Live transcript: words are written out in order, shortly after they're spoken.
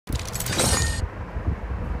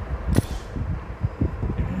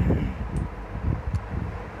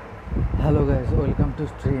Guys, welcome to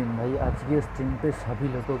stream. भाई आज की स्ट्रीम पे सभी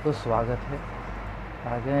लोगों को स्वागत है।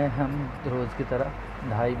 आ गए हम रोज़ की तरह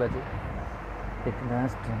 2:30 बजे एक नया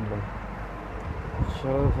स्ट्रीम ले।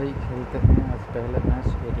 चलो भाई खेलते हैं आज पहले मैच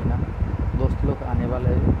एरिना। दोस्त लोग आने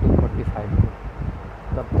वाले हैं 2:45 को,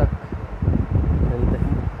 तब तक खेलते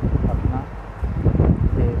हैं अपना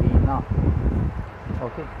एरिना।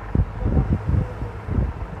 ओके,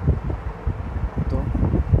 तो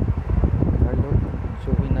भाई लोग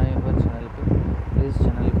जो भी नए हो चैनल पे प्लीज़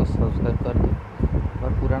चैनल को सब्सक्राइब कर दो,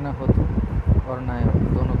 और पुराना हो तो और नए हो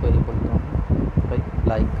दोनों को ही बोलता हूँ भाई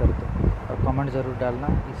लाइक कर दो और कमेंट ज़रूर डालना।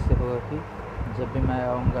 इससे होगा कि जब भी मैं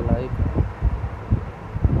आऊँगा लाइव,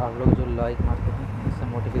 आप लोग जो लाइक मारते हैं इससे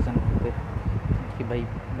मोटिवेशन मिलते हैं कि भाई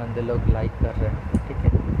बंदे लोग लाइक कर रहे हैं। ठीक है,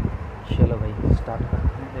 चलो भाई स्टार्ट करते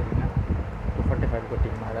हैं। एरिना 2:45 को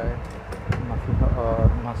टीम आ रहा है, माफी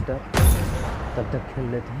और मास्टर। तब तक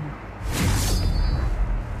खेल लेते हैं।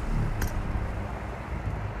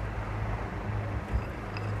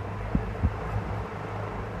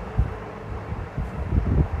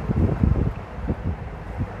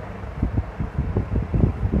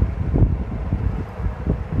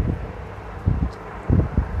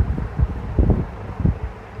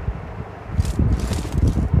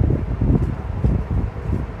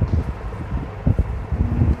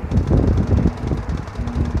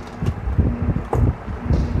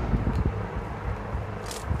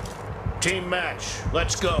 Team match,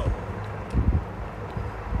 let's go.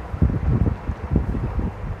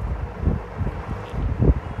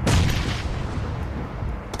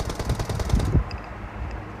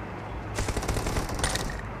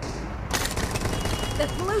 The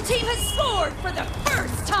blue team has scored for the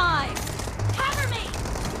first time! Cover me!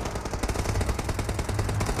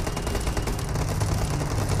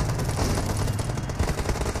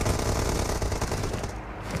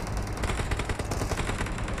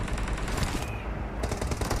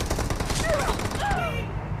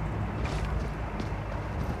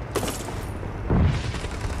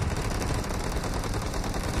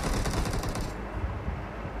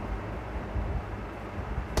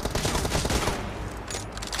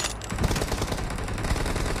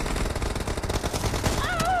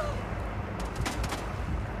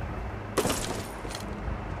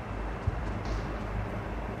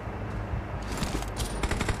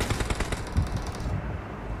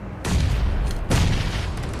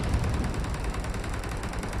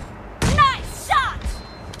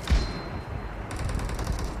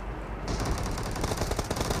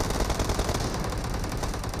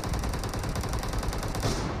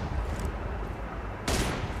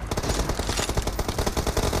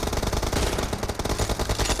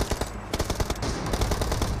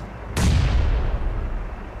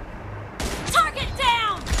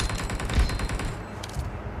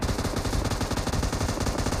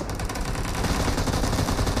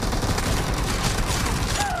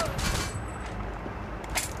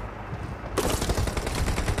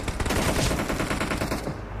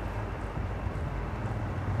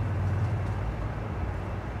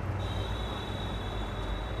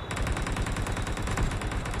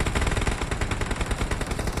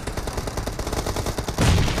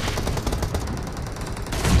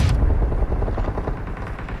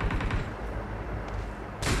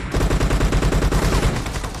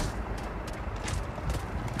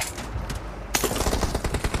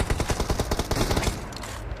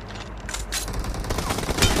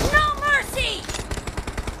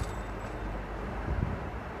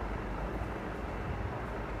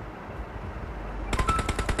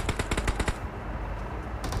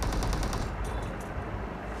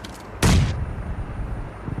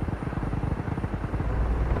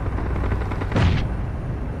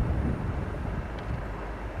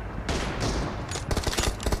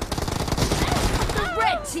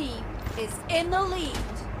 Team is in the lead.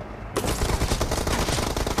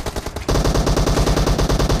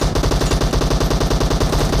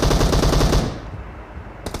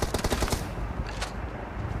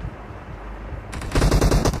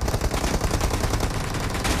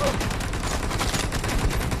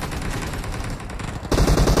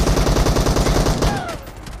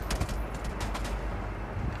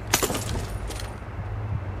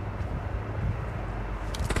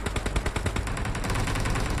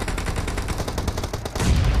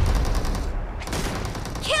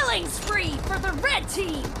 Killing spree for the red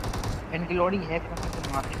team. इनकी लोडिंग है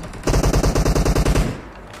तो मारती है।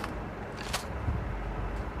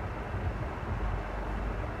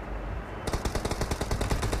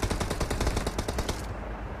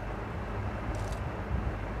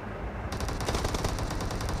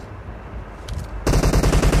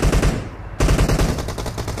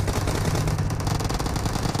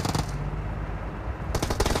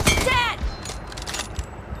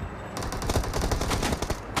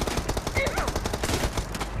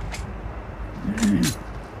 Killing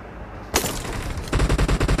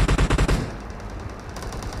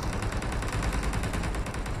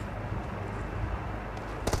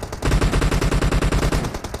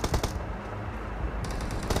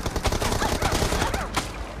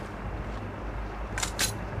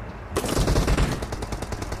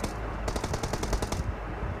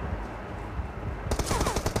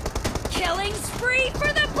spree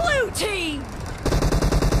for the blue team!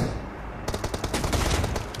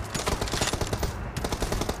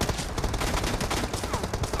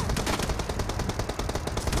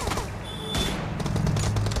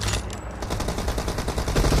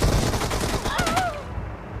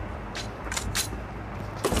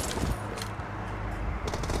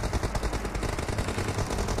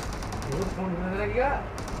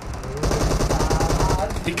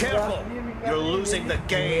 Be careful. You're losing the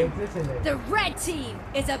game. The red team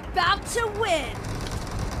is about to win!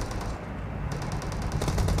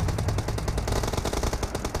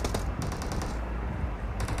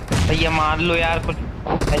 भैया मार लो यार कुछ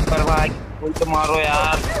पर भाई कोई तो मारो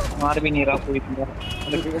यार मार भी नहीं रहा कोई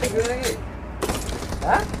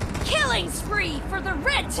Killing spree for the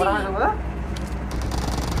red team!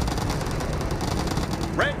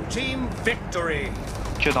 Red team victory.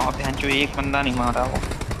 चुनाव ध्यान जो एक बंदा नहीं मारा वो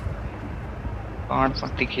 5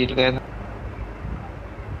 पट्टी खेल गया था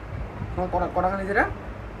কটা নিজেরা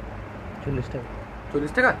 40 টাকা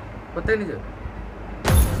 40 টাকা কোথায় নিজে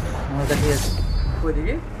আমার কাছে আছে কই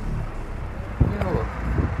দিকে কি নেবো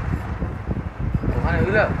ওখানে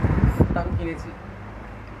ওইগুলো আমি কিনেছি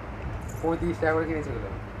 35 টাকা করে কিনেছি ওগুলো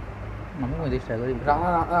আমি 35 টাকা করে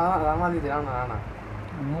রানা দিতে রানা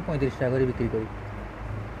আমিও 35 টাকা করে বিক্রি করি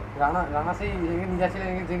রানা সেই নিয়ে যাচ্ছিল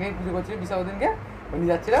যেখানে পুজো করছিল বিশাল দিনকে ও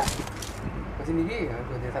নিয়ে যাচ্ছিল বলছি নিবি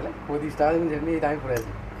তাহলে 35 টাকা দিয়ে যেমনি এই দামে পড়ে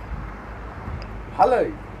আছে ভালোই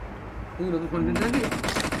তুই নতুন ফোন কিনতে নাকি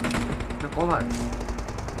না cover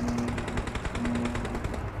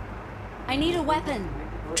I need a weapon.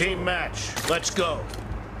 Team match. Let's go.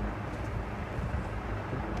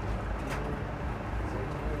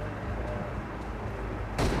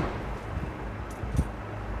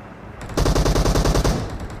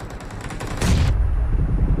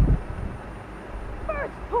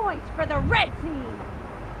 First point for the red team!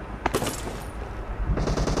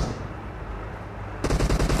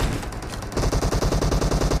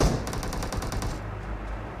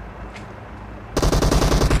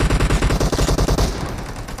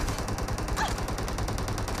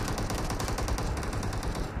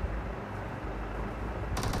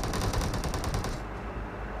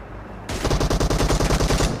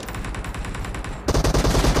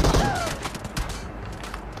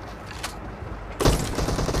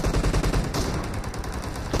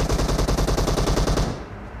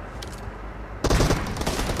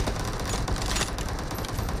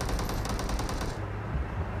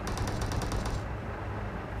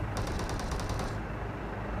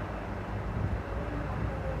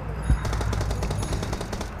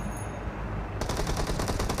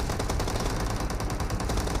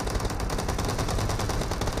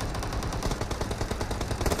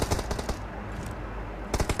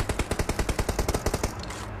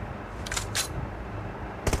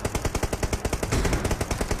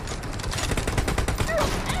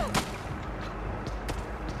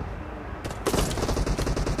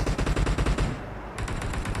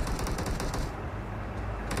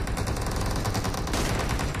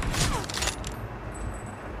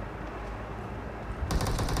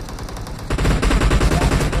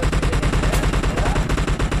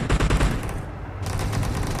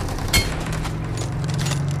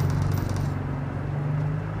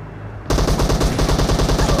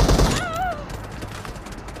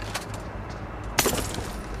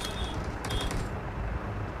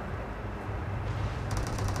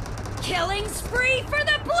 Killing spree for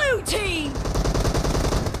the blue team!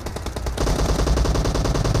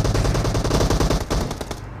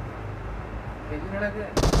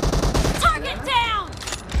 Target down!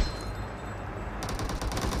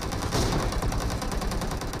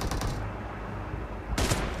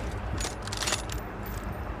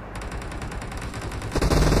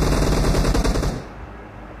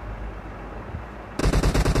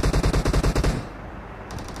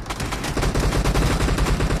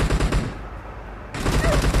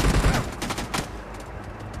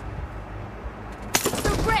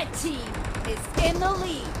 The red team is in the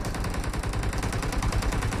lead.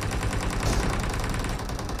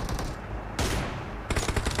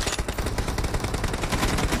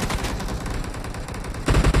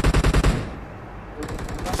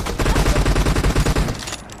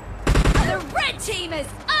 The red team is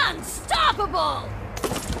unstoppable!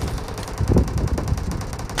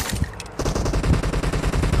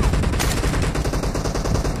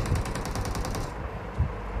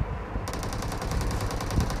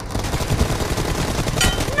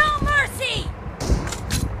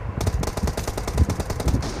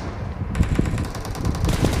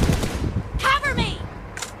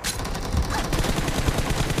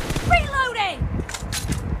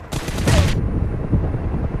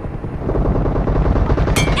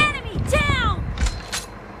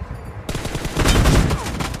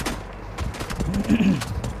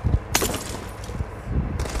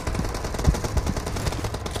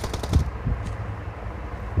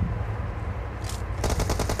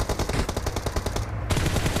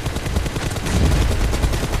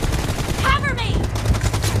 Cover me!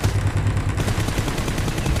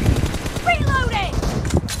 Reloading!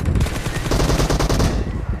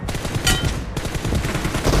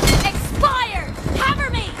 Expired! Cover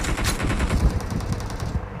me!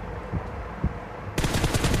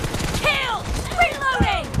 Kill!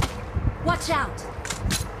 Reloading! Watch out!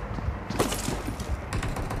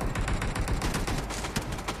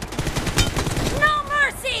 No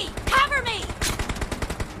mercy! Cover me!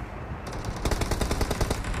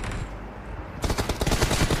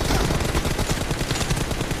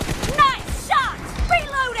 Nice shot!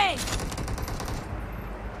 Reloading!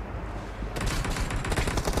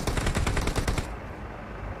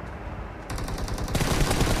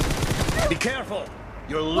 Be careful!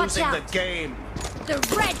 You're Watch losing the out. game. The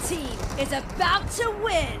red team is about to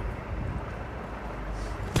win!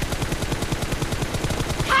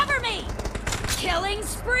 Cover me! Killing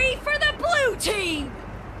spree for the blue team!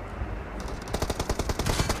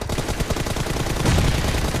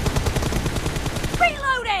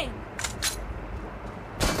 Reloading!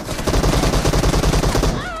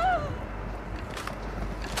 Ah!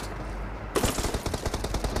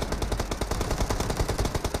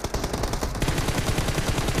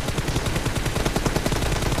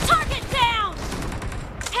 Target down!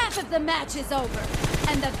 Half of the match is over,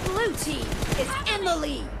 and the blue team is in the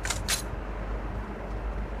lead.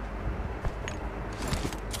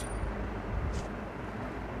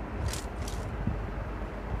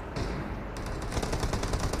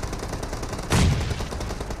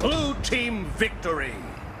 Blue team victory.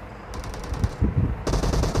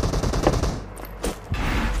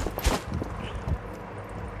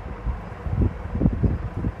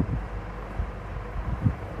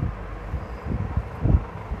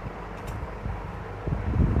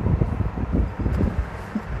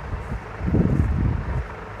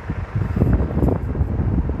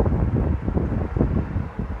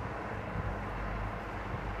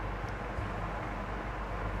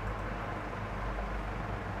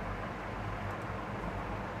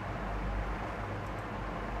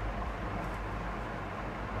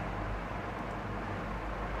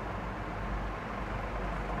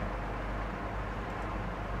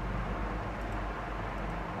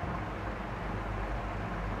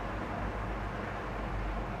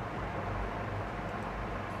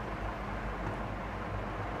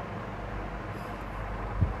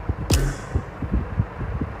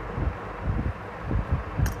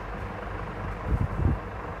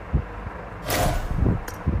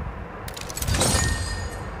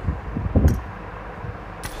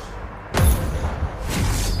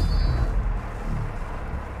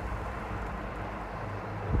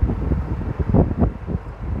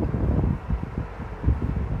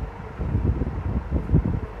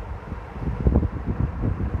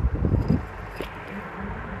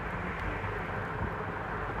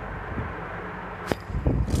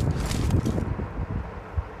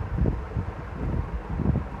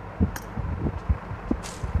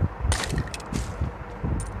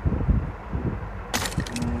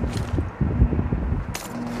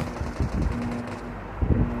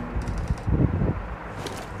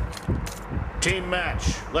 Team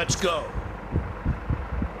match, let's go.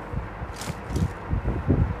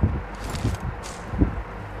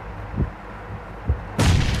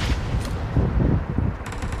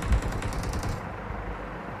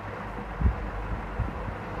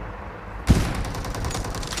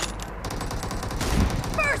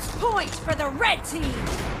 First point for the red team!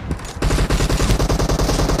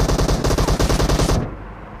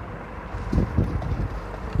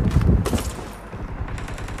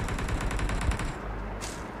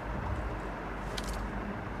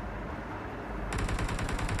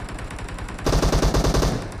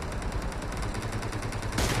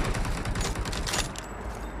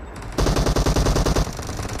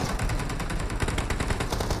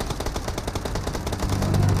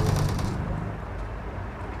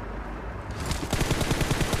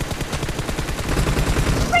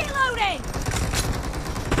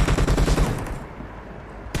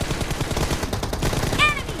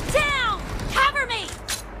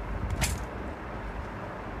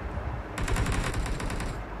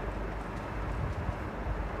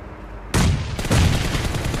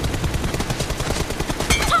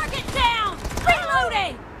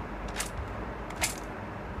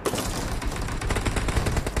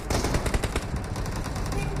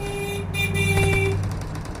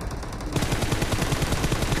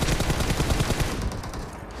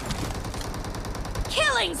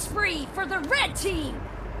 the red team!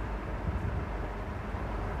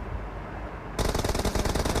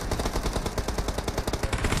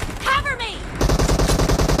 Cover me!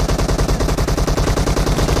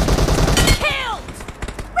 Killed!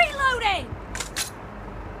 Reloading!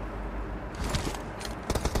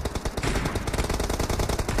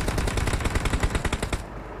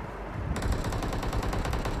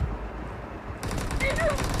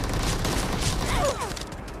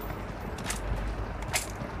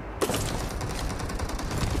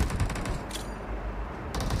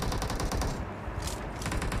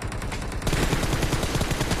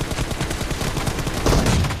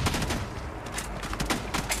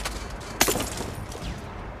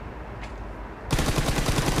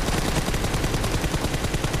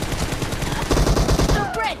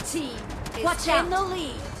 Team is Watch in out. the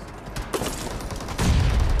lead.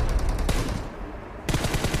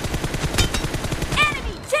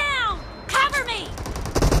 Enemy down! Cover me!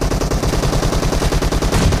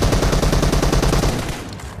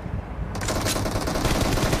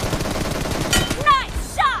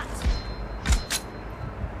 Nice shot!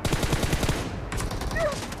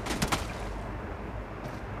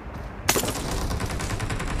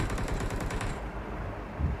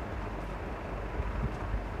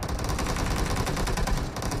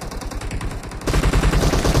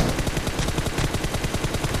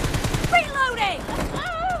 Reloading!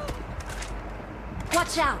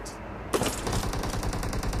 Watch out!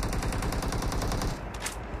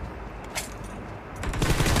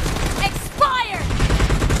 Expired!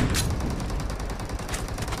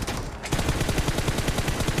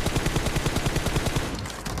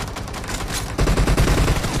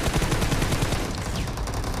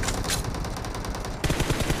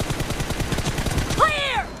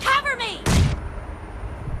 Clear! Cover me!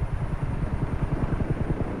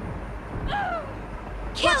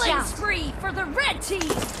 Killing out. spree for the red team!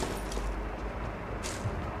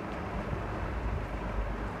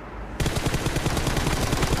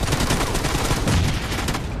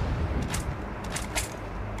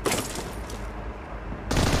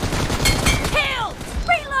 Killed!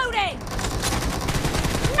 Reloading!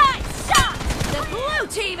 Nice shot! The blue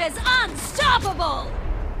team is unstoppable!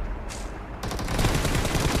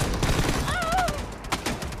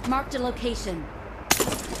 Marked a location.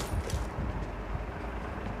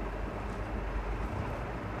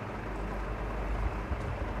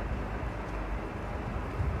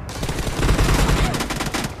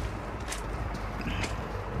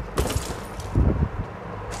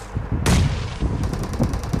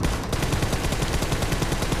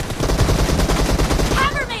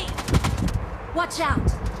 Cover me! Watch out!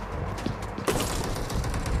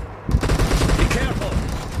 Be careful!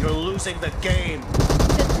 You're losing the game.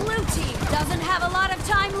 The blue team doesn't have a lot of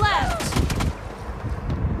time left.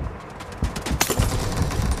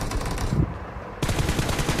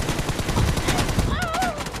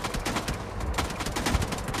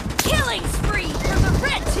 Killing spree for the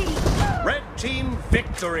red team. Red team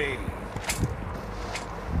victory.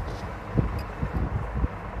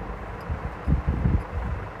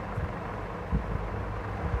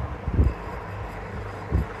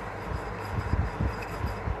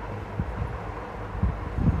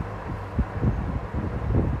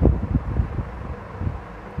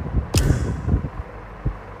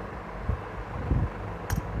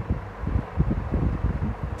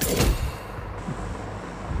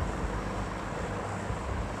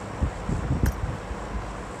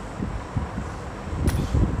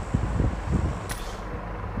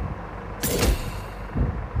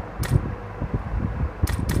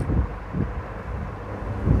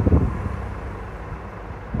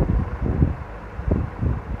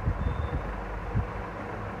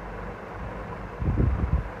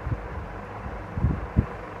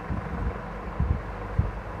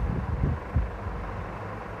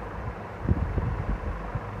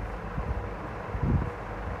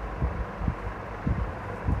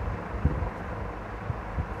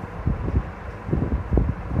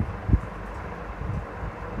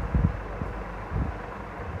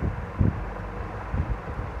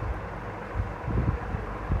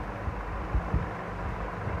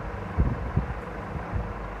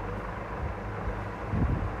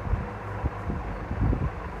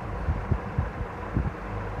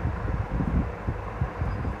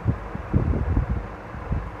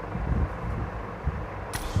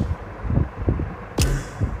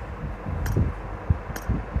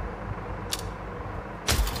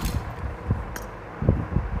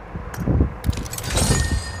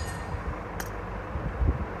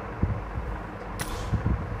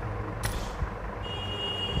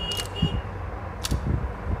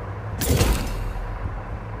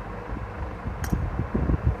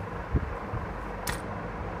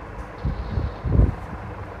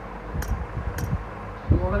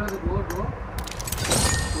 Hello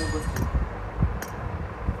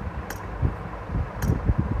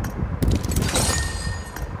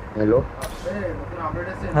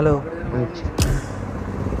hello.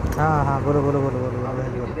 हाँ हाँ बोलो बोलो बोलो बोलो भाई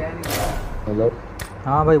बोलो। Hello.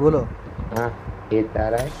 हाँ भाई बोलो। हाँ खेत आ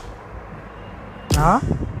रहा है, हाँ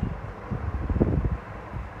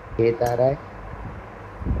खेत आ रहा है।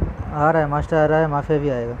 आ रहा है, मास्टर आ रहा है, माफिया भी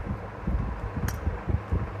आएगा।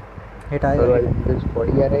 हिट आएगा और हिट। वाले तो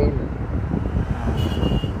स्पॉडी आ रहे हैं ना।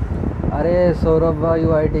 अरे सौरभ भाई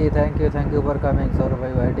YT thank you for coming. Saurabh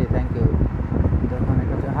भाई वाईटी थैंक यू। দোকানে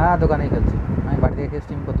খেলছে, হ্যাঁ দোকানেই খেলছি। আমি বাড়ি থেকে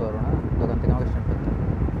স্ট্রিম করতে পারবো না, দোকান থেকে আমাকে স্ট্রিম করতে হবে।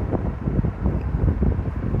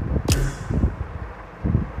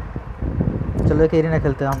 चलो एक एरिना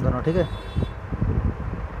खेलते हैं हम दोनों, ठीक है।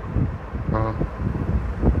 हाँ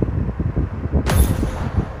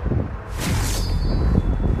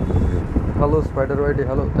hello spider YT,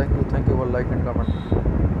 hello thank you for like and comment.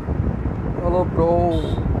 Hello bro,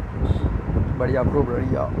 बढ़िया ब्रो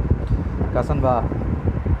बढ़िया। कासन बा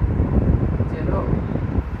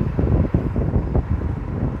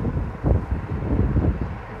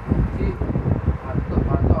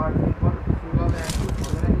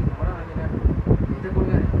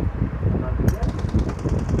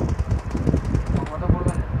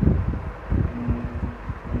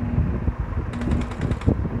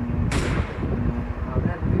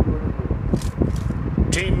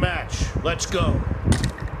Team match. Let's go.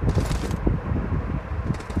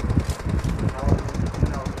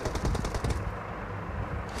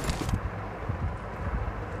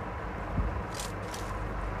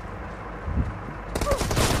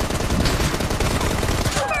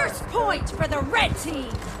 First point for the red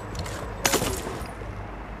team.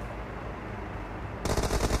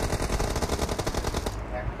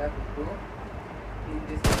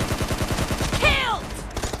 Killed.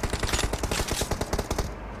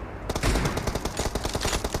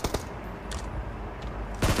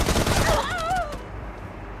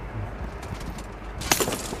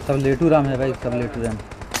 सब लेटू राम है भाई, सब लेटू Ram.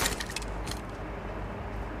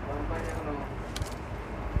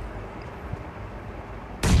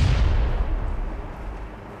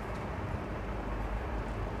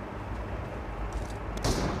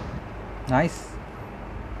 Nice.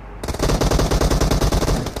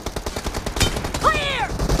 Clear.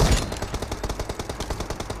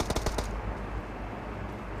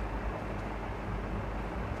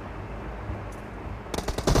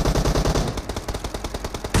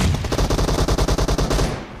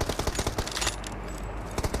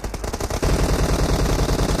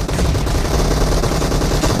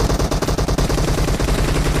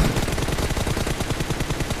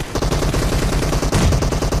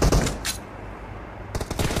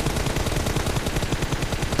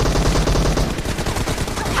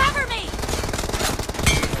 Cover me.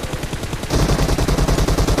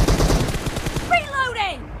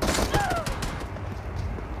 Reloading.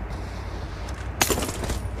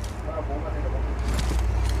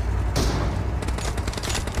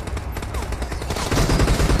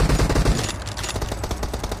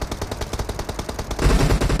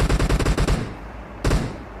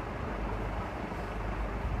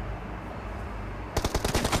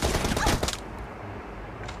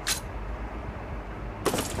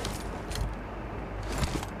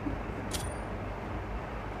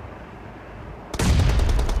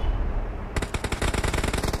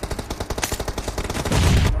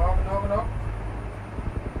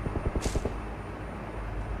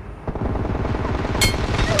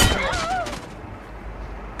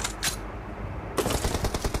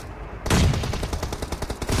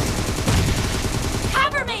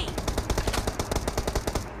 Cover me.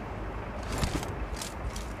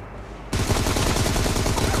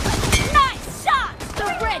 Nice shot. The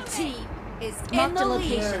red team is in Marked the a lead.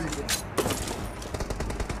 location.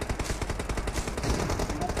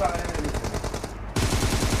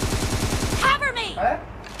 Cover me.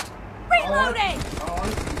 Reloading.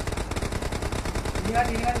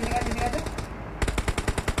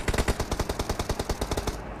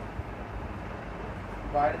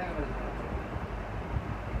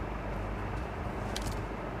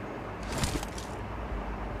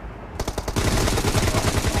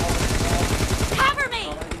 Cover me.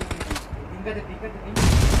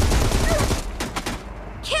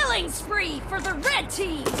 Killing spree for the red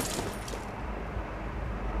team.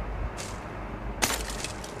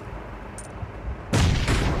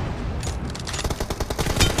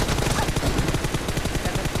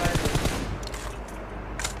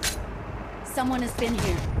 Someone has been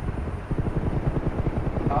here.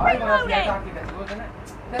 Reloading.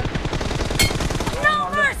 No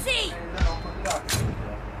mercy.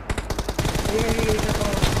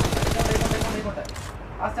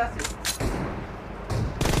 Cover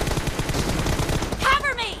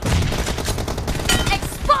me!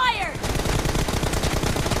 Expired!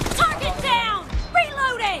 Target down!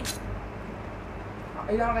 Reloading!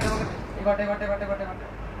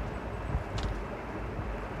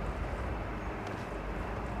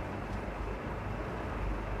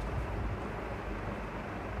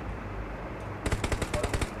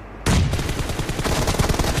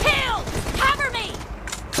 Kill! Cover me!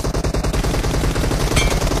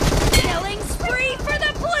 Killing spree for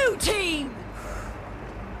the blue team!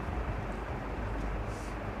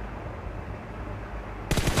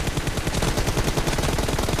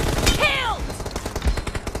 Killed!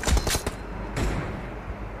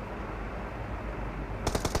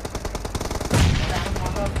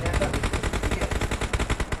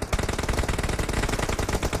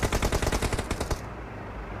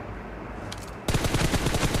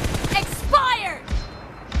 Expired!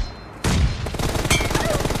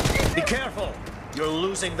 Be careful! You're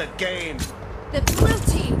losing the game. The blue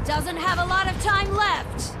team doesn't have a lot of time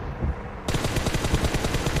left.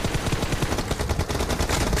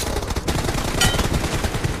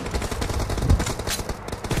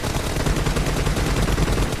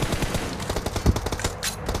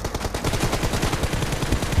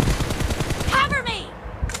 Cover me!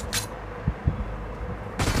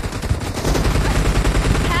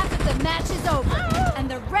 Half of the match is over, and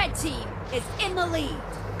the red team is in the lead.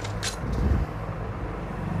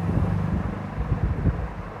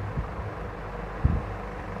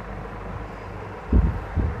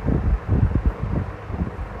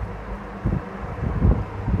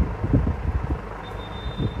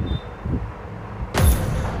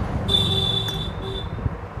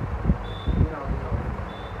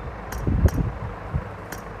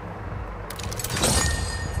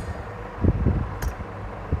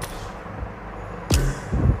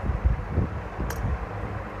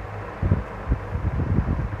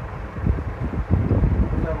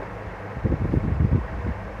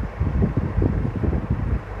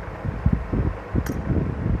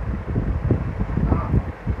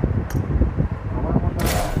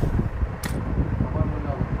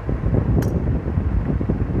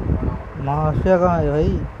 Mafia कहाँ है भाई?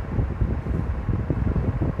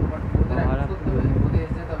 हमारा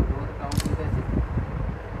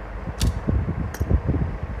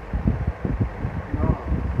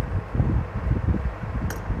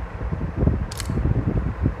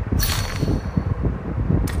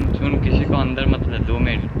सुन, किसी को अंदर मत ले 2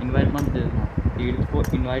 minute, invite मत देना, तीर्थ को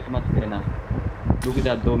इनवाइट मत देना, रुक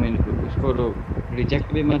जा 2 मिनट, उसको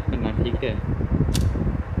रिजेक्ट भी मत करना, ठीक है?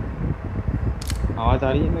 आवाज़ आ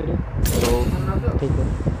रही है मेरे? तो ठीक है।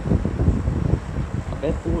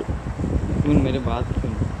 अबे तू सुन, मेरे बात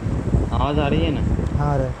सुन, आवाज़ आ रही है ना?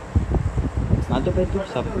 हाँ रे। हाँ तो भाई तू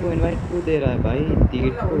सबको इनवाइट क्यों दे रहा है भाई?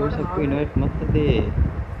 तीर्थ को वो सबको इनवाइट मत दे,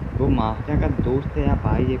 वो माफिया का दोस्त है या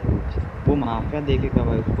भाई है कुछ, वो माफिया देखेगा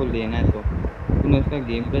भाई, उसको लेना है तो तूने उसका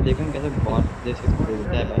गेम प्ले देखा कैसे बॉट जैसे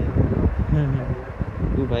खेलता है भाई।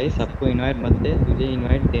 तू भाई सबको इनवाइट मत दे, तुझे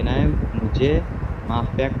इनवाइट देना है मुझे,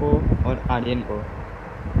 माफिया को और आर्यन को,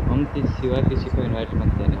 हम सिवा किसी को इनवाइट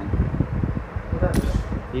मत देना,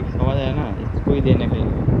 ठीक समझ आया ना? इसको ही देने के लिए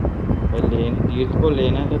भाई, तीर्थ को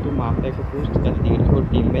लेना है तो तू माफिया को पूछ कर तीर्थ को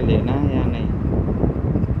टीम में लेना है या नहीं,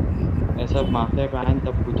 ऐसा माफिया का आए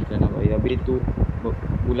तब पूछ लेना भाई। अभी तू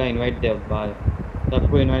बुला इनवाइट दे, अब बाहर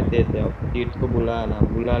सबको इनवाइट देते, अब तीर्थ को बुला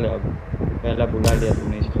ले, अब पहला बुला लिया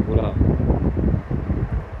तूने, इसको बुला।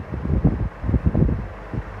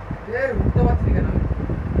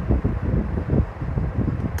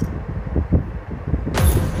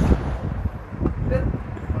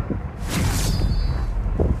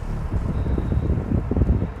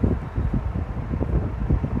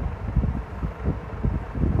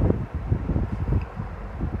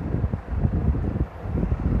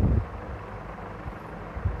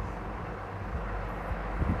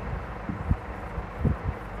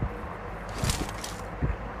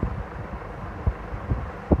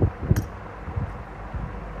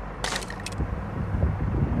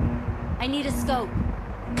 I need a scope.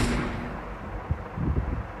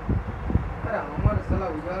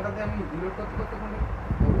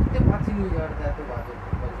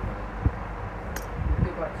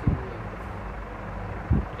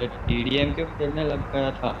 TDM क्यों खेलने लग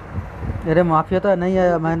गया था? अरे माफिया तो नहीं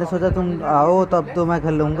आया, मैंने सोचा तुम आओ तब तो मैं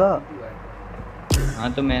खेल लूँगा।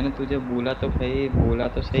 हाँ तो मैंने तुझे बोला तो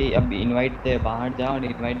सही, अब इनवाइट दे, बाहर जा और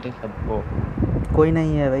इनवाइट दे सबको। कोई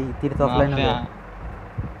नहीं है भाई, तीर्थ ऑफलाइन है।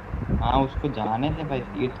 हाँ उसको जाने दे भाई,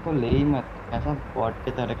 तीर्थ को ले ही मत, ऐसा बॉट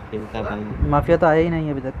के तरह खेलता है भाई। माफिया तो आया ही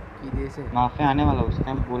नहीं अभी तक। माफिया आने वाला,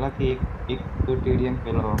 उसने बोला कि एक 2 टीडीएम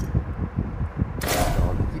खेलो।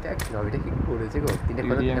 লবিটা কি করেছে গো? তিনটে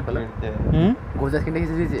খোলো, তিনটে খোলো। গোজা স্কিনটা কি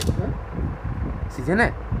দিয়েছে সিজনে?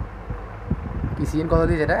 কি সিজন কত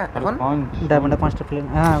দিয়েছে এটা এখন? डायमंड 5টা প্লেন।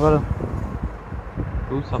 হ্যাঁ বলো।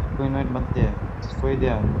 तू सबको इनवाइट मत दे, इसको ही दे।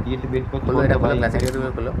 बीट बीट को खोलो छोड़ এটা दे खोलो, भाई। क्लासिक यूट्यूब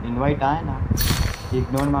खोलो। इनवाइट आए ना,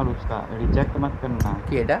 इग्नोर मार उसका, रिजेक्ट मत करना।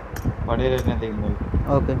 কি এটা? पड़े रहने दे इनवाइट।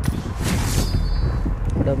 ओके।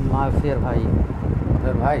 द माफियर भाई।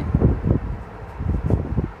 अरे भाई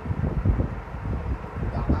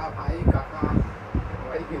काका भाई काका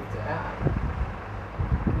भाई खेलছে হ্যাঁ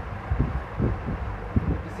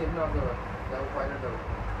কি সেভ না করো যাও ফাইনাল দাও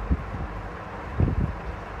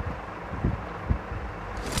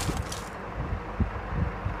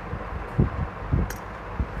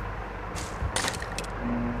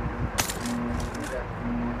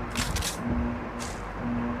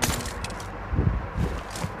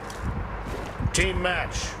Team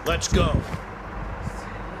match. Let's go.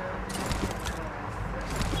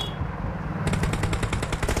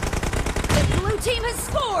 The blue team has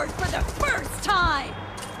scored for the first time.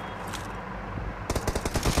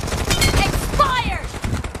 Expired.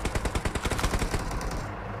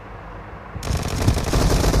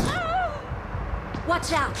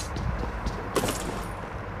 Watch out.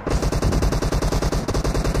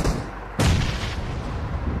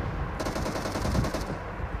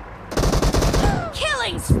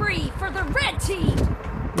 Killing spree for the red team.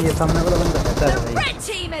 ये सामने वाला बंदा है The भाई। red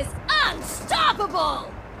team is unstoppable.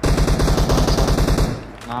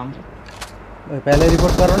 नाम पहले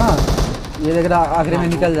रिपोर्ट करो ना, ये देख रहा आखिरी में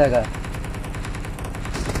निकल जाएगा।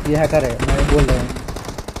 ये हैकर है, मैं बोल रहा हूँ।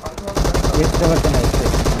 ये एक्स्ट्रा वर्जन है इससे।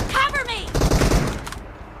 Cover me.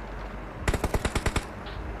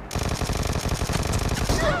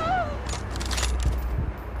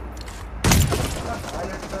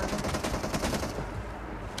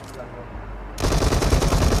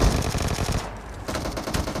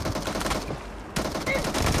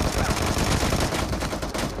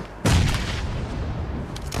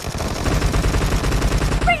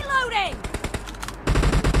 Reloading.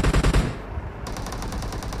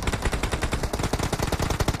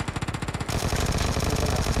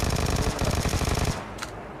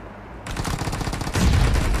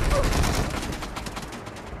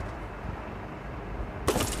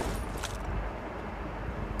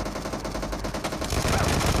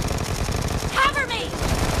 Cover me.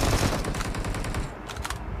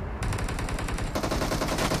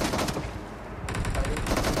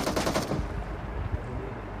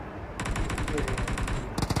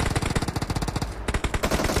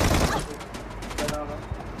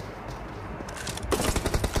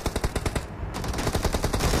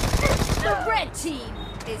 The red team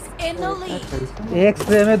is in the lead. एक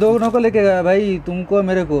स्प्रे में दोनों को लेके गया भाई, तुमको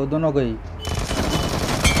मेरे को दोनों को ही।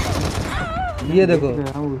 ये देखो,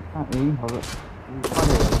 उसका एम होगा।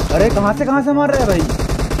 अरे कहाँ से मार रहा है भाई?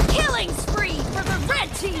 Killing spree for the red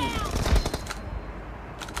team.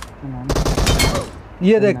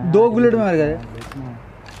 ये देख, 2 बुलेट में मर गए।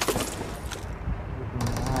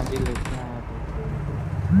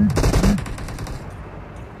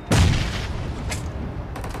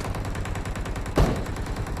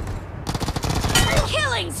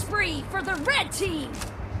 Killing spree for the red team.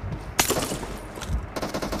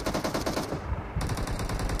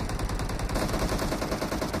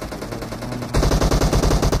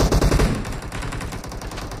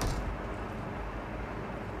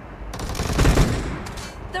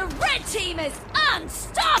 The red team is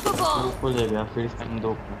unstoppable. को ले गया फिर से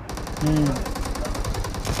दो को।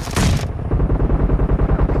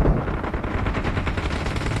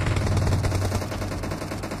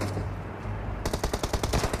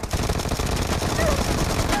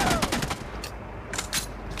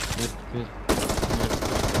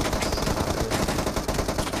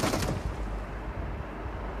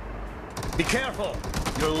 Be careful.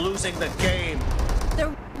 You're losing the game. The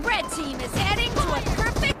red team is heading to a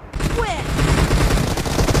perfect win.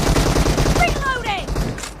 Reloading.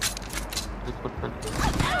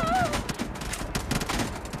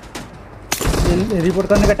 Report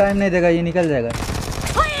करने का टाइम नहीं देगा, ये निकल जाएगा।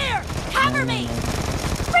 Clear. Cover me.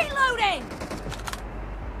 Reloading.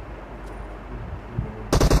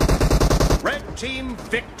 Red team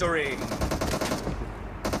victory.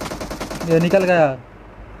 ये निकल गया,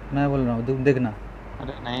 मैं बोल रहा हूँ, तुम देखना।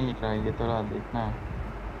 अरे नहीं निकला, ये थोड़ा देखना है।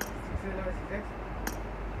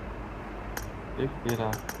 देख तेरा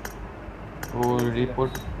वो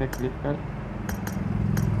रिपोर्ट पे क्लिक कर।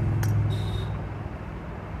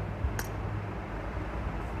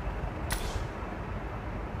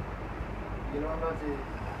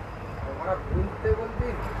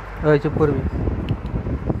 ओए चुप कर भी।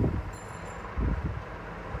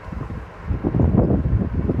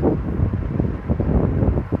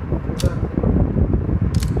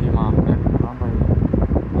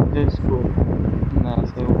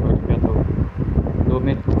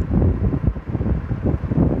 में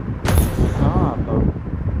हाँ तो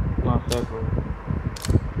माफिया को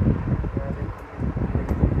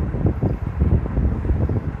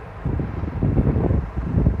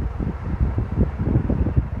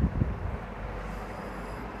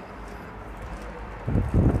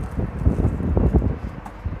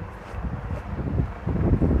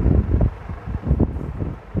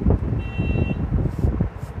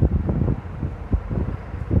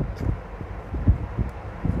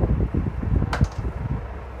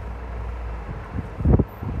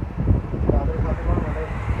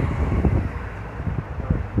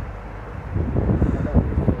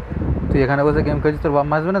তুই এখানে বসে গেম খেলছিস, তোর বাপ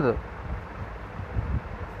মা আসবে না তো?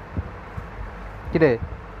 কিরে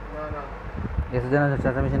এসে যেন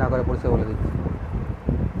চেঁচামেচি না করে, পরিষ্কার বলে দিচ্ছি।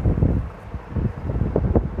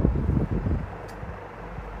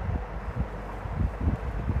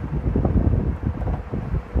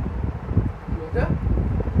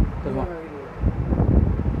 তোর মা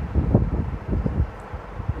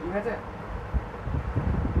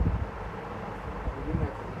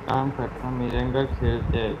काम करता हूँ मेरे अंदर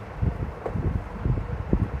खेलते हैं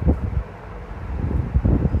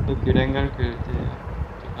तो किरंगल खेलते हैं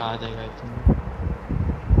तो आ जाएगा इसमें।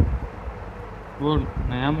 वो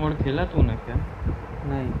नया मोड खेला तूने क्या?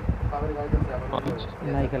 नहीं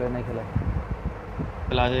नहीं खेला, नहीं खेला।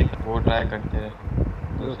 चला जाएगा वो ट्राई करते हैं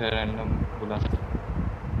दूसरे रैंडम बुला।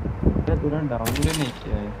 अरे तुरंत डाउनलोड ही नहीं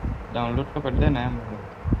किया है, डाउनलोड तो कर दे नया मोड।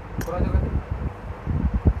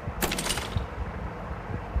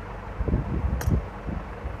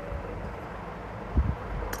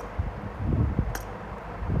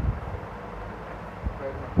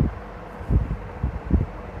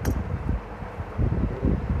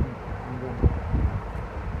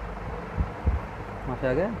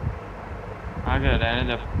 आ गया आ गया, रहने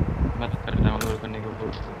जब मत कर डाउनलोड करने को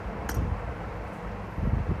बोल।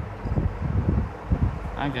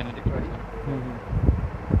 आ गया ना देखो।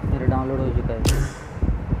 मेरा डाउनलोड हो चुका है।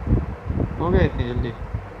 हो गया इतनी जल्दी?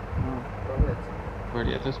 हाँ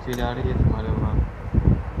बढ़िया, तो स्पीड आ रही है तुम्हारे वहाँ।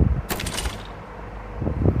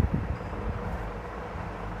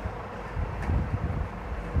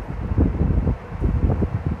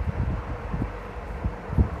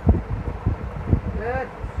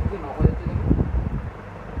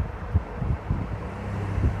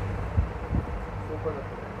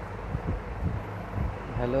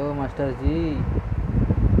 हेलो मास्टर जी,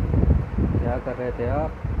 क्या कर रहे थे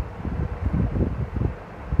आप?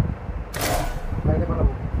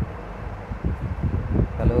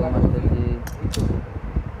 हेलो मास्टर जी।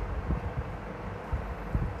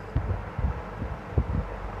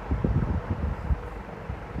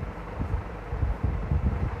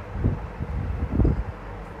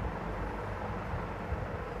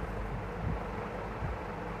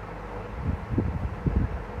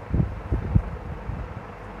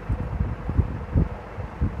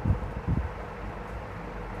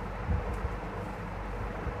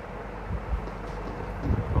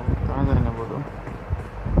 कहाँ जाना बोलो?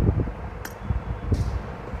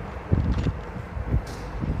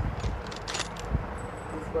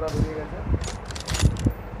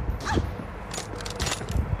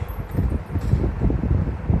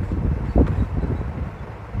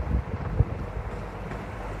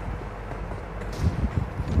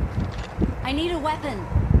 I need a weapon.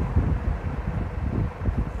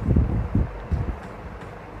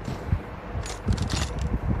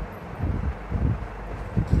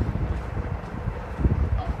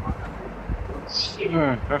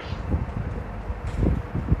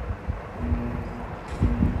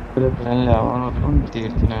 Plan ले आओ ना तुम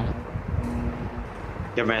तीर्थ ने।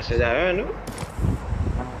 क्या मैसेज आया है ना?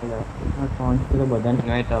 हाँ कौन से तो बदन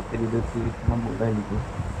नहीं था फिर इधर तीर्थ में बोला ही नहीं।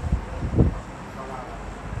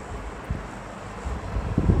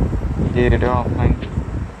 ये रे ऑफलाइन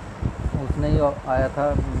उसने ही आया था,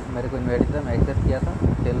 मेरे को इनवाइट किया, मैं एक्सेप्ट किया था,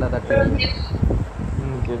 खेल रहा था टीवी में।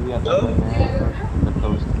 के भी आता है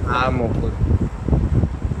हाँ मुकुल,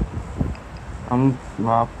 हम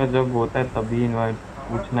वहाँ पे जब होता है तभी इनवाइट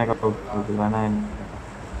पूछने का तो बुलाना है।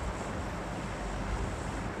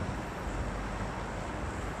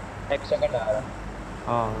 एक सेकंड आ रहा।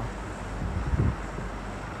 हाँ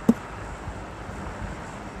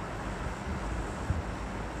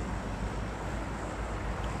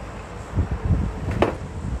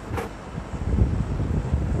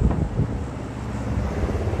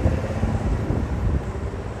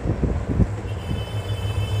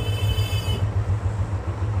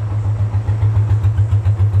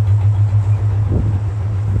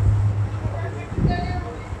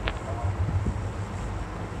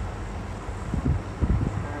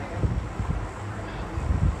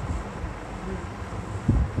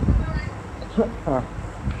दो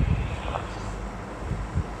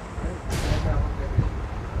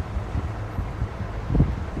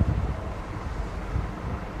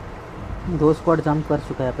स्क्वाड जंप कर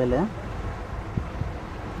चुका है पहले।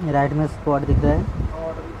 राइट में स्क्वाड दिख रहा है।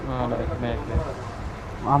 हाँ राइट में एक है।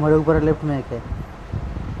 हमारे ऊपर लेफ्ट में एक है।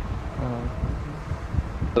 हाँ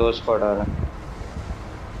 2 स्क्वाड आ रहा है।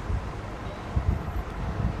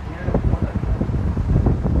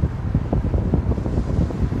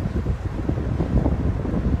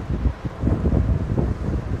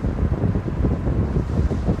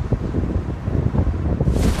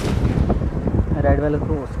 राइट वाले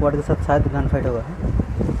को स्क्वाड के साथ शायद गन फाइट होगा।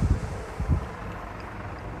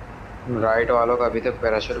 राइट वालों का अभी तक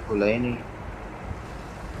पैराशूट खुला ही नहीं।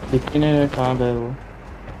 दिख ही नहीं रहा कहाँ गए वो।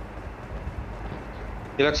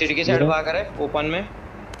 तिलक सिटी की साइड भाग रहा है ओपन में।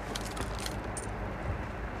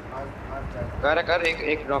 कर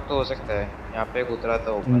एक ड्रॉप तो हो सकता है। यहाँ पे एक उतरा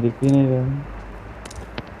था ओपन। दिख ही नहीं रहा।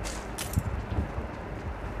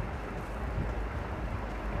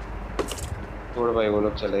 छोड़ भाई वो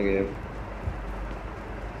लोग चले गए।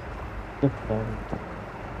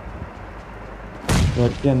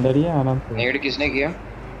 घर के अंदर ही है आराम से। नेड किसने किया? I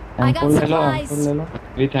got एम्पोल ले लो supplies. एम्पोल ले लो।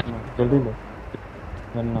 विथ एम्पो जल्दी लो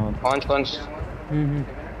वरना होता। कौन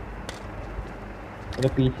अरे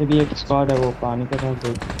पीछे भी एक स्क्वाड है वो पानी के साथ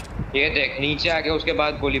देख। ये देख नीचे आके उसके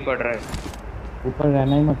बाद गोली पड़ रहा है। ऊपर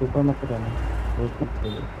रहना ही मत ऊपर मत रहना।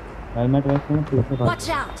 हेलमेट वैसे में पीछे भाग। Watch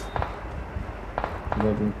out!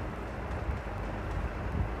 जल्दी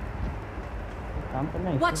काम करना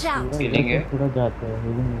है। Watch out. Healing है। थोड़ा जाते हैं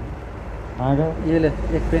हीलिंग आ गए। ये ले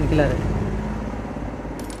एक पेन किलर है।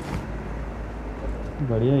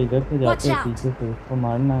 बढ़िया इधर से जाते हैं Watch out. पीछे से उसको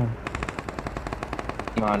मारना है।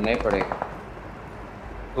 मारना ही पड़ेगा।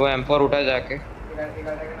 तो M4 उठा जाके।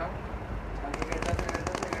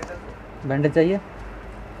 बैंडेज चाहिए?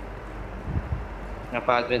 मैं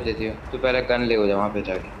 5 मिनट देती हूँ। तू पहले गन ले हो जा वहाँ पे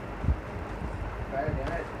जाके।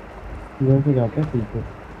 इधर से जाते हैं पीछे।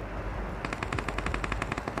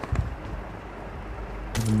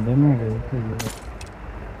 बंदे में गए थे ये।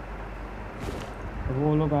 तो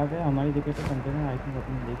वो लोग आ गए हमारी जगह पे कंटेनर आई थिंक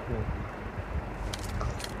अपने देख रहे।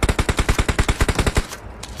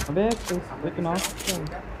 अबे एक नॉक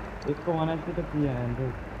एक को 1 HP तक किया है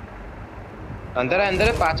अंदर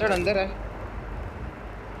है पाचड़ अंदर है।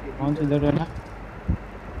 कौन सा इधर है ना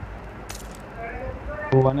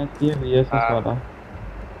वो 1 HP है VSS वाला।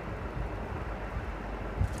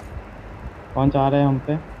 कौन चाह रहे हैं हम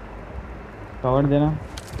पे कवर देना।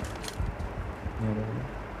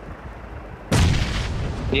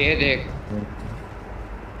 ये देख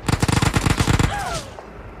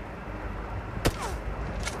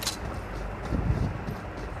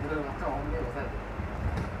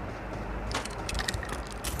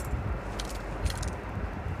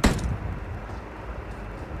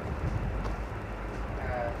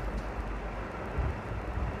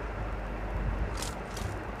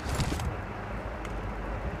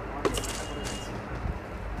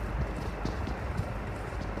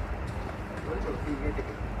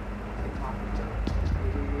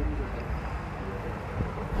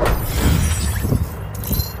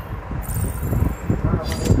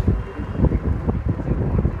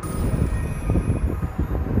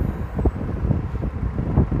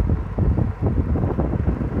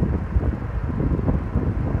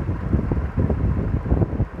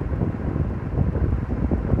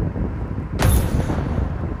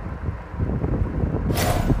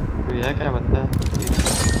तो यह क्या बंदा है।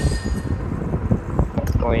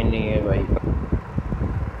 कोई नहीं है भाई।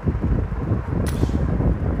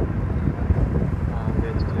 हाँ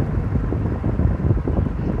बेच के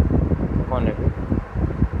कौन है?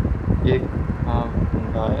 एक हाँ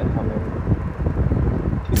बंदा है हमें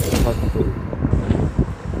ठीक है बात कोई।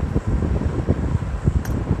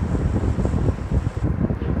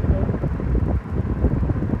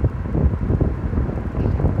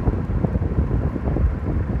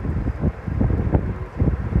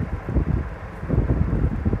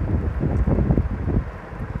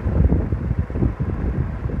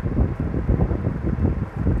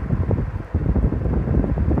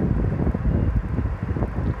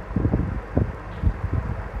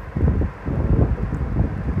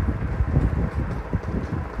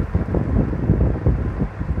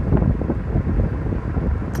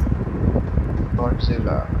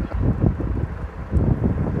 Godzilla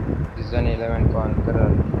Season 11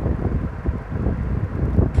 Conqueror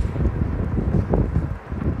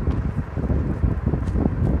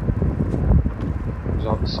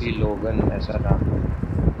Zoxy Logan ऐसा नाम।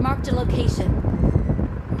 Marked a location.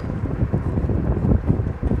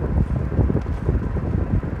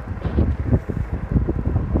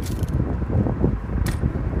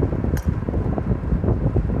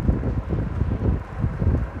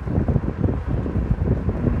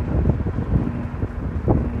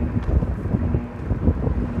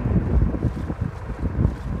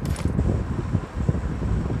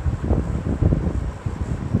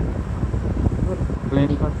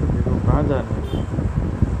 मेन बात तो देखो कहाँ जाना है।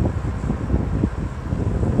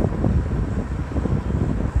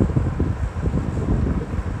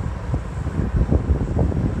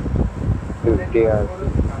 ठीक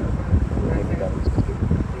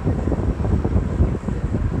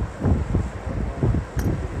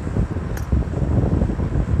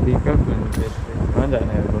है कहाँ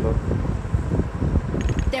जाना है बोलो।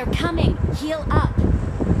 They're coming. Heal up.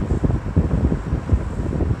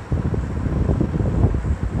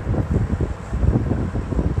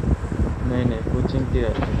 नहीं कोचिंग की है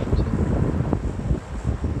कोचिंग।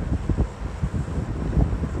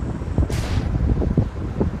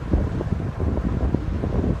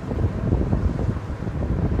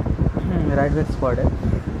 राइट बैक स्क्वाड है।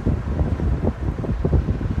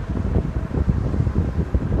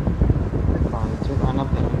 खाना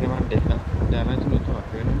पहनने के बाद डैमेज नहीं तो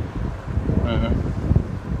आते ना।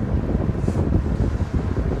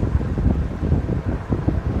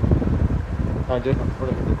 આજે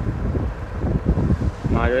થોડો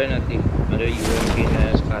મારો એ નથી મારો યુએમપી ને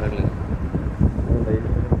સ્કારક લગે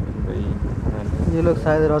भाई ये लोग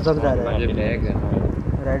शायद रोजक जा रहे मुझे बैग है हैं।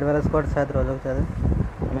 राइट वाला स्क्वाड शायद रोजक जा रहे हैं।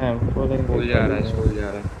 मैं उसको लेके स्कूल जा रहा है स्कूल जा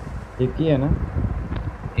रहा है एक ही है ना।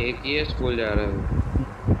 एक ही है स्कूल जा रहा है वो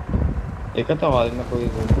एक तो आवाज में कोई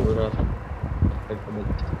बोल रहा था।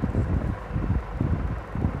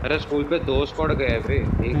 अरे स्कूल पे 2 स्क्वाड गए बे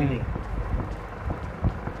एक नहीं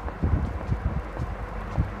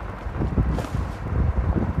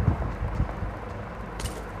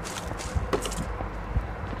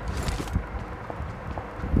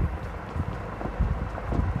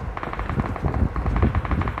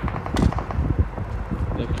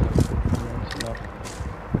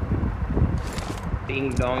टिंग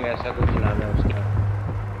डोंग ऐसा कुछ नाम है उसका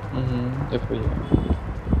देखो ये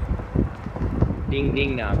टिंग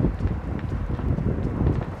टिंग नाम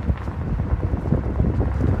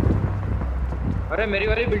अरे मेरी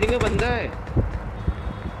वाली बिल्डिंग में बंदा है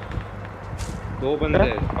 2 बंदे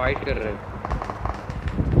फाइट कर रहे हैं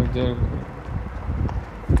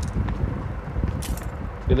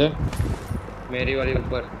किधर मेरी वाली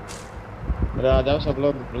ऊपर अरे आ जाओ सब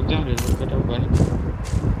लोग रुक जाओ रिलोकेट हो गए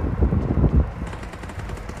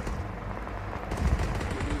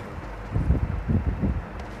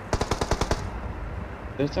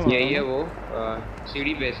यही है वो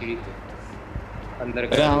सीढ़ी पे अंदर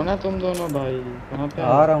अरे आओ ना तुम दोनों भाई कहाँ पे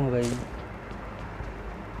आ रहा हूँ भाई।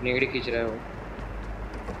 नेगड़ी खींच रहा है वो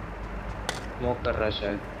स्मोक कर रहा है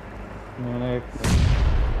शायद मैंने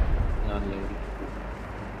ना नेगड़ी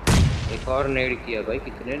एक और नेगड़ी किया भाई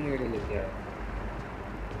कितने नेगड़ी लेके आए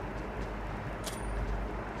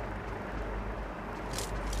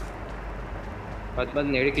मत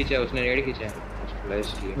नेगड़ी खींचा है उसने नेगड़ी खींचा है फ्लैश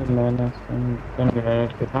किया मैंने कौन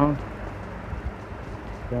ग्रेनेड के था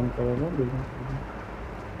क्या करेगा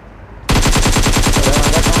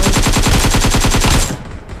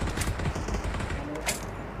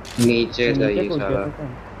नीचे था ये सारा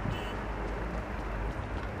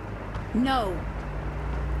No.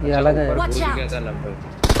 ये अलग है। Watch out. क्या था नंबर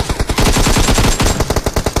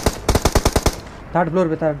 3rd फ्लोर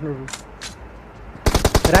पे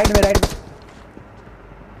राइट में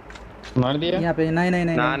मार दिया यहाँ पे नहीं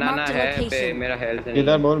ना Mark the है पे location. मेरा हेल्थ नहीं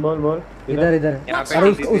इधर बोल इधर यहाँ पे अरे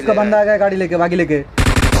DPP उसका ले बंदा आ गया गाड़ी लेके बागी लेके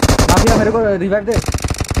माफिया मेरे को रिवाइव दे।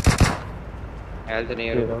 हेल्थ नहीं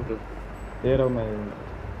है दे रहा हूँ मैं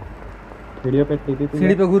वीडियो पे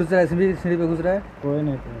सीढ़ी पे घुस रहा है सीढ़ी पे घुस रहा है। कोई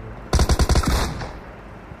नहीं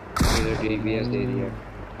इधर डीबीएस दे रही है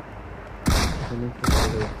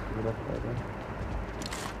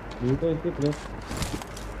ये तो इसकी प्लेस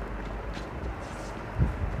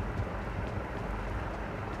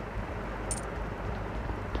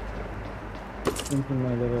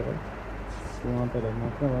मैं इधर है वहाँ पे रहना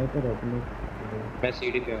था वहीं पे रहती मैं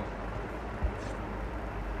सीढ़ी पे हूँ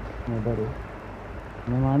मैं इधर हूँ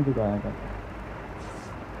मैं मार चुका था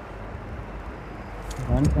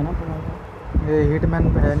वन का ना तुम्हारा ये हिटमैन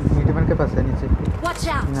के पास है नीचे Watch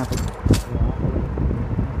out. यहाँ पे।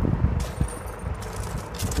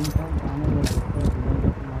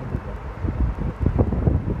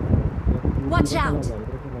 Watch out.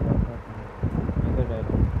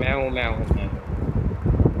 मैं हूँ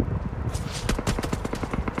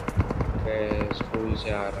स्कूल से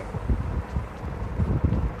आ रहा हूँ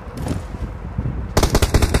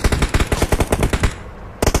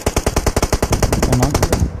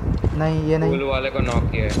नहीं ये नहीं स्कूल वाले को नॉक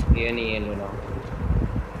किया है ये नहीं है नॉक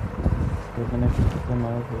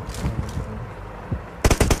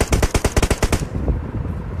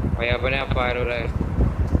भाई अपने आप फायर हो रहा है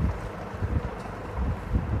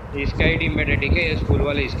इसका ही टीममेट है ठीक है ये स्कूल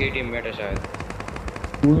वाले इसके ही टीममेट है शायद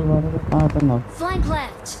फूल वाले का कहाँ था ना? Flank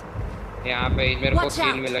left. यहाँ पे मेरे को Watch किल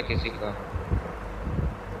out. मिला किसी का।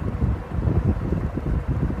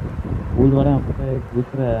 फूल वाले यहाँ पे घुस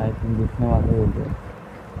रहा है, आई थिंक घुसने वाले हो गए।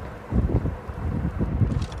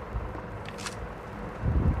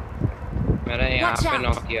 मैंने यहाँ Watch पे out.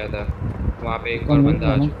 नॉक किया था, वहाँ पे एक और कौन बंदा आ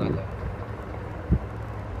है? चुका था।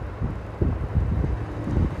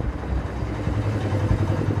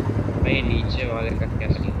 भाई नीचे वाले का क्या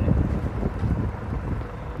सीन है?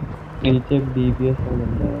 नीचे एक DPS का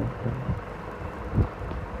बंदा है।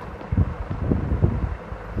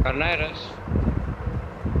 करना है रश?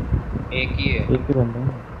 एक ही है। एक ही बंदा है।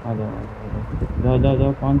 आ जाओ जाओ जाओ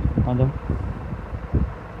जाओ, कौन आ जाओ।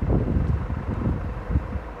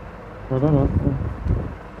 चलो रो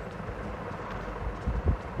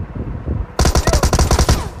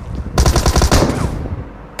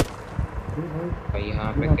भाई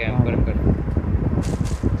यहाँ पे कैंपर कर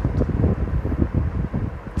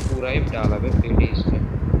पूरा ही डाला बे पेटी इसमें।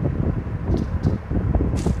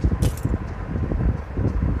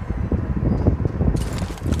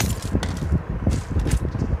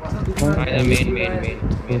 Main main main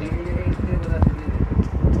main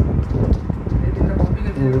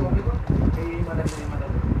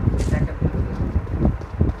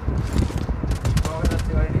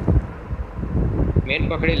main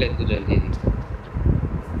पकड़ी ले तू जल्दी दी।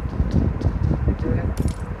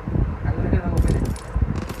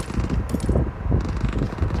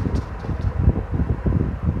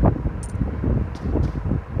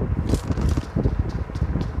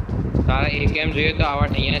 तारा AKM જોઈએ તો આવા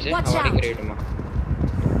ઠૈયા છે Watch આવાડી out. ક્રેટ માં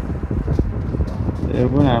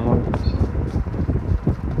એવું ને આમાં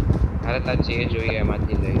અરે તા જે જોઈએ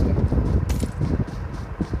એમાંથી લઈ લે।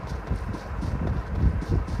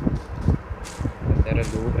 અત્યારે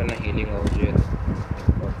લૂટ અને હીલિંગ હોવું જોઈએ।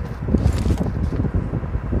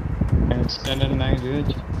 એક્સટેન્ડર નાઈ જોઈએ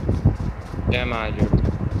છે। કેમ આ જો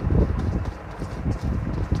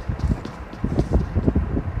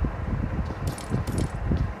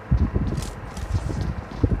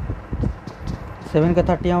 7 का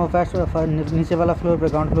 30 वो फर्स्ट नीचे वाला फ्लोर पे,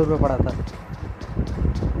 ग्राउंड फ्लोर पे पड़ा था।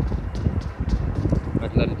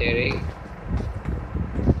 मतलब तेरे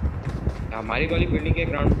हमारी वाली बिल्डिंग के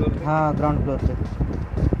ग्राउंड फ्लोर पे? हाँ ग्राउंड फ्लोर पे,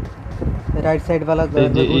 राइट साइड वाला ये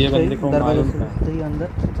बंदे को दरवाजे मालूम से था। घुसते ही अंदर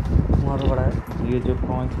वहाँ पे पड़ा है। ये जो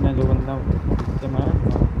पहुंचना जो बंदा उससे मारा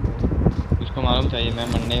उसको मालूम चाहिए मैं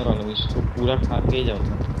मरने वाला हूँ, इसको पूरा खा के ही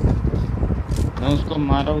जाऊँगा। मैं उसको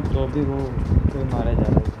मारा हूँ तो भी वो कोई मारा जा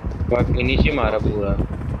रहा है। फिनिश ही मारा पूरा।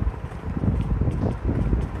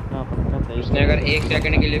 हाँ पक्का सही। उसने अगर 1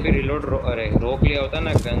 सेकंड के लिए भी रिलोड अरे रोक लिया होता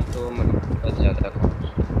ना गन तो मतलब बच जाता था।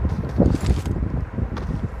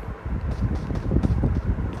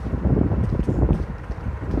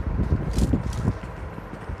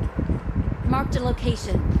 Marked a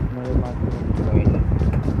location. मेरे मार कोई नहीं।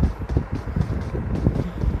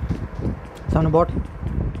 सामने बॉट।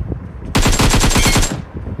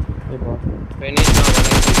 ये बहुत फिनिश ना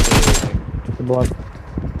बने ये बहुत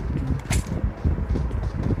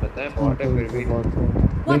पता है बॉट है फिर भी बहुत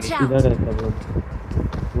Watch out. इधर रहता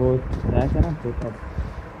वो ट्रैक है ना छोटा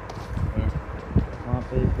वहाँ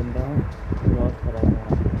पे एक बंदा क्रॉस करा है।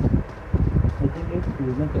 आई थिंक एक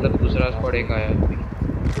स्कूल में मतलब दूसरा स्क्वाड एक आया अभी।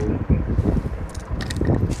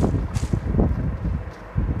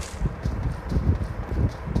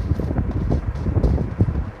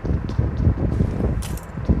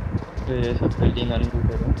 तो ये सब बिल्डिंग अनलूट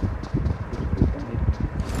है।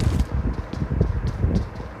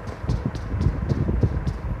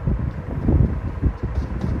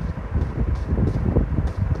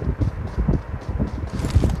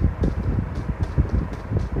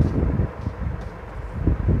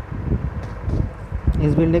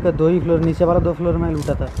 इस बिल्डिंग का 2 ही फ्लोर, नीचे वाला 2 फ्लोर में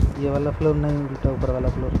लूटा था, ये वाला फ्लोर नहीं लूटा, ऊपर वाला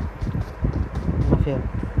फ्लोर माफिया।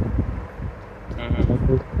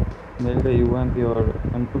 मेरे को UMP और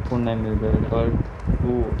M249 मिल गए और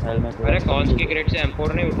 2 हेलमेट। अरे कौन सी क्रेट से M4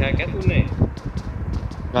 नहीं उठाया क्या तूने?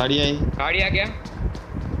 गाड़ी आई। गाड़ी आ गया?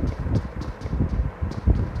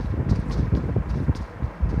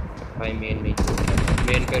 भाई मेन नहीं,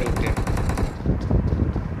 मेन पे रुक गया।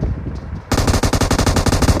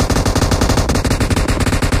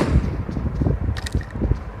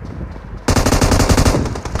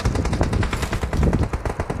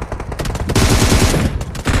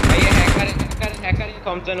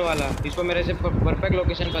 थॉमसन वाला इसको मेरे से परफेक्ट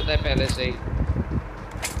लोकेशन पता है पहले से ही।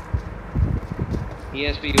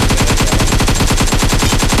 ESP यूज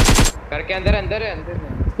करके अंदर अंदर है अंदर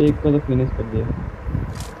में। एक को तो फिनिश कर दिया।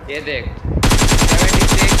 ये देख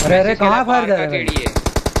 76। अरे कहाँ फायर कर रहा है? केडी है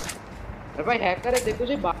अरे भाई हैकर है देखो,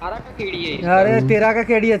 12 का केडी है। अरे 13 का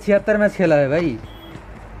केडी है, 76 मैच खेला है भाई।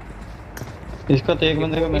 इसका तो एक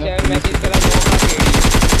बंदे को मैंने मैसेज करा वो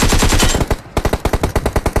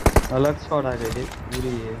अलग शॉट आ गई पूरी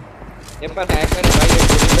है। ये पर हैकर है भाई, ये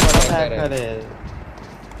पूरी स्क्वाड सब हैकर हैकर है, है।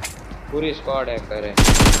 पूरी स्क्वाड हैकर है।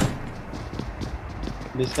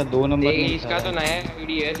 इसका 2 नंबर ये नहीं इसका तो नया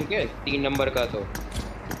आईडी है, ठीक है 3 नंबर का तो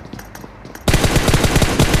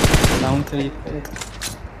राउंड 3 पे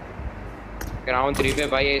ग्राउंड 3 पे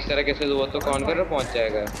भाई इस तरह कैसे वो तो कौन कर पहुंच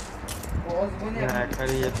जाएगा। ये हैकर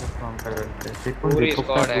ही है तो काम कर रहे थे। पूरी लिपो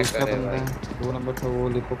का स्क्वाड दूसरा हैकर है बंदा भाई। 2 नंबर था वो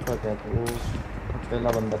लिपो का क्या था वो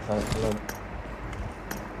पहला बंदा था मतलब।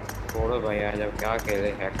 छोड़ो भाई यार, जब क्या खेले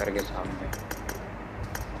हैकर के सामने।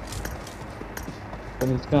 तो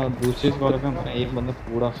इसका दूसरे स्क्वाड का मैंने एक बंदा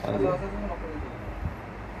पूरा खा लिया।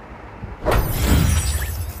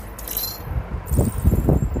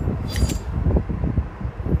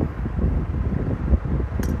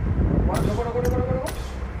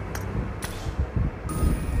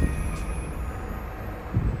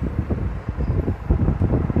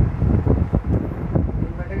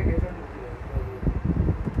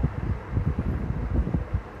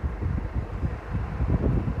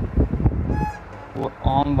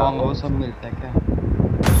 ऑन बॉम वो सब मिलता है क्या?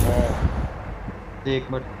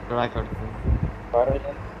 एक बार ट्राई करते हैं। अरे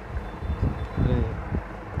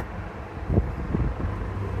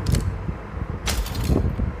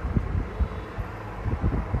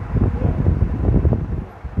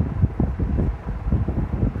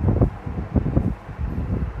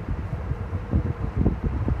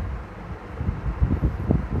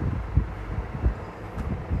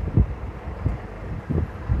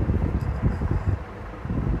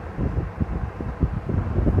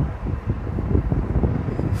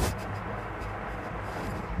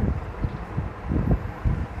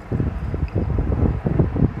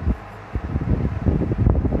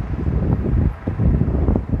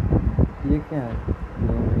ये क्या है?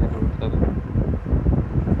 ये मतलब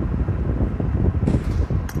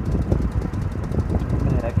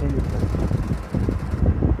है क्या ये सब?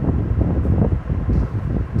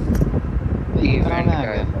 ये कहाँ इवेंट में आ का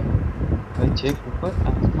गया? है। भाई चेक ऊपर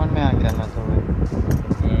आसमान में आ गया मैं तो भाई।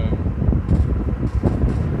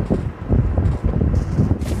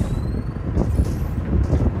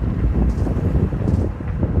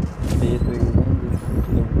 ये तो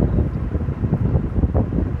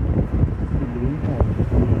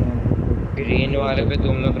ग्रीन वाले पे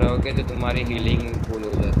तुम लोग रहोगे तो तुम्हारी हीलिंग फुल हो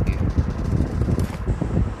जाती है।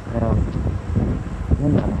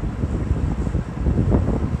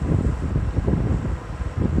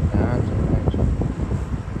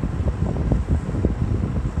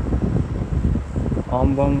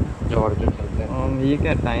 ऑम बम जॉर्ज चलता है, ये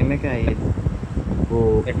क्या टाइम है क्या ये? वो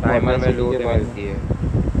ये टाइमर में City लूट के बाद मिलती है।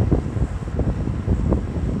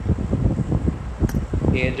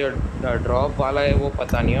 ये जो ड्रॉप वाला है वो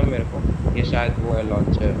पता नहीं है मेरे को, ये शायद वो है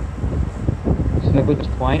लॉन्चर। इसमें कुछ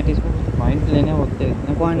पॉइंट लेने होते हैं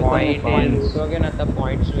इतने पॉइंट पॉइंट्स। लूटोगे ना तब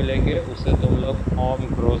पॉइंट्स मिलेंगे, उससे तुम लोग ऑम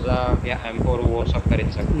ग्रोजा या M4 वो सब खरीद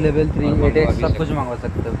सकते हो। लेवल 3 और 8 मंगवा भी सब कुछ सकते हो। मंगवा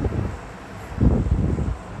सकते हो।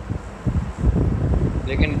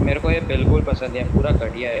 लेकिन मेरे को ये बिल्कुल पसंद है, पूरा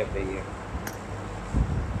घटिया है पे ये।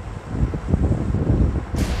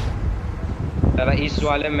 साला इस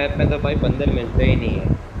वाले मैप में तो भाई बंदे मिलते ही नहीं है,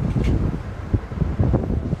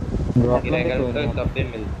 तो तब भी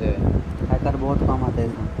मिलते हैं। हैकर बहुत कम आते हैं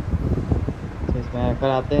इसमें हैकर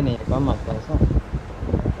आते नहीं है, कम आता है ऐसा।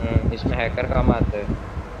 इसमें हैकर काम आते हैं।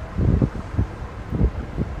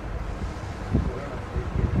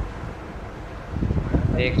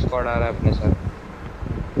 एक स्क्वाड आ रहा है अपने साथ,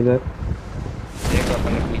 इधर एक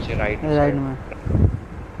अपने पीछे राइट में।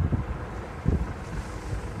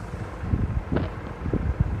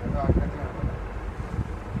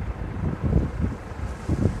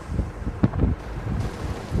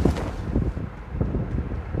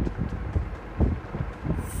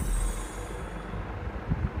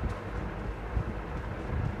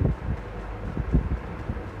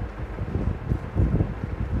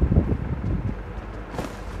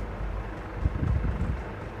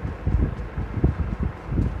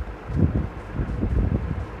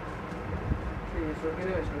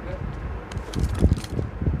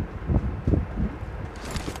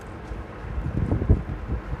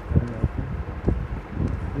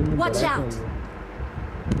 Watch out!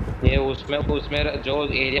 ये उसमें जो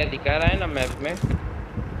एरिया दिखा रहा है ना मैप में,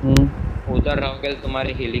 उधर रहोगे तो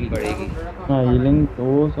तुम्हारी हीलिंग बढ़ेगी। हाँ हीलिंग तो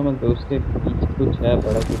वो समझ दो, उसके पीछे कुछ है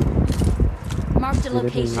बड़ा कुछ। Marked a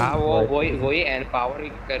location. हाँ वो वही एंड पावर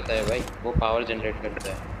करता है भाई, वो पावर जनरेट करता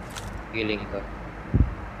है हीलिंग का।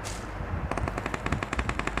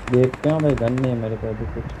 देखते हैं भाई, गन नहीं है मेरे पास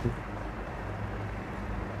कुछ भी।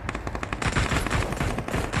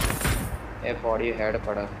 बॉडी हेड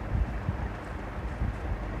पड़ा।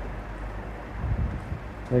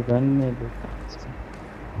 ये गन में भी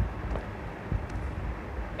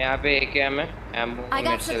यहाँ पे एक एम है, एमो I मेरे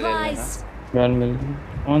got से ले लेना। supplies. गन मिल गई।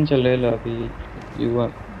 कौन सा ले लो अभी? युवा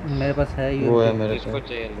मेरे पास है वो है यूएमपी। मेरे किसको पास।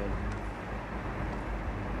 चाहिए ले?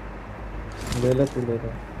 ले लो तू ले लो।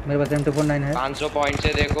 मेरे पास M249 है। 500 पॉइंट से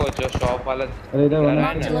देखो जो शॉप वाला अरे इधर दिखा बना रहा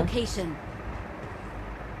है Marked a ना। location.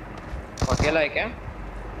 अकेला है क्या?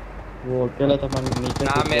 वो अकेला था पर नीचे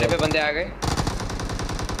ना से मेरे गया। पे बंदे आ गए।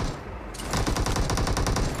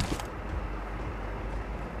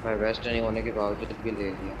 भाई वेस्ट नहीं होने के बावजूद भी ले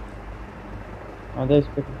लिया। आधा इस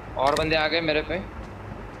पे और बंदे आ गए मेरे पे।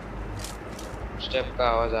 स्टेप का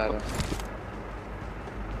आवाज आ रहा है।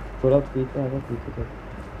 थोड़ा पीछे आ जा पीछे से।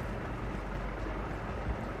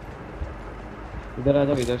 इधर आ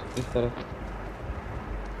जा इधर इस तरफ।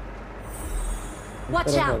 इस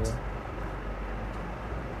Watch तरफ आ out. जा।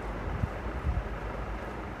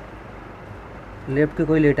 लेफ्ट के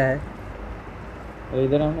कोई लेटा है। अरे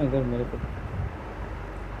इधर आओ ना इधर मेरे पे।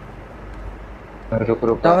 रुक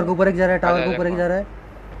रुक। टावर के ऊपर एक जा रहा है, टावर आजा, के ऊपर एक आजा, जा रहा है।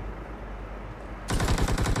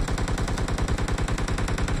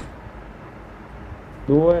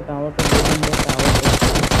 दो है टावर पे, दो बंदे टावर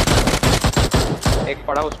पे। एक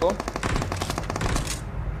पड़ा उसको।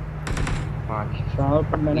 हाँ टावर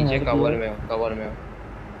पर मैंने नीचे हेड कवर किया। में हूँ, कवर में हूँ।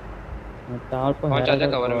 टावर पर कौन है चाचा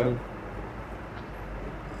अगर cover में? बॉडी।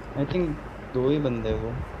 आई थिंक दो ही बंदे वो।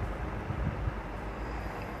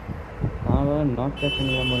 हाँ वाला नॉक कैसे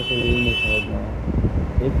नहीं हुआ मुझे तो यही नहीं समझ में आया।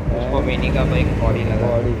 एक है उसको मिनी का बाइक बॉडी लगा।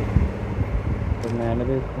 बॉडी तो मैंने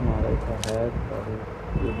भी इसको मारा था है बॉडी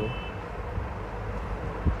ये दो।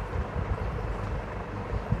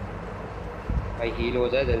 भाई हील हो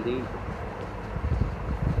जाए जल्दी।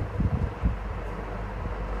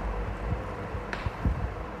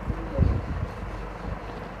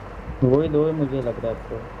 वही दो ही मुझे लग रहा है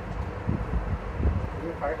तो।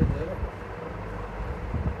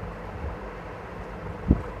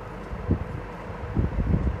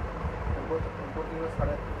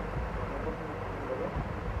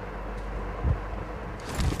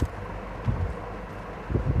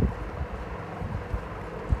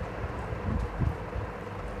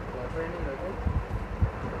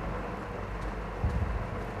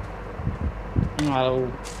 आ रहा हूँ।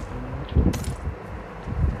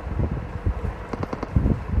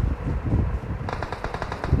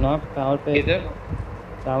 नॉक टावर पे। किधर?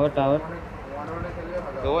 Tower tower.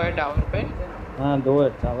 दो है टावर पे। हाँ दो है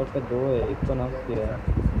टावर पे, दो है। एक को नॉक किया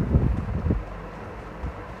है।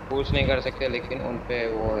 पुश नहीं कर सकते लेकिन उन पे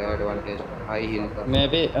वो है एडवांटेज हाई हील का। मैं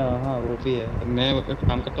भी हाँ वो भी है। मैं एक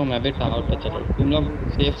काम करता हूँ, मैं भी टावर पे चलो। तुम लोग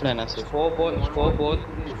सेफ रहना सिर्फ।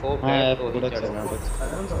 स्कोप हाँ है यार तो ही पूरा चढ़ना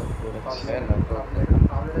चलना। है ना तो।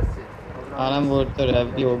 आराम वो तो रैप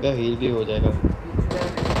भी हो गया, हील भी हो जाएगा।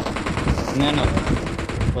 मैं ना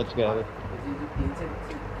बच गया वो।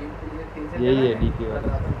 यही है डीपी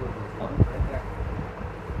वाला।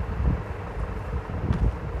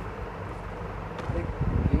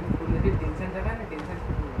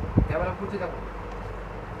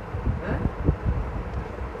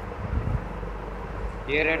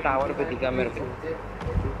 ये रे टावर पे दिखा मेरे को।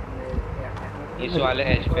 इस वाले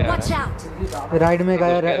एज पे आ Watch रहा out. राइट में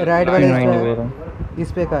गया, राइट वाले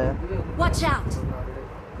इस पे का आया। Watch out. है।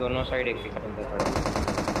 दोनों साइड एक एक बंदा खड़ा।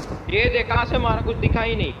 ये देख कहाँ से मारा, कुछ दिखा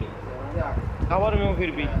ही नहीं। टावर में हूँ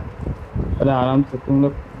फिर भी। अरे आराम से तुम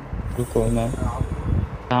लोग रुको। मैं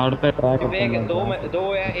टावर पे ट्राई करता हूँ। दो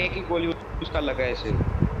है, एक ही गोली उसका लगा है सिर्फ।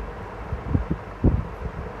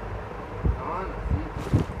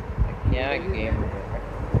 क्या गेम है।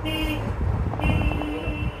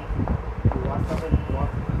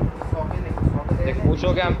 देख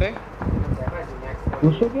पूछो क्या हम पे।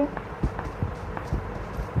 पूछो क्या?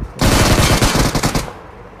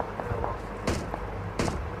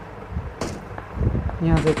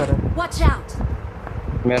 यहाँ से कर। Watch out.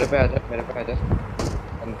 मेरे पे आजा, मेरे पे आजा।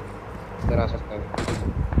 अंदर आ सकता है।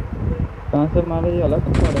 कहाँ से मारे? ये अलग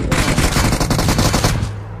से मारे थे।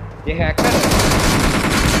 ये हैकर है,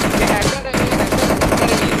 ये हैकर है, ये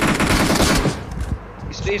हैकर है।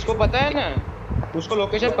 इसलिए इसको पता है ना, उसको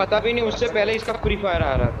लोकेशन पता भी नहीं, उससे पहले इसका फ्री फायर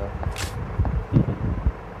आ रहा था।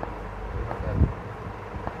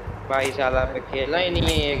 भाई साला पे खेलना ही नहीं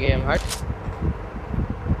है ये गेम। हट।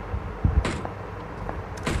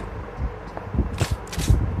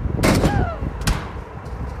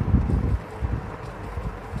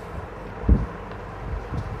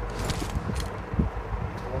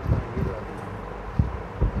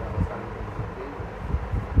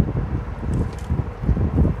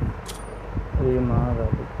 ये मार रहा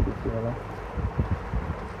था किसी वाला।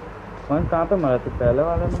 कौन कहाँ पे मारा था? पहले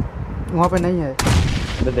वाले में। वहाँ पे नहीं है।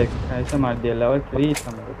 अबे देख ऐसे मार दिया, लेवल 3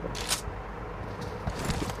 था मेरे को।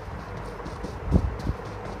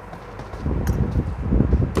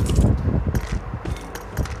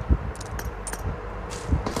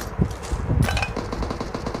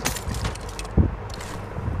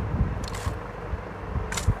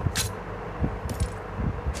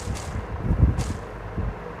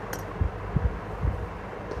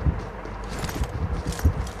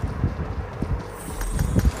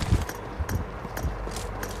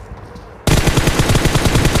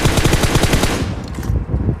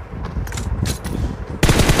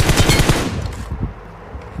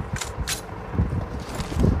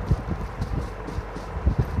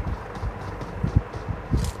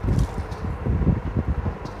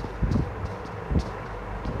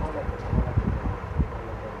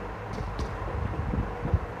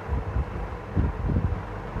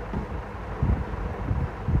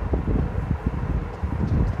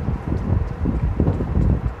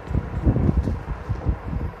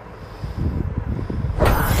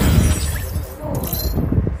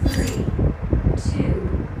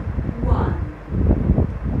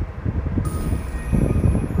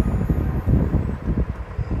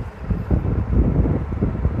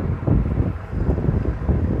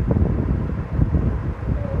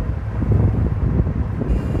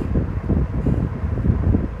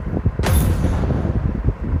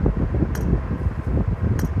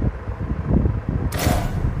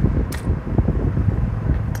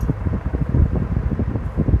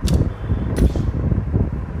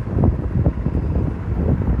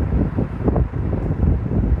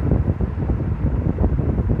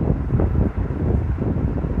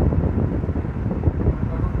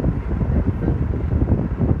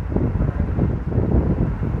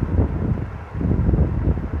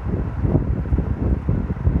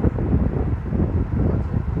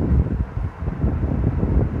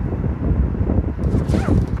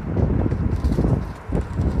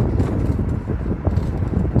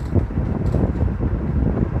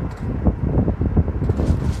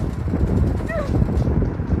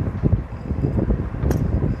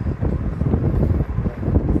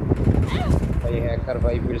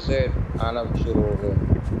 भाई फिर से आना शुरू हो गए,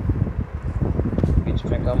 बीच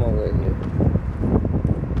में कम हो गए थे।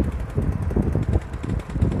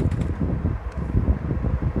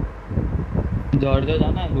 जॉर्जिया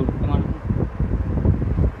जाना है, लूट के मारना।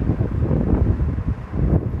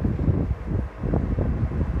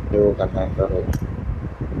 जो करना है करो।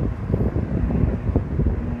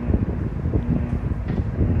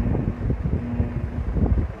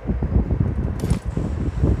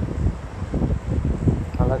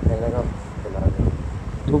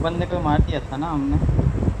 दो बंदे को मार दिया था ना हमने।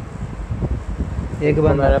 एक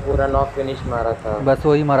बंदा मैंने पूरा नॉक फिनिश मारा था, बस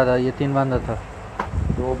वही मारा था। ये 3 बंदा था।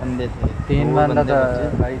 2 बंदे थे। 3 दो बंदा बंदे था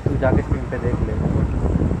बचे। भाई, तू जाके स्क्रीन पे देख ले।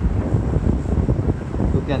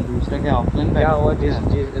 तो क्या दूसरे के ऑफलाइन क्या हुआ?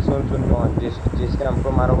 सुन कौन जिसने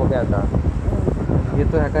हमको मारा वो क्या था? ये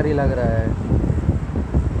तो हैकर ही लग रहा है।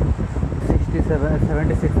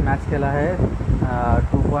 76 मैच खेला है,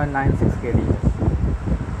 2.96 KD है।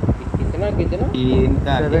 कितना 76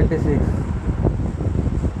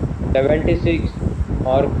 76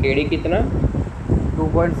 और केडी कितना?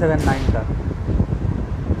 2.79 का।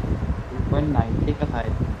 2.90 का था,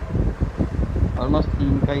 ऑलमोस्ट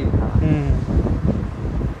 3 का ही था।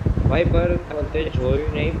 भाई पर बोलते जोयू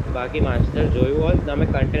नहीं, बाकी मास्टर जोयू और ना मैं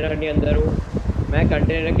कंटेनर के अंदर हूँ। मैं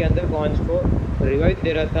कंटेनर के अंदर कौन को रिवाइव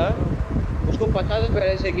दे रहा था, उसको पता था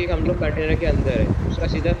पहले से कि हम लोग कंटेनर के अंदर है, उसका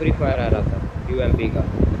सीधा फ्री फायर आ रहा था यूएमपी का।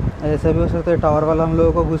 ऐसा भी हो सकता है टावर वाला हम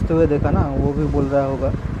लोगों को घुसते हुए देखा ना, वो भी बोल रहा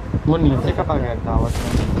होगा। वो नीचे कब आ गया टावर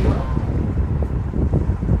में?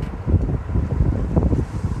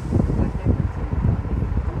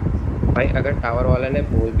 भाई अगर टावर वाले ने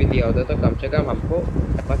बोल भी दिया होता तो कम से कम हमको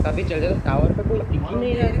पता भी चल जाता। टावर पे कोई दिख ही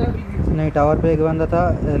नहीं रहा था। नहीं, टावर पे एक बंदा था,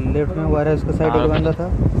 लेफ्ट में वायर है उसके साइड एक बंदा था।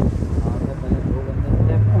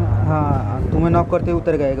 हाँ, तुम्हें नॉक करते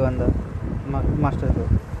उतर गया एक बंदा मास्टर को।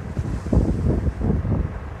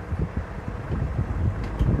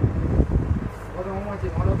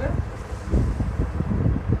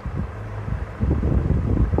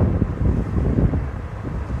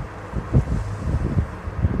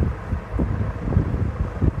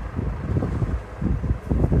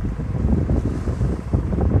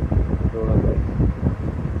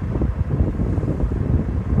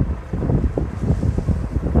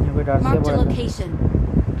 Marked a location.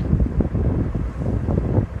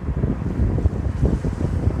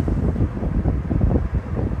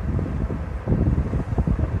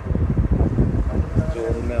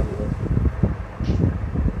 जोन में हम लोग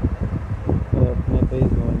अपने पे ही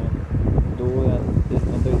जोन है, 2 या 3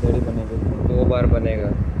 में तो इधर ही बनेगा।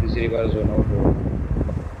 तीसरी बार जोन आउट हुआ।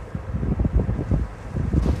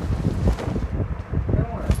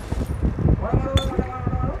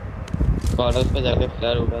 कॉर्नर पे जाके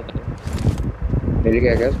फ्लैर उड़ा था। मिल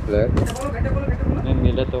गया क्या प्लेयर? नहीं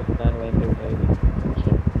मिला तो फ्लैर वहीं पे उठाएगा।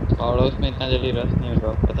 और उसमें इतना जल्दी रश नहीं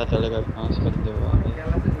होगा, पता चलेगा कहाँ से बंदे हुआ।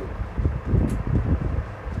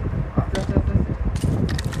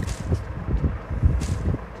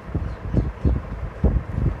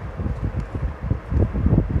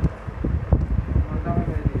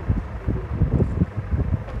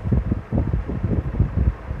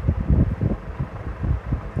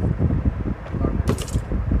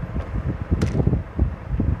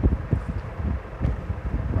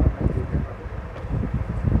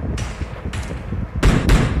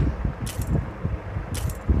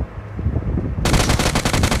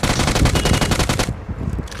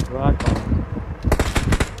 वाह कौन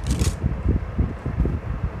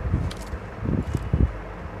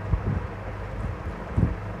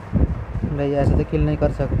भाई ऐसे तो किल नहीं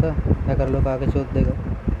कर सकता, हैकर लोग आके चोट देगा,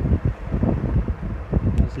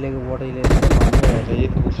 इसलिए कि वोट ही ले लेते हैं। तो ये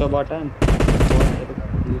दूसरा बटन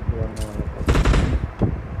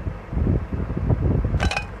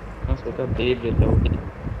सोचा दे देता हूँ।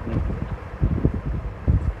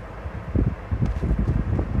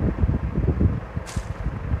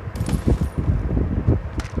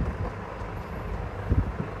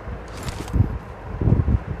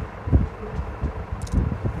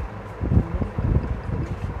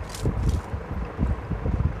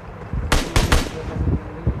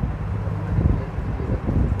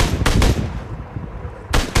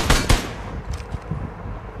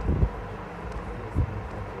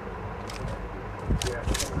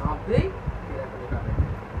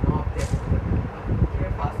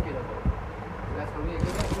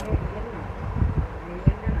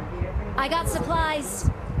 I got supplies.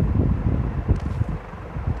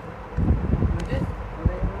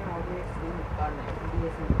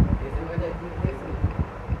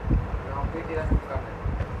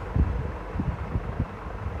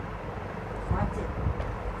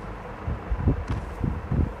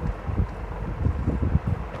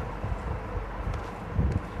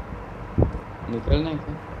 निकलना है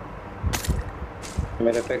क्या?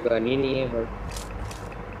 मेरे पे गन ही नहीं है बट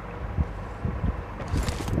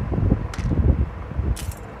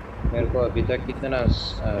मेरे को अभी तक कितना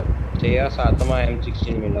 6 या 7वां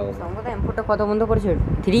M16 मिला होगा। সম্ভবত এমপোটা কত বন্ধ করেছে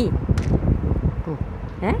 3 2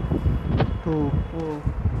 হ্যাঁ 2 ও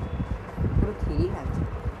পুরো 3 লাগছে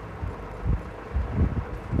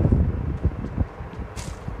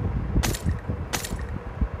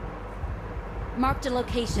Marked a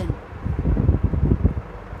location.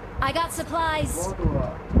 I got supplies.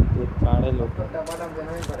 ये सारे लोग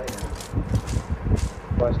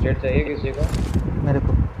फर्स्ट एड चाहिए किसी को? मेरे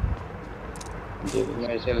को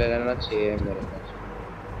मेरे से ले लेना, 6 है मेरे पास।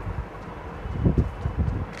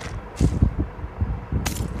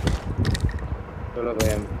 चलो भाई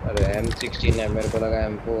अरे M16 है, मेरे को लगा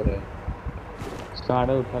M4 है।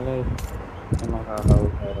 सारे उठा ले। हाँ हाँ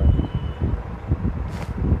उठा रहा हूँ।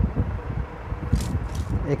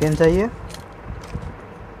 एक एन चाहिए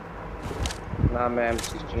ना मैं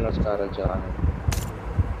M16 और स्कार जा रहा हूँ।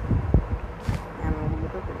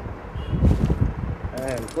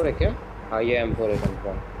 M4 है क्या? हाँ ये M4 है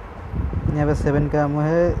कंफर्म। यहाँ पे 7 का एमो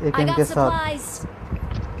है एक I एन got के साथ। supplies.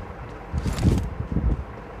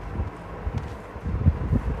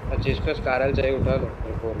 अच्छा इसका स्कारल चाहिए, उठा लो।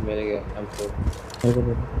 M4 मिल गया M4।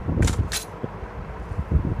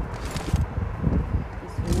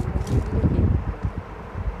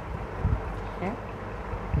 হ্যাঁ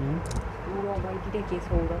পুরো বাইকটা কে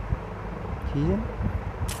সৌরভ ठीक है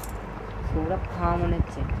সৌরভ খাওয়া মনে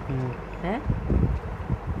হচ্ছে হ্যাঁ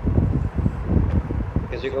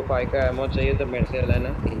किसी को पाई का एमो चाहिए तो मेरे से लेना,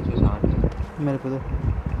 360। मेरे को दो।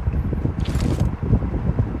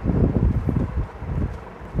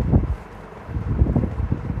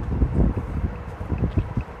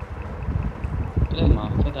 अरे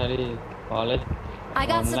माफिया तारी college I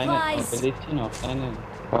got online supplies. दिच्छी ना ऑफलाइन है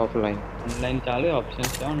ऑफलाइन ऑनलाइन चालू है ऑप्शन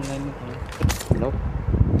છે ऑनलाइन में नो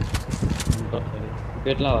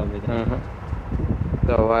કેટલા વાગે છે?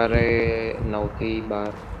 સવારે 9 થી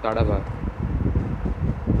 12 12:30।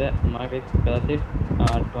 મારે કદાચ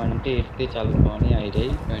 28 થી ચાલુ થવાની આવી રહી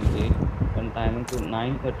 28 પણ ટાઈમિંગ ટુ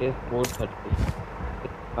 9:30 4:30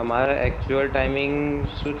 हमारा एक्चुअल टाइमिंग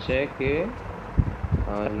શું છે કે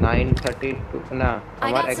 9:30 ના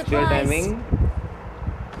हमारा एक्चुअल टाइमिंग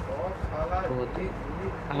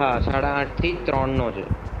हाँ 8:30 થી 3 નો છે।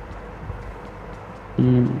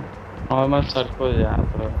 ઓલમોસ્ટ સરખો જ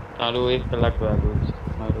આપણો ચાલુ 1 કલાક વાગ્યું છે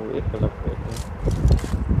મારું 1 કલાક વાગ્યું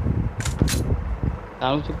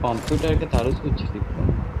તારું શું કોમ્પ્યુટર કે તારું શું છે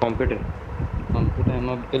કોમ્પ્યુટર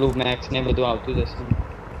એમાં પેલું મેથ્સ ને બધું આવતું જ હશે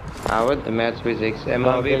આવે જ મેથ્સ ફિઝિક્સ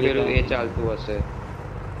એમાં હવે પેલું એ ચાલતું હશે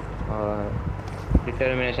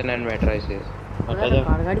ડિટર્મિનેશન એન્ડ મેટ્રાઇસિસ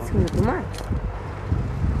કાળગાડી શું હતું માં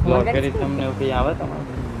લોગેરિથમ ને એવું કંઈ આવે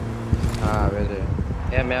તમારે હા આવે છે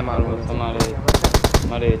એ મેં મારું તમારે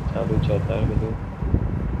મારે ચાલુ છે અત્યારે બધું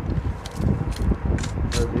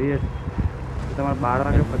જોઈએ તમારે 12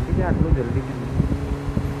 વાગે પછી કે આટલું જલ્દી કેમ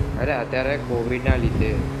અરે અત્યારે કોવિડ ના લીધે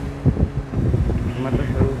એમાં તો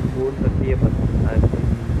થોડું સ્કૂલ પછી એ પછી થાય છે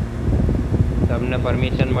તમને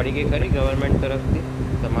પરમિશન મળી ગઈ ખરી ગવર્મેન્ટ તરફથી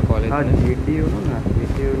તમારા કોલેજ હા જીટીયુ નું ને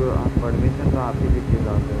જીટીયુ પરમિશન તો આપી દીધી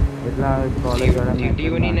લાગે એટલા કોલેજ વાળા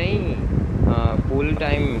જીટીયુ ની નહીં ફૂલ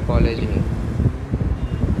ટાઈમ કોલેજની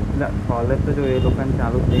કોલેજ તો જો એ લોકોને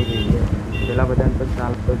ચાલુ થઈ ગઈ છે પેલા બધાને તો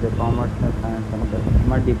ચાલતો છે કોમર્સ ને સાયન્સ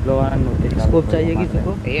અમારે ડિપ્લોમા નહોતી स्कोप चाहिए किसी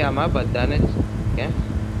को એ આમાં બધાને જ क्या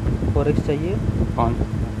फोरेक्स चाहिए कौन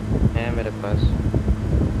है मेरे पास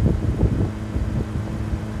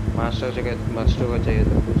मास्टर को चाहिए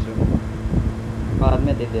तो पूछो बाद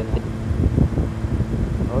में दे देना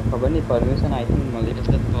और खबर नहीं परमिशन आई थिंक મળી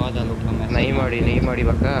જશે તો જ આ લોકો નહીં મળી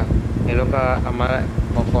બકા એ લોકો અમારા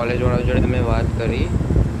કોલેજ વાળા જોડે મેં વાત કરી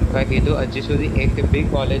લોકોએ કીધું હજી સુધી એક બી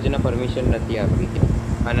કોલેજના પરમિશન નથી આપી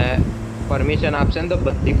અને પરમિશન આપશે ને તો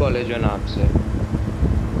બધી કોલેજોને આપશે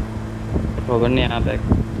ખબર નહીં આ બેક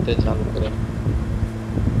તે ચાલુ કરે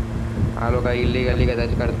આ લોકો ઇલીગલી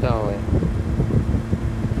કદાચ કરતા હોય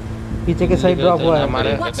पीछे के साइड ड्रॉप हुआ है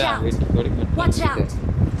हमारे Watch out! Watch out!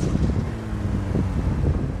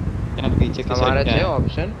 पीछे के हमारा साइड है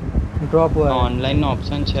ऑप्शन ड्रॉप हुआ है ऑनलाइन નો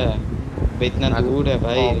ऑप्शन છે भाई इतना दूर है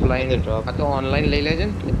भाई ऑफलाइन ड्रॉप तो ऑनलाइन ले ले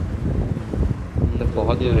जन तो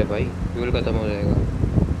बहुत दूर है भाई फ्यूल खत्म हो जाएगा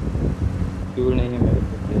फ्यूल नहीं है मेरे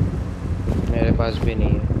पास मेरे पास भी नहीं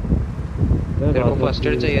है तेरे को फर्स्ट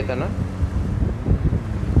एड चाहिए था ना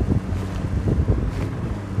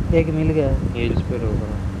एक मिल गया है हील्स पे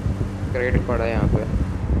होगा क्रेट पड़ा है यहाँ पे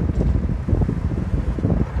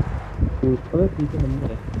ऊपर पीछे बंदा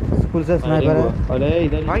है स्कूल से स्नाइपर है अरे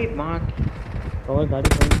इधर भाई माँ और गाड़ी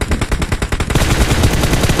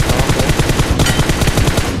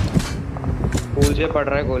पुल से पड़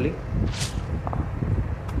रहा है गोली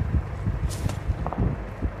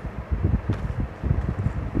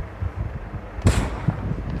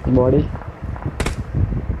बॉडी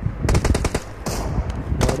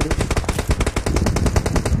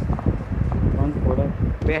कौन थोड़ा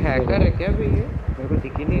बे हैकर है क्या भाई ये मेरे को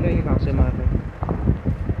दिख ही नहीं रहा ये कहाँ से मार रहा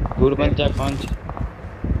है दूर बन जा कौन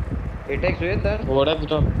एटेक्स हुए सर थोड़ा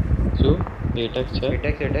ड्रॉप શું એટેક્સ છે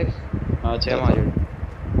एटेक्स હા છે माजूद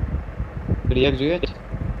ક્રિએટ જોઈએ છે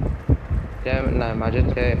क्या ना माजूद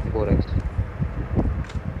है 4x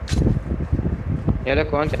ये ले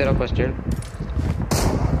कौन तेरा फर्स्ट एड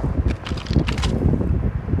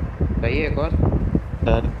सही है एक और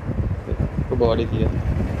सर को बॉडी दिया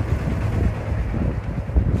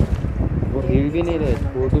वो हिल भी नहीं रहे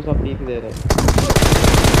फोटो सब पीक दे रहे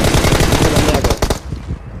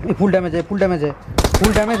फुल डैमेज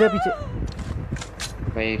है पीछे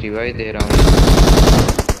मैं रिवाइव दे रहा हूँ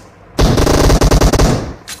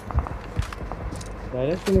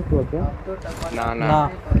डायरेक्ट क्लिक हुआ क्या ना ना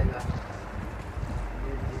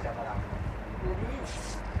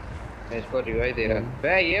मैं इसको रिवाइव दे रहा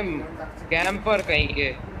बे ये कैंपर कहीं के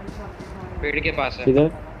पेड़ के पास है किधर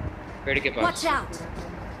पेड़ के पास Watch out!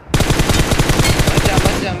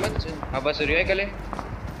 मत जा अब बस रिवाइव कर ले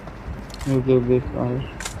ओके ओके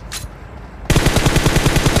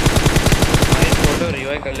फोटो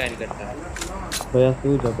रिवाइव कर लाइन करता है भैया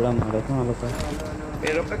तू झगड़ा मारा था हम लोग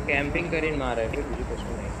ये लोग का कैंपिंग करीन मार रहा है फिर मुझे कुछ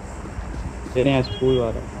नहीं तेरे यहाँ स्कूल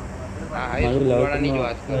वाला हां ये स्कूल वाला नहीं जो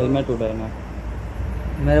बात कर हेलमेट उड़ाया ना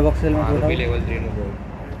मेरे बॉक्स में मारो भी लेवल 3 नो बोल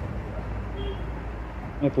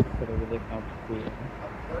मैं पुट करोगे देखना आप स्कूल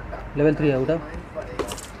लेवल 3 है उठा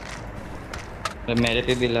मेरे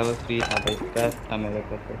पे भी लेवल 3 था भाई क्या था मेरे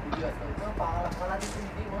को तो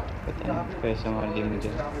पता नहीं पैसा मार दिया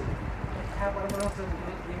मुझे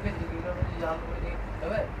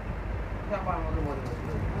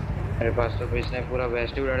मेरे पास तो इसने पूरा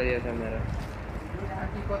वेस्ट उड़ा दिया था मेरा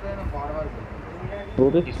वो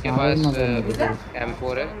भी इसके पास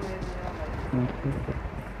M4 है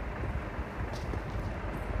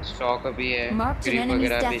स्टॉक अभी है Marked an ग्रिप enemy's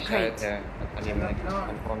वगैरह भी death शायद crate. है पता नहीं मैंने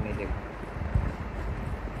कंफर्म नहीं देखा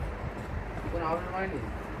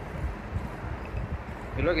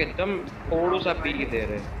ये लोग एकदम थोड़ा सा पी के दे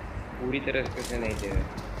रहे पूरी तरह से नहीं दे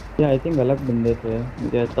रहे ये आई थिंक अलग बंदे थे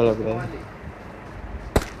मुझे ऐसा लग रहा है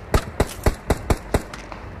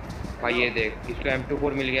भाई ये देख इसको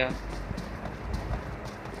M24 मिल गया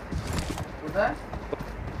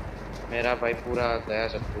मेरा भाई पूरा गया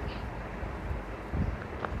सब कुछ,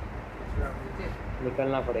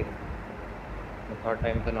 निकलना पड़ेगा। मैं थर्ड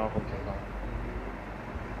टाइम तो नॉक हो चुका हूँ।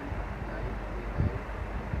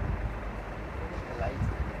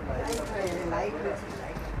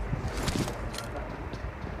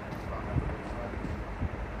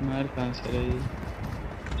 मार कहाँ से रही?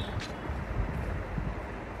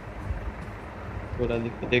 थोड़ा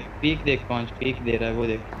देख पीक देख, कौन पीक दे रहा है वो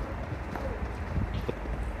देख।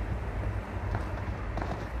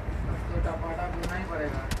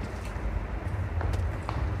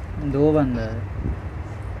 दो बंदा है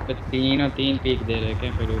तो तीन और तीन पीक दे रहे हैं,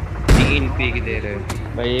 क्या करूँ? 3 पीक दे रहे हो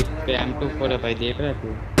भाई एक पे M24 है भाई, देख रहा है तू?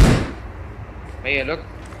 भाई। ये लोग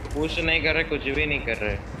पुश नहीं कर रहे, कुछ भी नहीं कर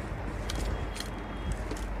रहे।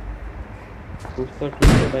 कुछ तो ठीक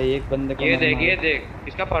है भाई, एक बंदे को ये मरना देख, है। ये देख,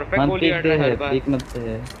 इसका परफेक्ट वन गोली पीक हट दे रहा है है, हर बार। पीक मत दे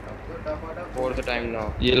है। Fourth time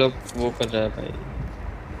knock. ये लोग वो कर रहा है भाई।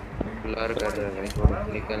 ब्लर कर रहे हैं भाई, थोड़ा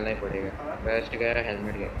निकलना ही पड़ेगा। वेस्ट गया,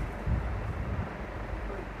 हेलमेट गया।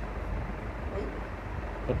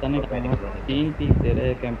 पता नहीं कहाँ तीन पीक दे रहे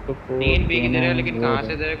हैं, M24 3 पीक दे रहे हैं, लेकिन वो कहाँ है।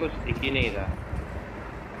 से दे रहे कुछ दिख ही नहीं रहा।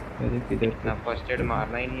 अरे किधर ना फर्स्ट एड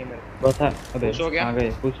मारना ही नहीं है मेरे को। बस हाँ, अबे पुश हो गया? आ गए,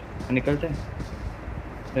 कुछ निकलते हैं।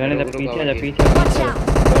 रहने दे, रुक, रुक, पीछे आ जा, आवाज़ पीछे आ जा,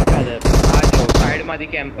 पीछे आ जा। आ जाओ साइड में दी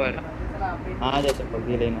कैंपर। आ जा चप्पल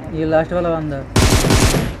ये लेना। ये लास्ट वाला बंदा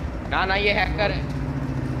ना ना, ये हैकर है।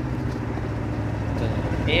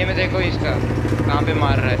 ये में देखो इसका कहाँ पे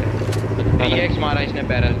मार रहा है। 3x मारा इसने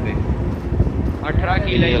बैरल पे। 18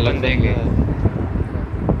 किल है इस बंदे के।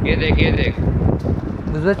 ये देख, ये देख,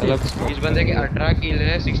 दूसरा चीज इस बंदे के 18 किल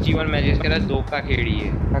है, 61 मैचेस के बाद 2 का खेड़ी है।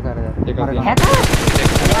 क्या कर रहा है देखो, मारेगा। हैकर? ये देख,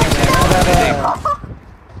 ये देख।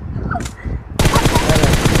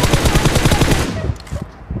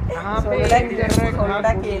 कहाँ पे aim कर रहा है, कहाँ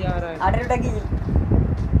कूदी जा रहा है।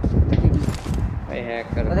 भाई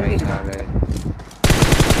हैकर भाई आ गए।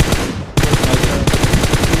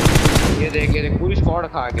 ये देख, ये देख, पूरी स्क्वाड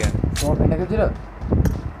खा गया।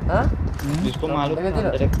 जिसको मालूम है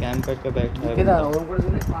तेरे कैंप करके बैठा है।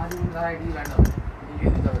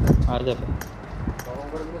 आ जा भाई।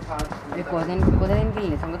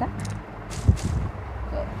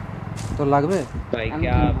 तो লাগবে भाई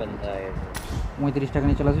क्या बंदा है। 35 টাকা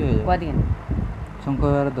নিয়ে চলে আসবে হয়ে যাবে শঙ্খ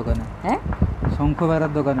ভাইয়ের দোকানে। হ্যাঁ শঙ্খ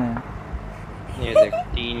ভাইয়ের দোকানে। ये देख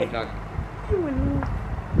 3 का।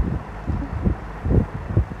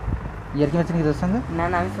 ইয়ার কি মারছেন কি তোর সঙ্গে? না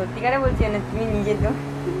না, আমি সত্যিকারে বলছি না, তুমি নিজে তো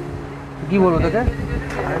কি বলবো তোকে?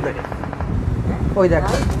 ওই দেখ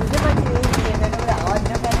বুঝতে পারছি এই ছেলেটার আওয়াজ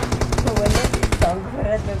না কেন তো বলে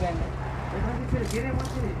শঙ্করের দোকানে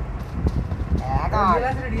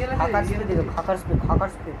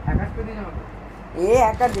এ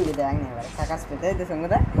হ্যাকার দিকে দেখ না এবার হ্যাকার স্পে তো সঙ্গে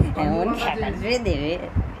দা এমন হ্যাকার রে দেবে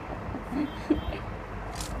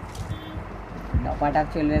টপাটাপ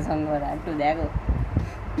চলবে সঙ্গরা একটু দেখো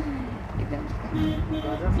एकदम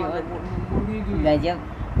गजब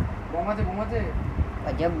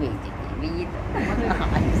गजब बेइज्जती ये तो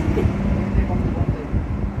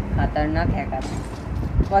खतरनाक हैकर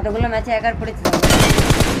কতগুলো ম্যাচে হ্যাকার পড়েছে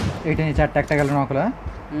এইটা নিয়ে চারটা একটা গেল নক হলো।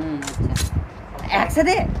 আচ্ছা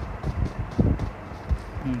একসাথে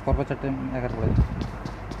পরপর চারটে হ্যাকার পড়েছে।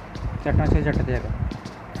 চারটা ম্যাচে চারটাতে হ্যাকার।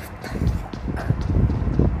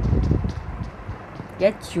 क्या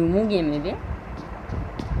चुमू गेम है बे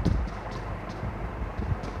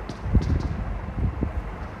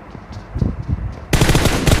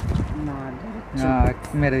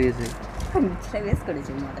মেরে দিয়েছে। নিচে বেশ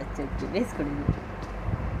করেছে মারার চোখে বেশ করেছে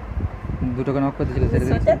দুটোকে নক করতে ছিল ছেড়ে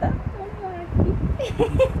সোচা দিয়েছে। था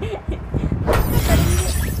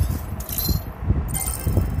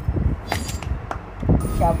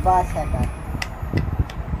शाबाश हैकर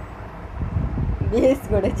বেশ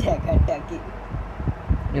করেছে হ্যাকারটা কি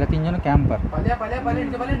এরা তিনজন ক্যাম্পার।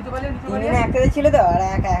 তিনজন একসাথে ছিল তো আর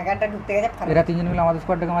হ্যাকারটা ঢুকতে গেছে এরা তিনজন মিলে আমাদের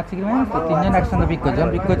स्क्वाड मारছে কি মানে তিনজন একসঙ্গে পিক করছে।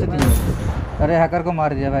 যখন পিক করছে তিনজন अरे हैकर को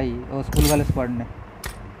मार दिया भाई वो स्कूल वाले स्क्वाड ने।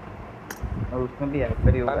 और उसमें भी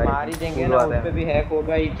हैकर ही होगा, मार ही देंगे ना, उस पे भी हैक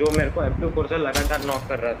होगा ही। जो मेरे को M24 से लगातार नॉक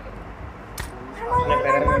कर रहा था, उसने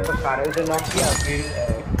पहले मेरे को सारे से नॉक किया, फिर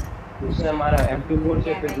उसने हमारा M24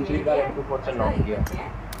 से, फिर दूसरी बार M24 से नॉक किया।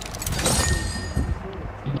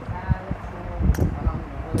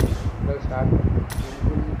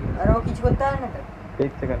 अरे वो কিছু করতে হবে না তো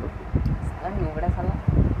एक सेकंड रुक। আর নোংরা শালা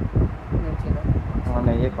हाँ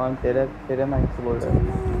नहीं, ये कौन तेरे माइक से बोल रहा है?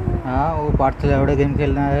 हाँ वो पार्ट से ज़्यादा गेम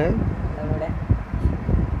खेलना है তারপরে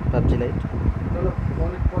पबजी लाइट।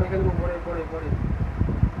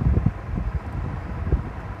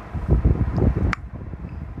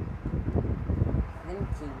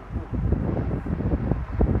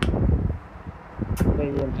 पे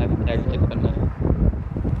ये मैप साइड चेक करना है।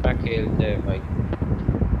 क्या खेलते हैं भाई?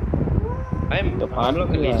 भाई हम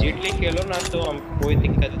लोग लिजिटली खेलो ना तो हम कोई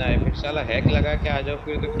दिक्कत ना है, फिर साला हैक लगा के आ जाओ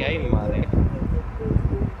फिर तो क्या ही मारे।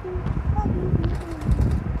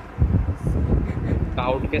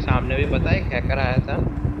 स्काउट के सामने भी पता है एक हैकर आया था।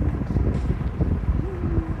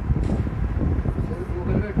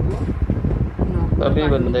 सभी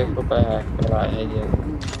बंदे को पे हैक कराया है ये।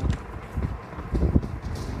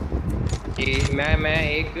 कि मैं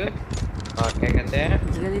एक क्या कहते हैं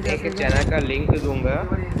एक चैनल का लिंक दूंगा,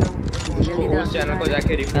 उसको उस चैनल को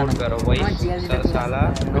जाके रिपोर्ट करो। वही साला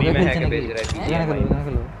फ्री में हैक भेज रहा है पीछे भाई।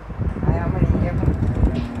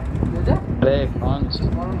 अरे कौन सी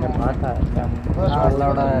माथा है क्या?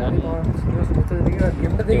 लौड़ा है।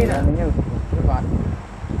 गेम तो देखी ना नहीं है उसको।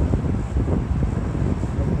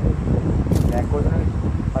 बैक को ना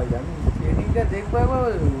भाई जान सेटिंग का देख पाएगा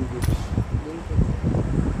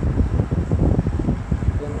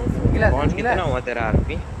कौन कितना हुआ तेरा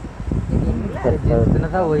आरपी? जितना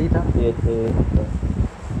था वही था। ये थे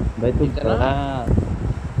भाई तू कितना? बड़ा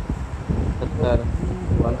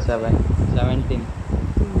 17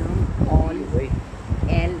 वही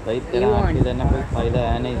एल भाई तेरा आरपी देने कोई फायदा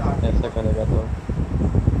है नहीं, ऐसा करेगा तो।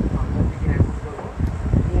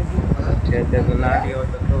 अच्छे से तो ना लिया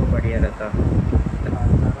होता तो बढ़िया रहता।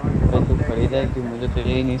 भाई तू खरीदा है कि मुझे तो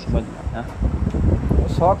यही नहीं समझ में आया।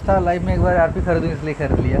 शौक था लाइफ में एक बार आरपी खरीदूं इसलिए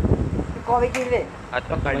खरीद लिया। कॉपी कर दे आज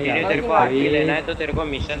तो कंटिन्यू तेरे को आरपी लेना है तो तेरे को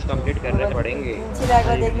मिशंस कंप्लीट करने पड़ेंगे।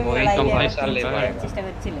 চিলাগো দেখবি वही লাইভে कंप्लीट साल ले पाएगा। চেষ্টা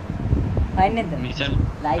করছিল হয় না তো मिशन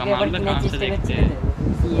লাইভে আবার कमाल में কিনা कहाँ से চেষ্টা देखते করছিল हैं?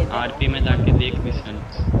 তো ইয়ে आरपी में जाके देख मिशन।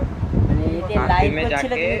 মানে এতে RP লাইভ में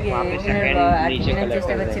করছিল जाके তুমি वहाँ पे এখানে second আর नीचे কিনা collect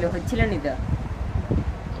চেষ্টা कर করছিল देना। হচ্ছিল নি তো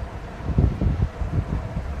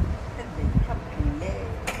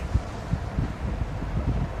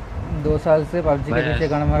 2 साल से पबजी के पीछे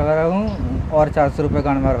गान मरवा रहा हूँ और 400 रुपये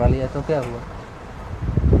गान मरवा लिया तो क्या हुआ?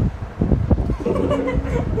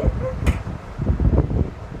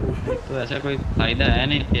 तो ऐसा कोई फायदा है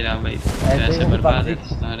नहीं तेरा भाई, ऐसे ऐसे ही बर्बाद है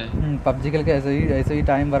PUBG सारे। पबजी खेल के ऐसे ही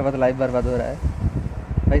टाइम बर्बाद, लाइफ बर्बाद हो रहा है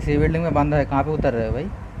भाई। सी बिल्डिंग में बंदा है, कहाँ पे उतर रहे हो भाई?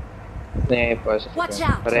 नहीं बस Watch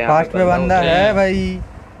out! अरे यहाँ फास्ट पे बंदा उतरे है हैं। भाई।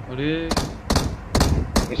 अरे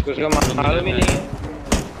इसको उसका मालूम ही नहीं है।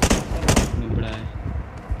 बड़ा है,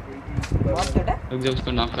 बहुत छोटा रुक जा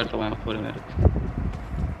उसको नॉक करता हूँ मैं पूरे मेरे को।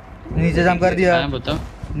 नीचे जंप कर दिया, हाँ बताओ।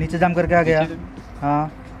 नीचे जंप करके आ गया। हाँ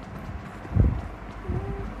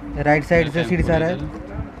राइट साइड से सीढ़ी से आ रहा है।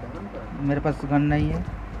 मेरे पास गन नहीं है।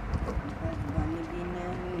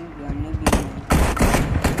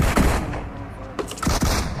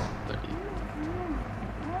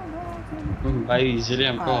 भाई इजीली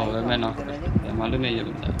हमको होगा, मैं नॉक कर सकता है, मालूम है ये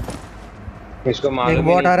बंदा। इसको एक मालूम ही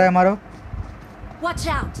बॉट आ रहा है हमारा। Watch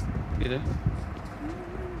out! किधर?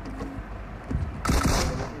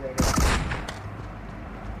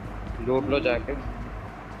 लूट लो जाके।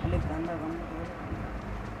 अरे गंदा गंदा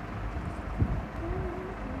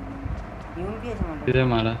यूं भी है समाज किधर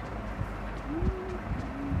मारा?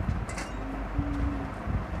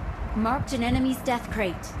 Marked an enemy's death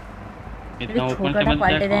crate. इतना ओपन से ছোটটা मत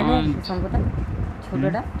পাল্টে जा দেয় না कौन?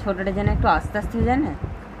 সম্পদটা ছোটটা যেন একটু আস্তে আস্তে হয়ে যায় না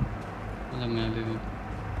मतलब मैं भी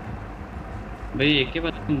भाई एक के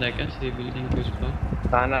बाद बंदा है क्या सी बिल्डिंग के उस पर?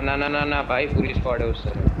 ना ना ना ना ना भाई पूरी स्क्वाड है उस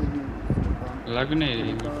तरह। लग नहीं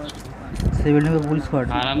रही सी बिल्डिंग पे पुलिस स्क्वाड।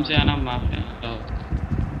 आराम से आना माफ है।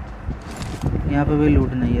 यहाँ पे भी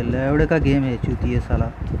लूट नहीं है, लेवड़े का गेम है चूती है साला।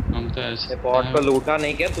 हम तो ऐसे बॉट को लूटा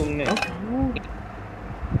नहीं क्या तुमने?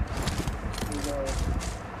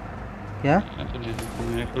 क्या तो नहीं,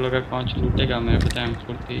 मेरे को लगा कौन लूटेगा, मेरे को टाइम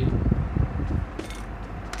छोड़ती।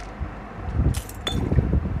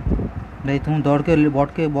 नहीं तुम दौड़ के बॉट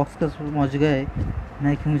के बॉक्स का पहुँच गए,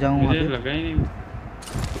 मैं क्यों जाऊँ वहाँ मुझे पे? लगा ही नहीं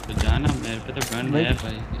तो जाना, मेरे पे तो गन भाई- है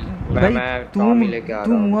भाई। भाई मैं तुम टॉमी लेके आ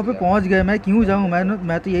रहा हूँ वहाँ पे भैया। पहुँच गए, मैं क्यों जाऊँ?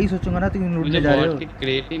 मैं तो यही सोचूंगा ना तुम मुझे लूटने जा रहे बॉट की हो।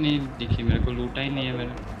 क्रेट ही नहीं दिखी, मेरे को लूटा ही नहीं है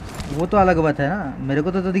मैंने। वो तो अलग बात है ना, मेरे को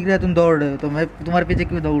तो दिख रहा है तुम दौड़ रहे हो, तो मैं तुम्हारे पीछे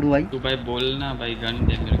क्यों दौड़ूँ भाई? तू भाई बोलना भाई, गन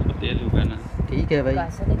दे मेरे को, दे दूंगा ना। ठीक है भाई।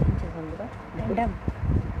 কাছে দেখেছে বন্ধুরা র্যান্ডম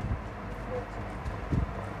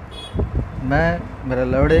मैं मेरा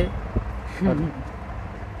लौड़े और,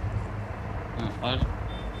 हाँ, और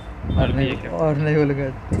और भी है नहीं क्या? और नहीं बोलूँगा।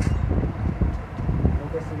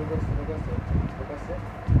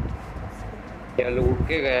 क्या लूट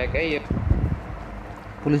के गया क्या ये?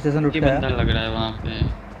 पुलिस स्टेशन लूट की के बंदा आया। लग रहा है वहाँ पे,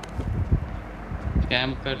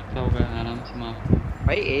 कैंप करता होगा आराम से माफ।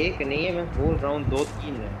 भाई एक नहीं है, मैं बोल रहा हूँ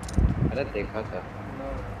 2-3 है। मैंने देखा था।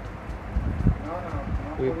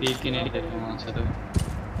 कोई पीक ही नहीं देता वहाँ से तो।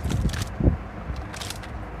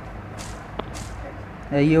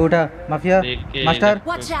 ये उठा माफिया देख के मास्टर।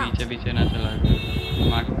 कोई पीछे पीछे ना चला गया।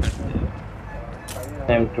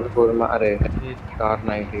 M24 में अरे कार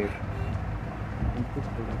 98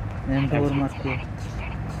 M4 मार के।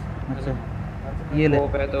 अच्छा ये ले। वो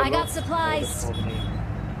पे तो I got supplies.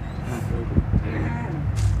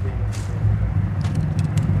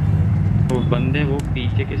 वो बंदे वो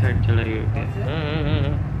पीछे की साइड चले गए थे।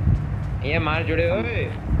 ये मार जुड़े हुए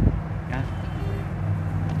क्या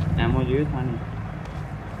एमओ जो था नहीं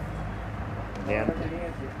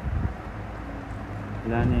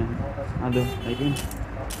लाने आ दो लेकिन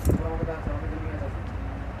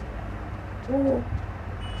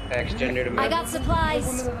एक्सटेंडेड में I got supplies.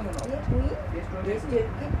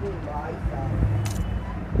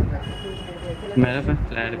 मेरे पास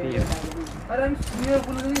फ्लैट भी है। अरे हम सीनियर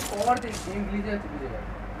बोल रहे हैं और देख गेम ग्लिच है चुप जाएगा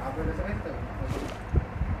आप लोग ऐसा कैसे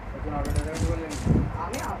तो आप लोग ऐसा बोलेंगे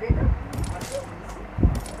हमें अपडेट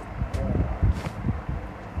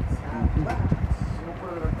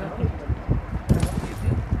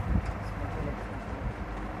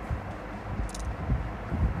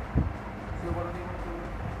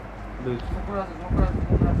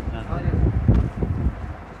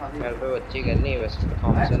मेरे पे अच्छी करनी है वैसे तो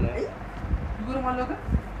थॉमसन है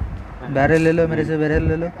बैरल ले लो मेरे से, बैरल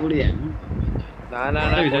ले लो। ना ना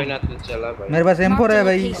ना कोई ना तो चला भाई मेरे पास M4 है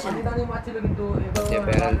भाई। ये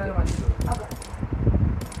बैरल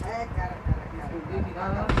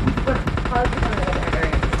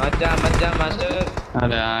मत जा मास्टर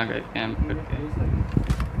अरे आ गए कैंप करके।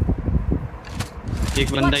 एक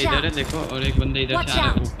बंदा इधर है देखो और एक बंदा इधर से आ रहा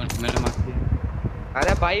है ऊपर मेरे मार्क पे।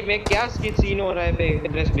 अरे भाई मैं क्या सीन हो रहा है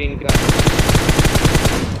पे स्क्रीन का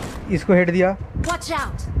इसको हेड दिया। Watch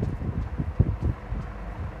out.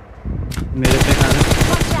 मेरे पे खा रहा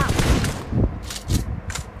Watch out.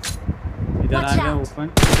 इधर आ Watch गया out. ऊपर।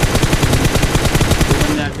 दो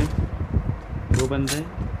बंदे आके दो बंदे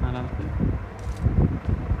आराम से।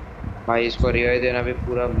 भाई इसको रिवाइव देना भी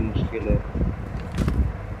पूरा मुश्किल है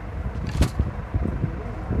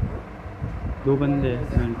दो बंदे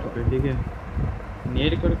मेंटर पे ठीक है।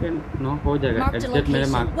 नेट करके नॉक हो जाएगा। Mark the एग्जैक्ट मेरे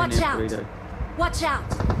location. मार्क पे Watch नेट out. हो इधर। Watch out.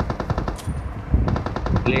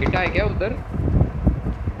 लेटा है क्या उधर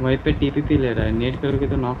वहीं पे टीपीपी ले रहा है। नेट करके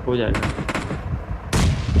तो नॉक हो जाएगा।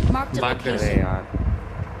 Mark the बात कर रहे अरे location. यार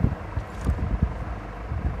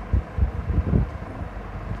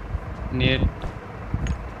नेट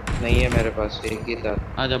नहीं है मेरे पास एक ही था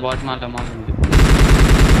आजा बॉट मार मुझे।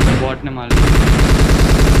 बॉट ने मार लिया।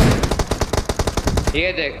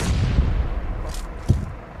 ये देख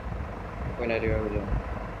कोई ना रिवाइव हो जाए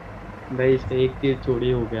भाई इसका एक तीर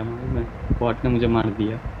चोरी हो गया मैं बॉट ने मुझे मार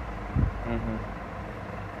दिया।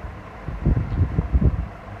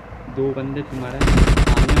 दो बंदे तुम्हारे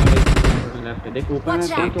सामने और एक लेफ्ट है। देख ऊपर में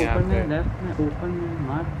Watch out. देख ऊपर में लेफ्ट में ऊपर में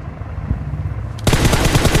मार।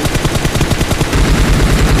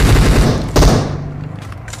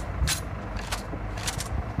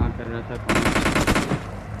 हाँ कर रहा था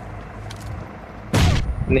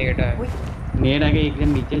नेट है नेट आगे एकदम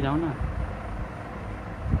नीचे जाओ ना।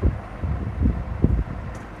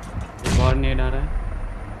 एक और नेट आ रहा है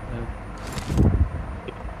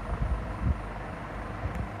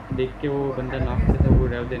देख के वो बंदा नॉक से तो वो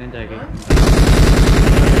रेव देने जाएगा।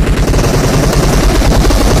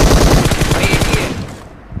 भाई एक ही है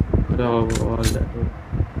ऑल दैट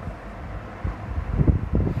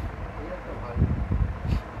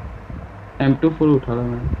M24 उठा लो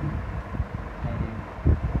मैं।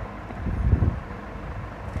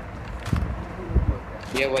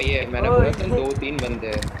 ये वही है मैंने बोला था 2-3 बंदे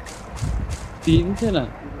हैं तीन थे ना।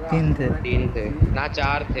 तीन थे। 3 थे ना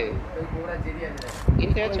 4 थे 3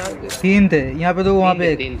 थे या 4 थे तीन थे यहाँ पे, तो वहाँ पे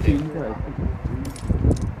एक। 3 थे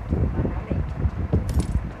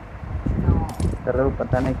कर रहा हूँ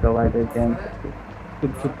पता नहीं कब आए थे कैंप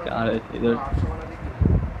छुप छुप के आ रहे थे इधर।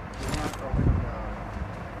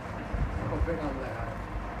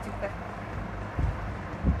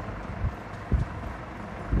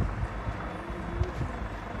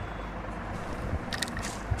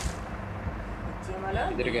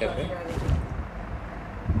 इधर गए थे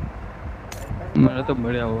मेरा तो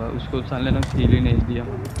बढ़िया हुआ उसको साले ने फील ही नहीं दिया।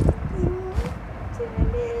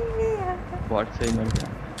 बॉट से ही मर गया।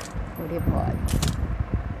 अरे भाई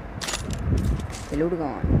लूट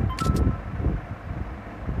गॉन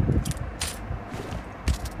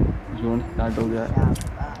जोन स्टार्ट हो गया।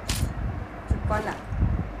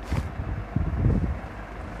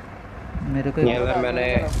 मेरे को ये वाला मैंने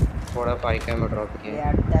थोड़ा पाइका में ड्रॉप किया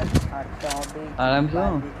आराम से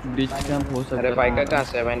बीच कैंप हो सकता है। अरे पाइका कहाँ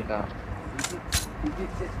 7 का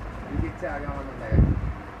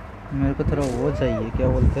मेरे को थोड़ा वो चाहिए, क्या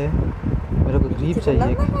बोलते हैं, मेरे को ग्रीप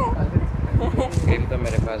चाहिए। ग्रिप तो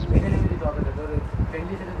मेरे पास भी है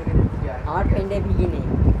और पेंडे भी नहीं।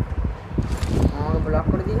 हाँ আমাকে ব্লক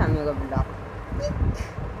করে দিস আমি ওকে ব্লক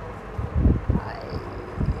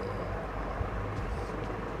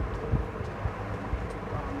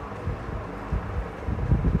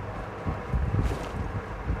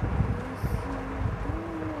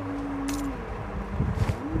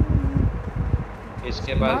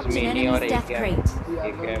इसके पास Marked an मिनी और enemy's एक death है crate.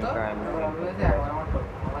 एक एम का है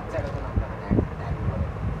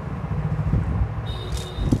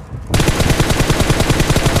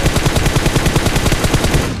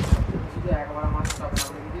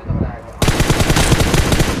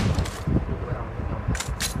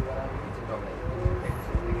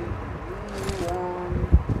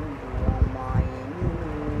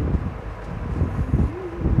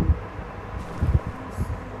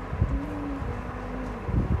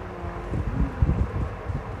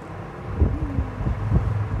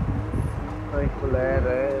प्लेयर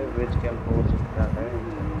है विच कैन हो सकता है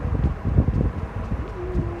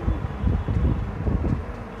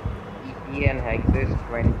EPN Hexes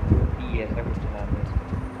 20 ऐसा कुछ नाम है इसका।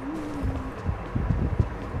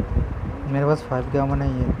 मेरे पास 5 गामा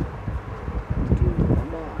नहीं है।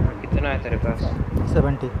 कितना है तेरे पास?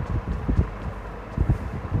 70।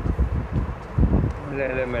 ले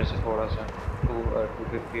ले मेरे से थोड़ा सा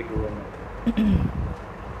 252 है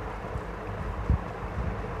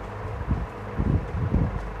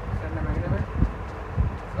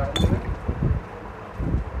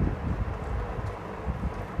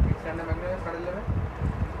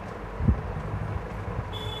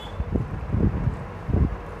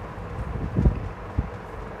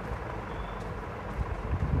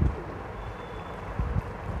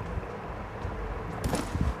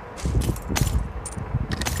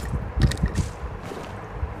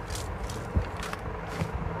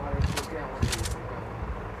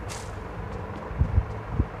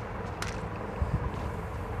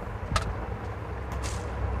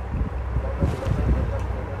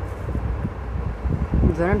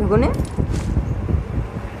জোনে ঢুকুনে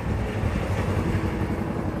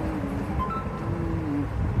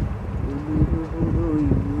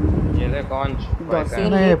ये ले कौन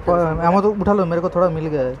नहीं एमो तो उठा लो, मेरे को थोड़ा मिल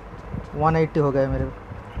गया है। 180 हो गया है मेरे को।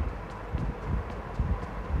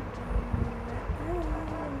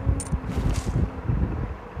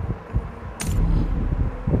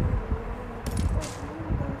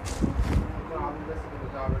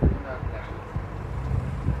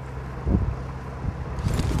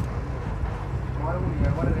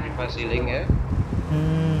 सीलिंग है।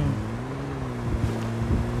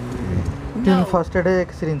 तीन फर्स्ट एड है,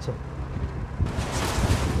 एक सिरिंज है।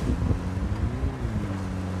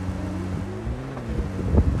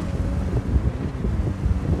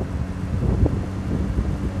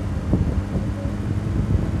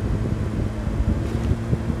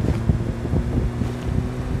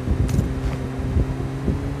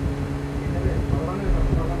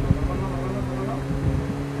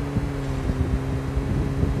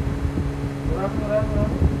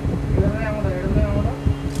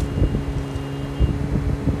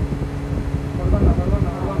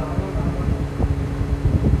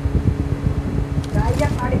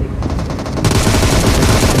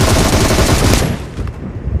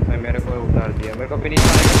 मेरे को उतार दिया, मेरे को फिनिश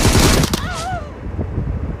मारेगा।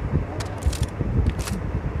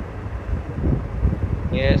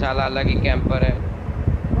 ये साला अलग ही कैंपर है।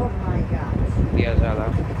 ओह माय गॉड दिया साला।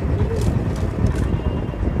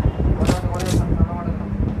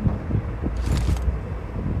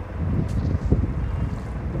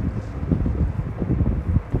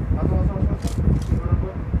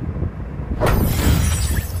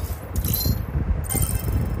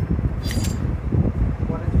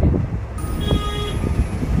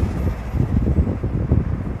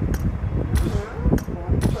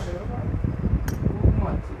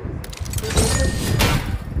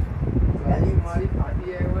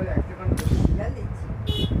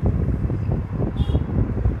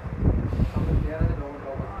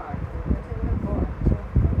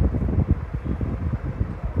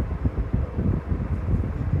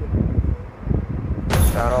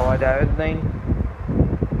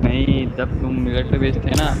 नहीं, जब तुम मिलिट्री बेस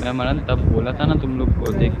थे ना, मैं मरन तब बोला था ना तुम लोग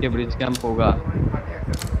को, देख के ब्रिज कैंप होगा।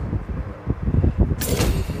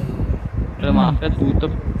 वहाँ पे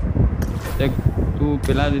तू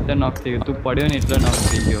पिला देता नॉक थी, तू पढ़ियो नहीं इतना नॉक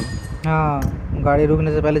थी हो। हाँ, गाड़ी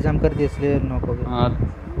रुकने से पहले जम कर दी इसलिए नॉक हो गया। हाँ,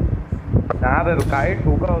 कहाँ पे गाड़ी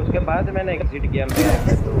ठोका, उसके बाद मैंने एग्जिट किया।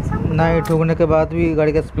 नहीं, ठोकने के बाद भी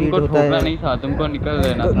गाड़ी का स्पीड होता है। ठोकना नहीं था, तुमको निकल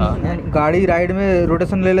लेना था। गाड़ी राइड में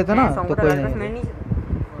रोटेशन ले लेते ना तो कोई नहीं।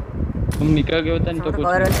 तुम निकल गए होता नहीं तो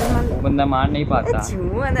कुछ बंदा मार नहीं पाता।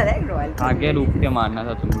 आगे रुक के मारना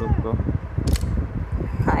था तुम लोग को।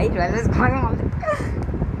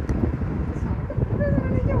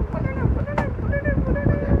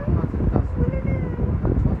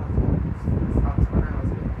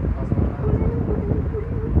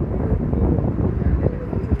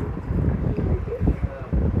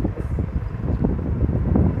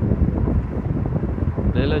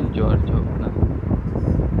 वाला जॉर्ज अपना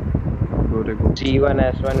गोरे को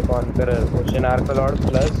C1S1 Conqueror, Ocean Arcalord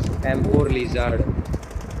plus M4 Lizard.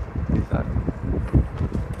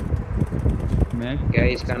 Max क्या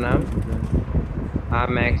है इसका नाम? हाँ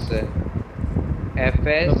मैक्स है।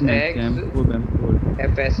 FSX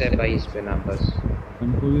FS है भाई इस पे नाम बस।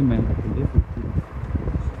 हमको भी मैक्स दे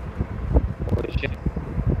Ocean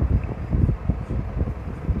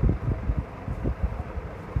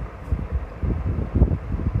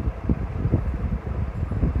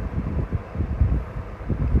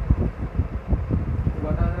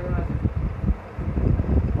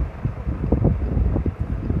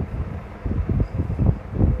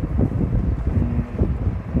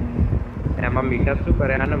એમાં મીટઅપ શું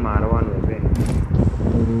કરે આને મારવાનું છે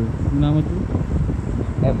નામ હતું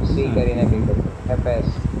FC કરીને મીટઅપ FS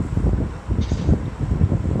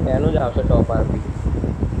એનું જ આવશે ટોપ RP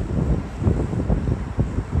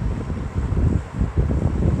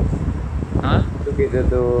हाँ શું કીધું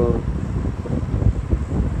તું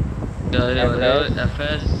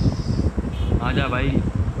FS आजा भाई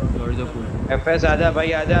जॉर्ज फुल FS आजा भाई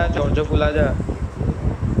आजा जॉर्जो फुल आजा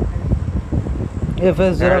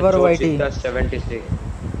FS ज़रा YT 76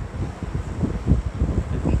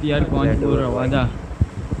 यार कौन बोल रहा हूँ आजा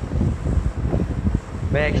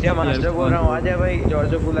मैं एक्स्ट्रा मास्टर बोल रहा हूँ आजा भाई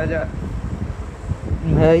जॉर्जो फुल आजा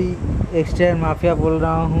भाई एक्सटेर माफिया बोल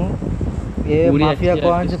रहा हूँ। ये पूरी माफिया अच्छी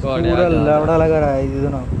कौन अच्छी से squad है, पूरा आजा, लवड़ा लगा रहा है ये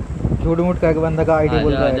दोनों झूठ मूठ का एक बंदा का आईडी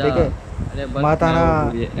बोल रहा है ठीक है। अरे बस माताना मैं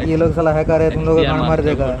वो पूरी ये लोग साला हैकर है तुम लोग को गाड़ मार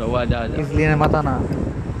देगा आजा आजा इसलिए माताना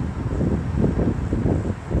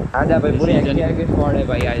आजा भाई पूरी एक्स्ट्रा की स्क्वाड है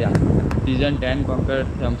भाई आजा सीजन 10 कॉन्कर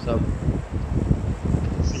थे हम सब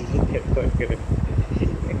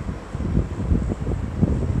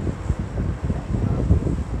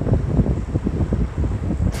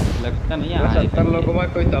लगता नहीं है 70 लोगों में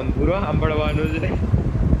कोई तंबूरो सांभळવાનું જ નહીં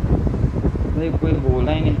भाई कोई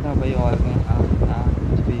बोला ही नहीं था भाई और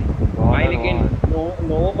कुछ भी भाई लेकिन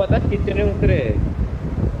नो पता कितने उतरे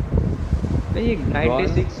भाई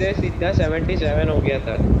 96 से सीधा 77 हो गया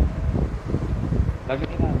था लग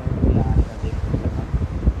नहीं रहा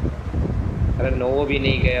अरे नो भी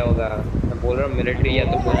नहीं गया होगा मैं बोल रहा हूँ मिलिट्री या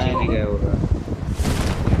तो कुछ ही नहीं गया होगा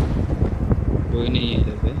कोई नहीं है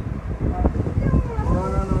इधर पे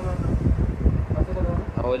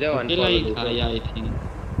हो जाओ अकेला ही था या आई थिंक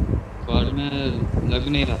स्क्वाड में लग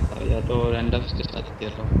नहीं रहा था या तो रैंडम्स के साथ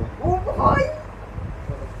खेल रहा था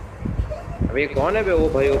अभी कौन है बे ओ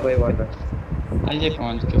भाई वाला ये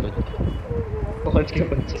कौन के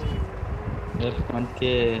बच्चे ये कौन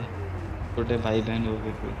के छोटे भाई बहन हो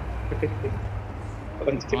गए कोई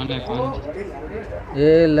कौन है कौन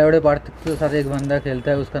ये लवड़े पार्थ के साथ एक बंदा खेलता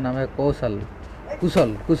है उसका नाम है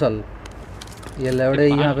कुशल ये लवड़े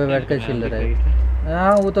यहाँ पे बैठ कर खेल रहा है।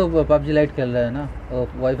 हाँ वो तो पबजी लाइट खेल रहा है ना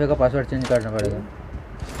वाईफाई का पासवर्ड चेंज करना पड़ेगा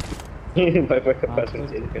वाईफाई का पासवर्ड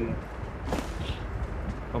चेंज करना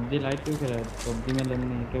पबजी लाइट क्यों खेल रहा है पबजी में दम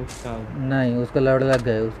नहीं क्या उसका नहीं उसका लड़ लग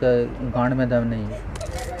गए उसका गांड में दम नहीं है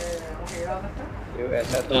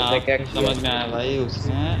ऐसा तो उसने क्या समझ में आया भाई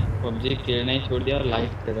उसने पबजी खेलना ही छोड़ दिया और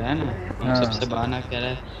लाइट कर रहा है ना हम सबसे बहाना कह रहा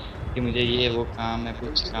है कि मुझे ये वो काम है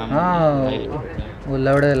कुछ काम वो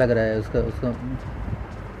लवड़े लग रहा है उसका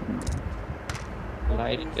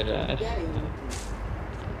लाइट कर रहा है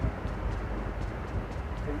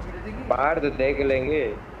बाहर तो देख लेंगे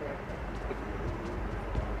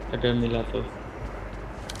अगर मिला तो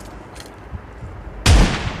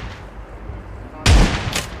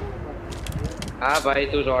हाँ भाई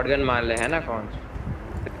तू शॉटगन मार ले है ना कौन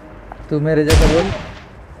तू मेरे जैसा बोल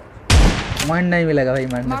माइंड नहीं मिलेगा भाई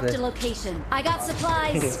मारने Marked a से location. I got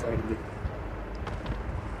supplies.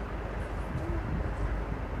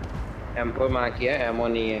 एम्पो मार किया एमो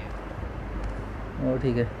नहीं है वो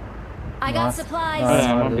ठीक है I got supplies. हाँ,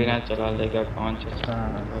 हम मार दो। बिना चला लेगा कौन सा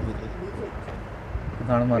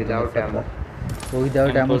गाड़ मार दूंगा विदाउट एमो सबका वो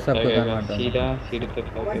विदाउट एमो सबका गाड़ मार दूंगा सीधा सिर पे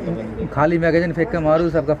फेंकेगा बंदे खाली मैगजीन फेंक के मारू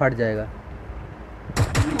सबका फट जाएगा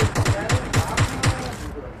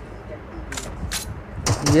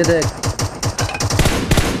ये देख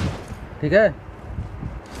ठीक है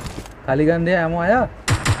खाली गन दिया एमो आया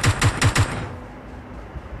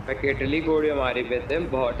केटली गोड़ी हमारी पे थे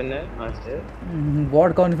बॉट ने वहां से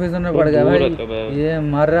बॉट कन्फ्यूजन में पड़ गया भाई ये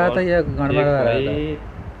मार रहा था या गाड़ मार रहा था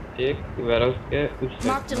एक वेयरहाउस के उस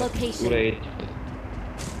Marked a location. पूरा एज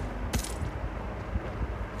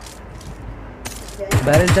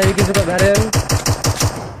बैरल चाहिए किसी को बैरल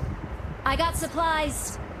I got supplies.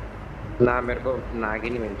 ना मेरे को नाग ही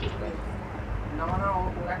नहीं मिल सकता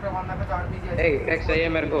एक चाहिए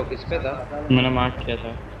मेरे को किस पे था मैंने मार्क किया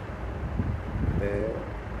था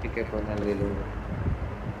ठीक है कौन ले लूंगा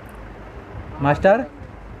मास्टर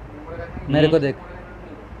मेरे को देख।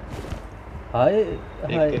 हाय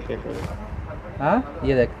हाय। हाँ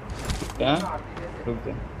ये देख। क्या रुक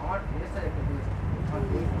जा।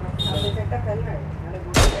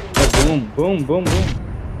 Boom boom boom boom.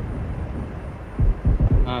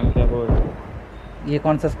 हाँ क्या बोल। ये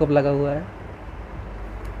कौन सा स्कोप लगा हुआ है?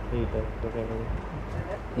 ठीक है तो क्या करूँ।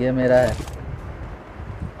 ये मेरा है।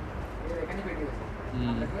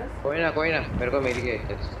 कोई ना मेरे को मिल गया।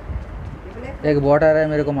 एक बॉट आ रहा है,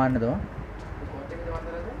 मेरे को मारने दो।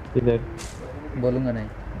 इधर बोलूँगा नहीं।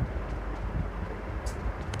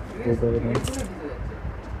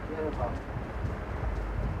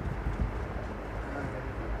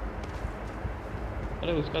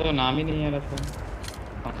 अरे उसका तो नाम ही नहीं आ रहा था।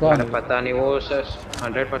 मैंने पता नहीं, वो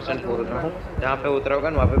 100% बोल रहा हूँ, जहाँ पे उतरा होगा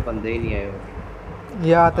वहाँ पे बंदे ही नहीं आए होंगे।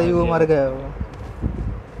 ये आता ही वो मर गया वो।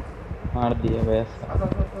 मार दिया वैसा।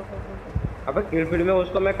 अबे किल फील्ड में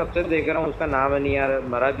उसको मैं कब से देख रहा हूँ, उसका नाम नहीं आ रहा,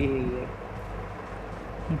 मरा भी नहीं है।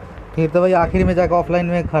 फिर तो भाई आखिर में जाकर ऑफलाइन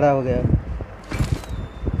में खड़ा हो गया।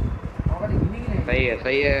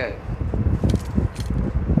 सही है।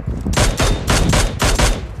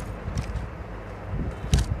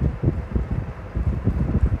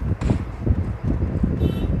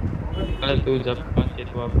 अरे तू जब पहुंचे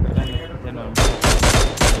तो आप करना नहीं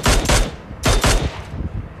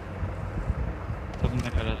सब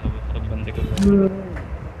मैं कर रहा था, सब बंदे कर रहे थे।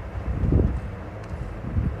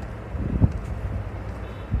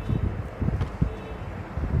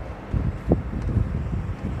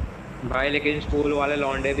 भाई लेकिन स्कूल वाले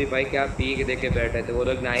लौंडे भी भाई क्या पी के देके बैठे थे, वो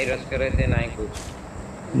लोग ना ही रस कर रहे थे ना ही कुछ।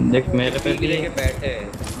 देख मेरे पे भी लेके बैठे।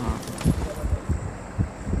 हाँ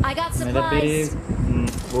I got मेरे पे supplies.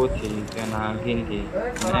 वो थी क्या नाम थी,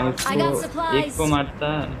 मैं उसको एक को मारता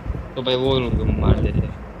तो भाई वो मार देते।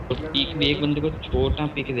 तो पीक भी एक बंदे को छोटा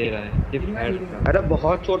पीक दे रहा है सिर्फ हेड का। अरे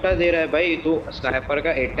बहुत छोटा दे रहा है भाई, तू स्नाइपर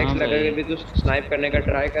का एटेक्स लगा के भी तू स्नाइप करने का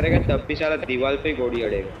ट्राई करेगा तब भी साला दीवार पे गोली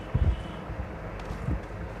अड़ेगा।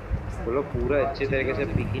 वो लोग पूरा अच्छे तरीके से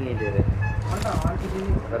पीक ही नहीं दे रहे,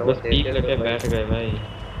 बस पीक लेके बैठ गए भाई।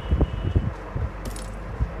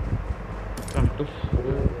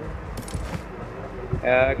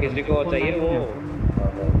 किसी को चाहिए वो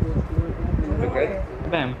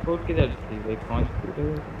एम4 किधर थी भाई, कौन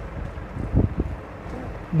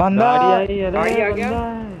बंदा गाड़ी आई। अरे आ गया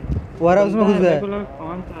वेयर हाउस में घुस गया।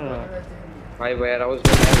 कौन था भाई वेयर हाउस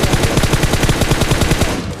में?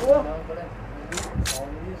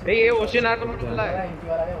 ये ओशन आर वाला है।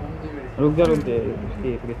 रुक जा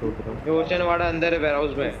इसकी एक भी सोच रहा हूँ। ये ओशन वाला अंदर है वेयर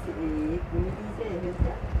हाउस में।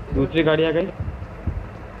 दूसरी गाड़ी आ गई,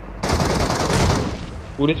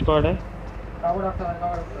 पूरी स्क्वाड है।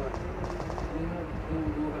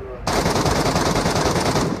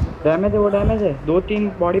 डैमेज है, वो डैमेज है। 2-3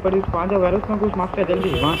 बॉडी पड़ी, वहाँ जा वेयर हाउस में कुछ माफ कर जल्दी,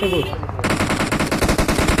 वहाँ से कुछ।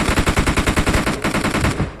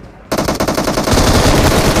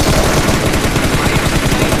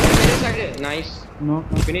 नाइस नो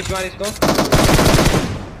फिनिश मार इसको।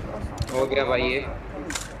 हो गया भाई ये।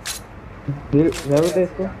 जरूरत है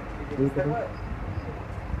इसको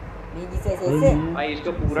भाई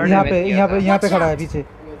इसको पूरा यहाँ पे खड़ा है पीछे।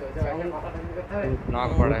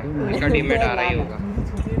 नॉक पड़ा है, इसका टीममेट आ रहा ही होगा।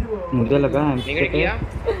 मुझे लगा है निकल किया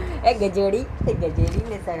एक गजेड़ी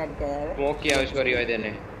ने सगड़ के आया स्मोक किया उसको रिवाइव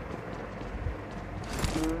देने।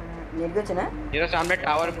 निर्गोच ना मेरा सामने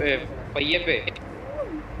टावर पे पहिए पे।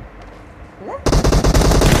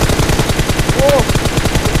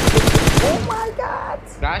 Oh my God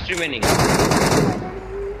last remaining.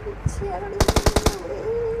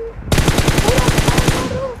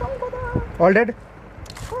 All dead.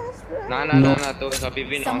 ना तो अभी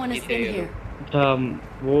भी नॉक Someone ही has थे been ये here.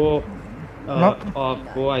 लोग। अच्छा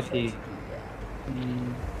वो आई थी।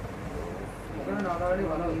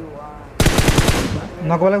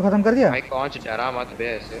 नॉक वाला को खत्म कर दिया। भाई कौन सा डरा मत बे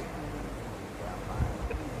ऐसे।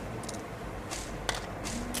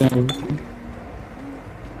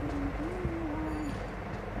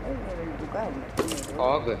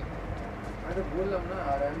 ऑग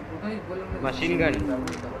मशीन गन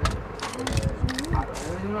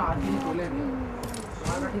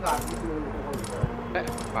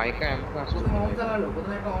भाई का एम का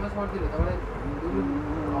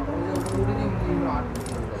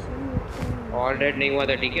ऑल डेड नहीं हुआ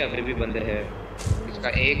था ठीक है, अभी भी बंदे हैं। इसका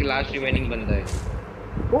एक लास्ट रिमेनिंग बंदा है।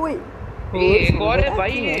 ओए ये एक और है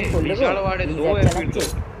भाई, ये विशाल वाले दो है फिर तो।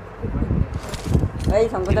 भाई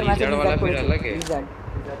संकोदर मैच विशाल वाला फिर अलग है।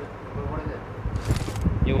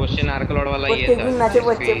 ये ओशन आर्कलॉड वाला ये था।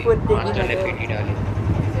 पांच जने पीटी डाली।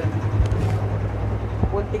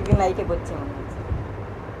 প্রত্যেকদিন লাইটে করছে মনে হচ্ছে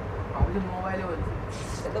আমি মোবাইলে বলছি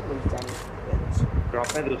সেটা বলছি ड्रॉप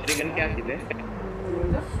में दूसरी गन क्या थी बे?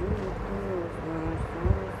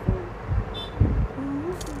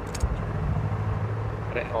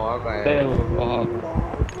 अरे और का अरे है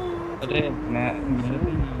अरे मैं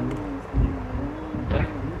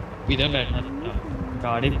इधर बैठा था,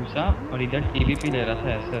 गाड़ी घुसा और इधर टीवी पे ले रहा था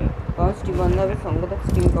ऐसे। कौन स्टीम बंद है संग तक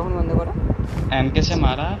स्टीम कौन बंद करा एमके से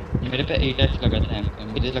मारा, मेरे पे 8x लगा था एमके,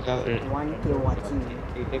 मुझे लगा 1K वाचिंग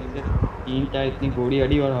 8x से 3-4 इतनी गोली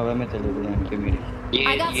अड़ी और हवा में चली गई एमके मेरी।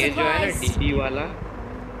 I got ये जो है ना supplies. डीपी वाला,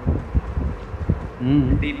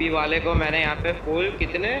 डीपी वाले को मैंने यहाँ पे फुल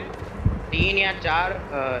कितने 3 या 4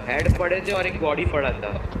 हेड पड़े थे और एक बॉडी पड़ा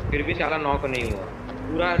था, फिर भी साला नॉक नहीं हुआ,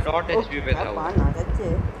 पूरा डॉट एचपी पे था वो। पान आ जाते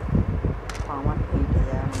पामा ठीक है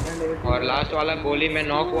यार और लास्ट वाला गोली में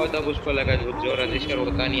नॉक हुआ तब उसको लगा जो रजिस्टर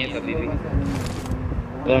होता नहीं है कभी भी।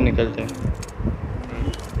 तो निकलते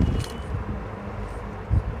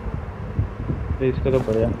तो इसको तो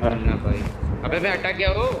बढ़िया ना भाई, अबे मैं हटा क्या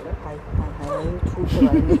हो छूट से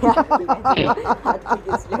भाई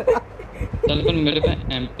चल पर मेरे पे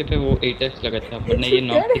एमके पे वो 8x लगा था, पर नहीं ये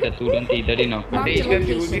नॉक था तुरंत इधर ही नॉक कर अरे दिया। इसका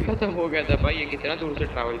फ्यूल भी खत्म हो गया था भाई, ये कितना दूर से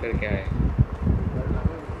ट्रैवल करके आया है।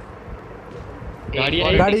 गाड़ी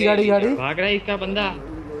भाग रहा है इसका बंदा,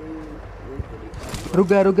 रुक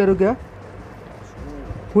गया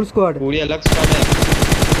फुल स्क्वाड। पूरी अलग स्क्वाड है।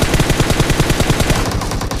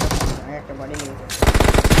 একটা বডি নিয়ে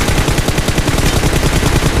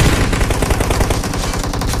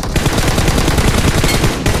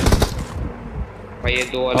भाई ये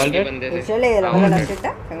दो अलग ही बंदे थे। চলে গেল বড় লাস্টটা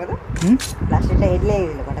সঙ্গে তো লাস্টটা হেড লেগে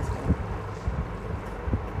গেল কটাস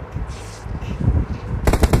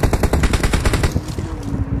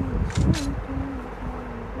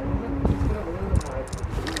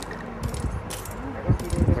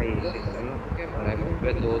भाई क्या भरा है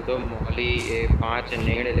मैं दो मौली 5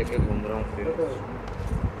 नेड़ लेके घूम रहा हूँ फिर।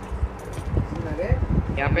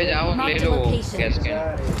 यहाँ पे जाओ ले लो गैस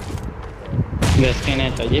गैस कैन है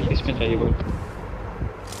चाहिए, किसमें चाहिए बोल,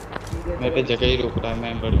 मेरे पे जगह ही रोक रहा है,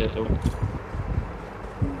 मैं भर देता हूँ।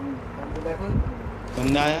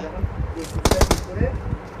 बंदा आया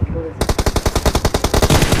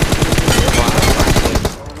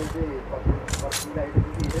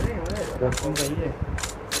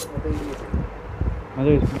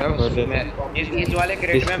इस वाले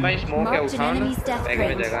क्रेट में भाई स्मोक है, उठाओ ना, बैग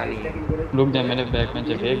में जगह नहीं है। रुक जा, मेरे बैग में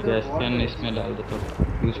जगह है, गैस कैन इसमें डाल देता हूँ,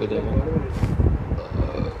 यूज हो जाएगा।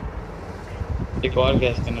 एक और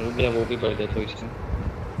गैस कैन रुक जा, वो भी भर देता हूँ इसमें,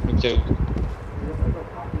 रुक जा।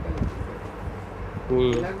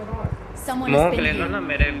 Someone has स्मोक been ले लो here. ना,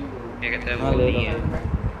 मेरे क्या कहते हैं हाँ वो ले नहीं है। लो,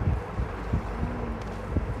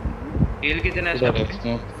 हील कितना है इधर है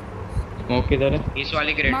इसका? स्मोक किधर है? इस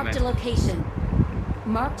वाली क्रेट Marked a में location.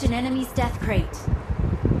 Marked an enemy's death crate.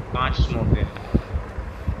 5 smoke है।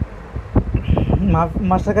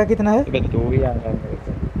 मास्टर का कितना है? अबे 2 ही आ रहा है मेरे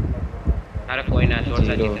को। अरे कोई ना, थोड़ा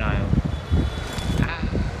सा जीरो। जितना आयो।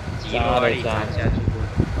 जीरो चार है, वाली चार। अच्छा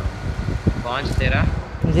कौन सा तेरा?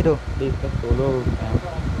 0 इसका सोलो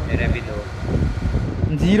मेरे भी 2।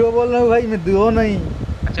 0 बोल रहा हूँ भाई, मैं 2 नहीं।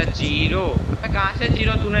 अच्छा जीरो, अबे कहाँ से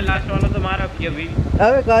जीरो? तूने लास्ट वाला तो मारा अभी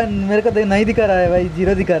अबे कहा मेरे को नहीं दिखा रहा है भाई,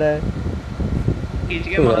 0 दिखा रहा है। खींच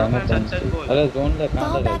के मारा था, सच बोल। अरे जोन ले, कहाँ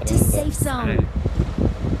Fall ले back to जाता है? safe अरे zone.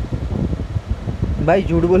 भाई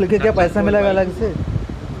झूठ बोल के क्या सच पैसा बोल मिलेगा भाई। अलग से?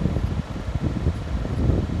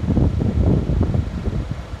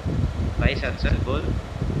 भाई सच बोल।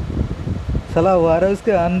 साला हुआ रहा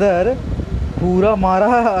उसके अंदर पूरा मारा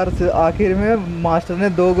और आखिर में मास्टर ने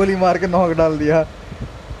 2 गोली मार के नॉक डाल दिया।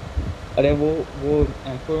 अरे वो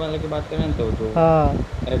M4 वाले की बात कर रहे हैं तो जो हाँ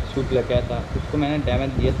एक शूट लगा था उसको मैंने डैमेज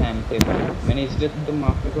दिया था एम पे, मैंने इसलिए तो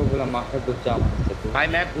मास्टर को बोला मास्टर घुस जा वहाँ से। तो भाई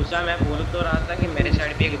मैं बोल तो रहा था कि मेरे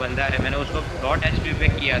साइड पे एक बंदा है, मैंने उसको डॉट एचपी पे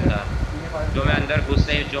किया था, जो मैं अंदर घुस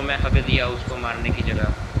से जो मैं हक दिया उसको मारने की जगह,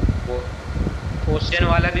 वो क्वेश्चन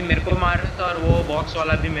वाला भी मेरे को मार रहा था और वो बॉक्स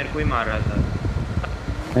वाला भी मेरे को ही मार रहा था।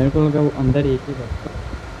 मेरे को लगा वो अंदर एक ही था,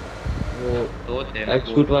 वो दो थे एक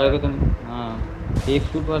शूट वाले को तो हाँ एक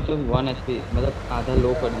शूट वाला तो 1 HP मतलब आधा लो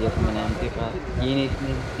कर दिया था मैंने एमपी का, ये नहीं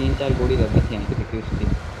इसमें 3-4 गोली लगी थी एमपी की उसकी।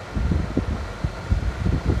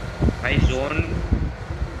 भाई जोन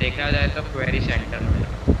देखा जाए तो क्वेरी सेंटर में,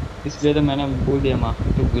 इसलिए तो मैंने बोल दिया मास्टर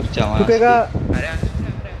तो घुस जा वहाँ चुकेगा। से। अरे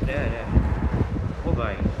ओ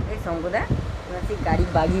भाई এই শঙ্কুদা তোমার সেই গাড়ি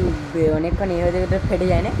বাগি অনেকক্ষণ এ হয়ে যাবে ফেটে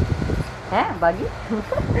যায় না? হ্যাঁ বাগি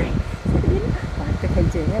পাঁচটা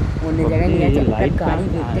খেলছে অন্য জায়গায় নিয়ে যাচ্ছে একটা গাড়ি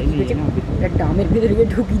দেখতে কি করছে একটা ডামের ভিতরে গিয়ে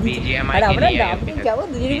ঢুকিয়ে দিচ্ছে BGMI আর আমরা के लिए ডাম अभी দিয়ে तक। যাবো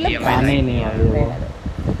দুজনে মিলে BGMI आने ही नहीं वाले वो।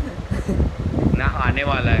 ना आने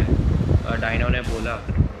वाला है, डाइनो ने बोला,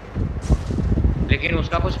 लेकिन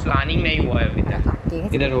उसका कुछ प्लानिंग नहीं हुआ है अभी तक। ঠিক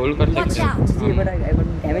আছে इधर रोल कर Watch सकते out. हैं এবার এবার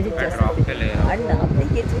ড্যামেজ मैं হচ্ছে ड्रॉप पे ले रहा আর ডাম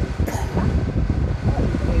দিয়ে গেছে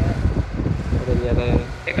अरे यार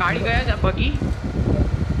एक गाड़ी गया था बगी।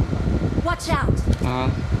 Watch out! हाँ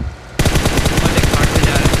और एक कार्ड पे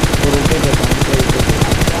जा रहा है। वो रुके थे काम पे रुके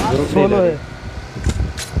थे सोलो है।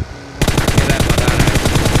 अकेला भगा रहा है।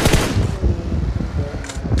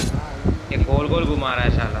 ये गोल गोल घुमा रहा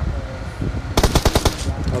है साला।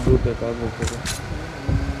 अब रुके थे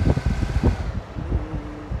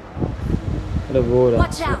अरे वो रहा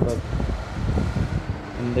Watch out!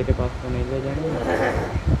 बंदे के पास तो नहीं ले जाएंगे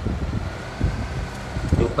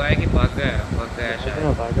रुका है कि भाग गया? भाग गया ऐसा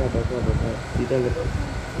है। भागा सीधा गया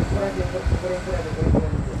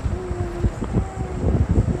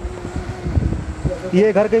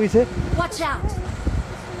ये घर के पीछे। Watch out!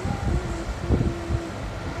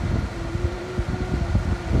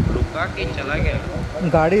 रुका कि चला गया?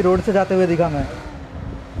 गाड़ी रोड से जाते हुए दिखा मैं।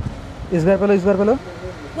 इस घर पे लो, इस घर पे लो।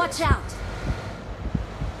 Watch out!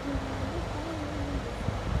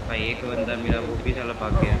 भाई एक बंदा मेरा वो भी साला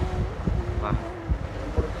भाग गया। वाह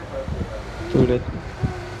सूरज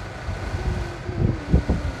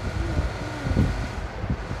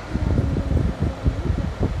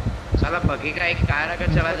साला बगी का एक कार अगर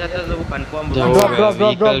चला जाता तो वो confirm Drop, drop, drop,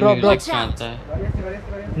 drop, drop, drop. Watch out!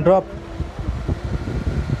 Drop.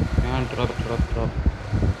 हाँ ड्रॉप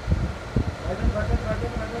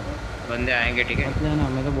बंदे आएंगे ठीक है। मत जाना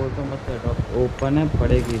मैं तो बोलता हूँ मत ड्रॉप ओपन है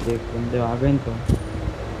पड़ेगी देख बंदे आ गए तो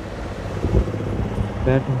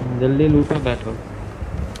बैठो जल्दी लूटो बैठो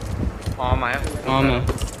फॉर्म आया। फॉर्म है।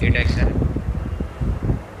 8x है।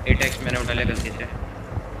 8x मैंने उठा लिया गलती से।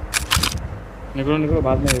 निकलो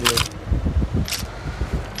बाद में ले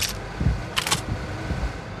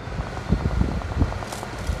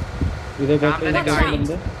इधर सामने से बैठे गाड़ी।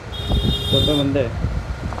 बंदे छोटे बंदे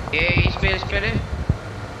ये इस पे ले।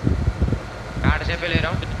 कार्ड से पे ले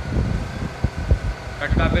रहा हूँ।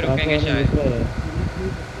 कटका पे रुकेंगे शायद।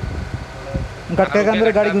 गटके के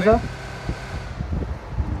अंदर गाड़ी घुसा।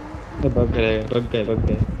 भाग गए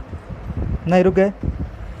नहीं रुक गए।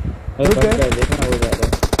 रुक गए। देखना हो जा रहा है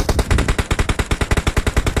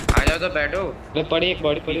आ जाओ तो बैठो। अरे पड़ी एक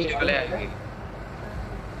बॉडी पड़ी पीछे वाले आएंगे।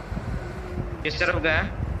 किस तरफ गया?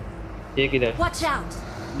 एक इधर Watch out!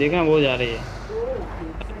 देखना वो जा रही है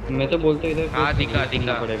मैं तो बोलता हूँ इधर हाँ,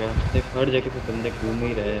 दिखा पड़ेगा देख हर जगह पे बंदे घूम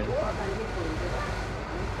ही रहे हैं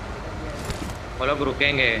वो लोग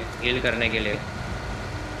रुकेंगे हील करने के लिए।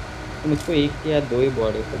 मुझको एक या दो ही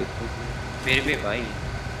बॉडी पड़ी फिर भी भाई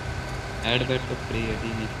ऐड बैट तो फ्री है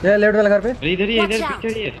ये लेफ्ट वाले घर पे। अरे इधर ही Watch इधर out. पीछे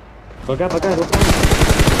ही है बगा रुक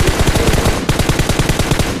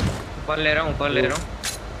ऊपर ले रहा हूँ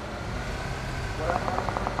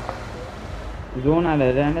जोन आ रहा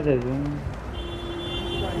है रहने दे जोन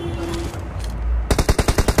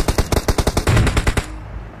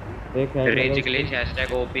एक range glitch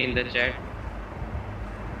 #OP in the chat.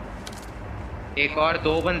 एक और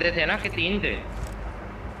 2 बंदे थे ना कि 3 थे?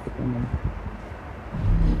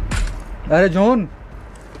 अरे जोन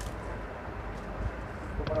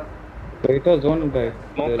तो जोन गए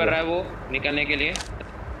स्मोक कर रहा है वो निकलने के लिए।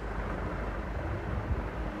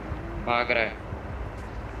 भाग रहा है।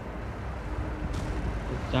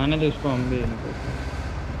 जाने दे उसको हम भी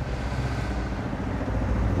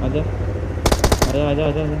आजा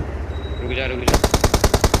रुक जा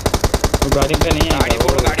वो गाड़ी पे नहीं है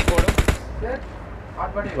गाड़ी फोड़ो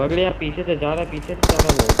पकड़ यार पीछे से जा रहा वो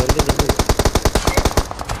जल्दी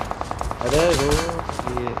अरे रो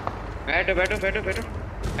ये बैठो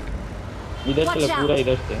इधर Watch से out. पूरा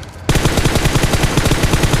इधर से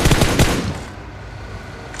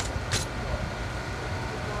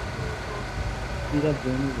इधर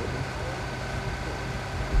जोन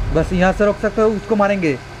बस यहाँ से रोक सकते हो, उसको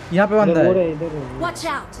मारेंगे। यहाँ पे बंदा है। इधर Watch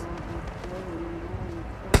out!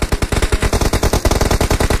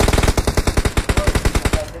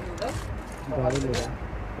 गाड़ी ले रहा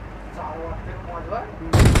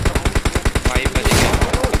भाई बच गया।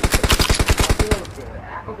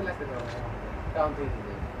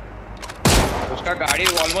 उसका गाड़ी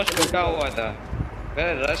ऑलमोस्ट टूटा हुआ था।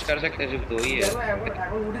 रश कर सकते सिर्फ 2 ही है।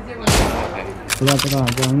 थोड़ा आ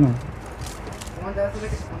जाओ ना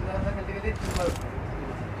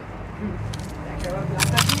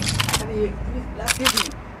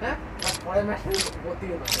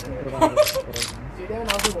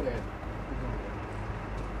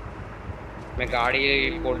मैं गाड़ी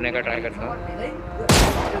फोड़ने का ट्राई करता हूँ।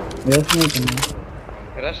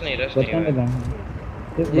 रश नहीं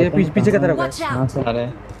ये पीछे की तरफ है। Watch out!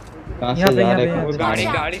 कहाँ यहाँ से पे, जा यहाँ रहे पे, हैं? वो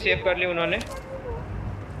गाड़ी सेव कर ली उन्होंने।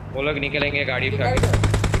 वो लोग निकलेंगे गाड़ी उठा के।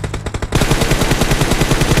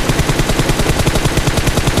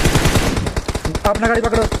 अपना गाड़ी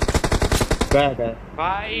पकड़ो। गया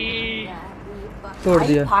भाई तोड़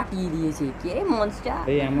दिया। फाटी दिए के मॉन्स्टर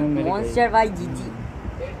भाई एमओ मेरे मॉन्स्टर भाई जीजी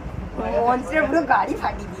मॉन्स्टर पूरा गाड़ी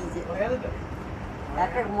फाटी दिए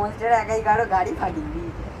একটা মনস্টার একাই কারো গাড়ি ফাটিয়ে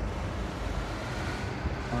দিয়েছে।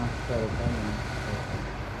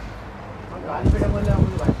 गाड़ी पे बोल रहे हम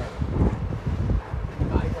लोग बात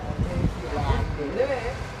गाड़ी चलाते एक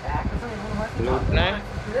तो एमन হয় लूटना है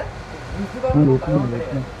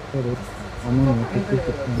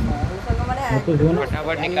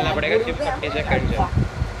फटाफट निकलना पड़ेगा चिप पट्टे से कट जाए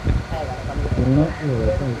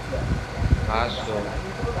हाँ सो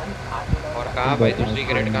और कहाँ भाई दूसरी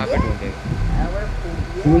क्रेट कहाँ पे ढूंढे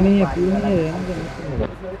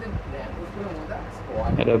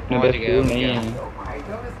अरे अपने पास क्यों नहीं है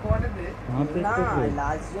वहाँ पे না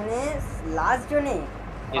লাস্ট জনে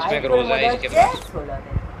इसमें ग्रोजा है इसके पास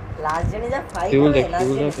লাস্ট জনে যা ফাইট Fuel করে देख, লাস্ট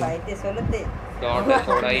fuel জনে देख। ফাইটে সোলোতে डॉट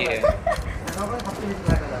थोड़ा ही है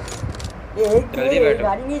এই जल्दी बैठो।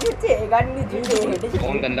 গাড়ি নিয়ে যাচ্ছে এই গাড়ি নিয়ে যাচ্ছে হেঁটে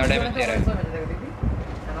कौन गंदा डैमेज दे रहा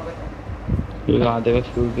है आधे बस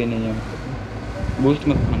फ्यूल भी नहीं है बूस्ट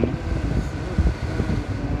मत खाना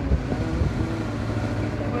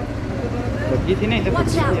बग्गी थी ना इधर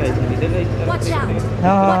Watch out! आई थी इधर इस तरफ Watch out!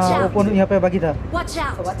 हाँ Watch हाँ out! ओपन यहाँ पे बाकी था। Watch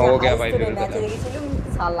out! हो गया भाई, फिर मैच बता। দেখেছিলাম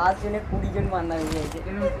লাস্ট জনে 20 জন মারনা হয়ে গেছে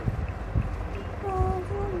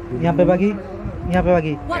यहाँ पे बाकी यहाँ पे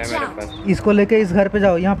बाकी है Watch मेरे out! पास इसको लेके इस घर पे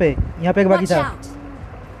जाओ। यहाँ पे एक बाकी Watch था। out!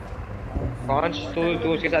 कौन तू तू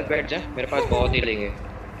उसके साथ बैठ जा मेरे पास बहुत ही लेंगे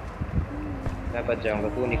मैं बच जाऊंगा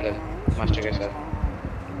तू निकल मास्टर के साथ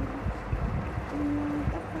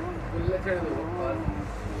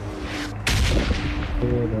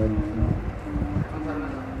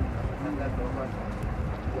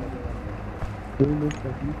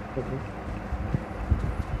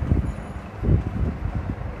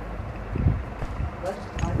बस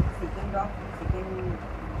सेकंड ऑफ सेकंड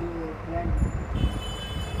जो फ्रेंड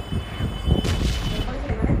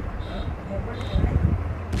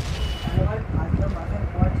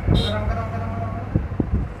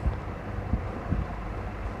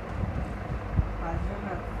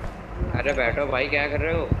अरे बैठो भाई क्या कर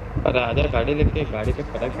रहे हो पर आधा गाड़ी लेके गाड़ी पे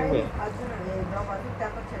खड़ा क्यों है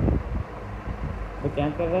वो क्या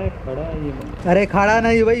कर रहा है खड़ा है ये अरे खड़ा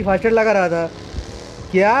नहीं भाई, फास्टर लगा रहा था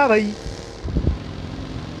क्या भाई। यहाँ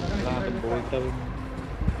पे बोलता भी नहीं।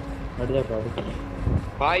 हट जा गाड़ी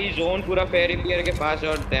भाई जोन पूरा फेरिपियर के पास है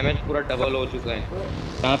और डैमेज पूरा डबल हो चुका है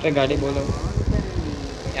कहाँ पे गाड़ी बोलो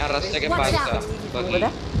यहाँ रास्ते के पास था बगी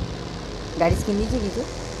गाड़ी के नीचे नीचे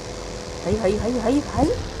high high high high high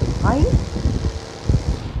high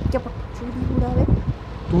क्या चोरी हो रहा है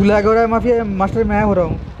तू लैग हो रहा है माफिया, मास्टर मैं हो रहा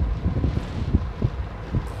हूँ।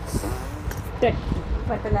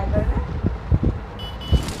 पता लग रहा है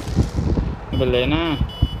अब लेना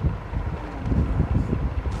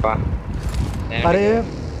वाह अरे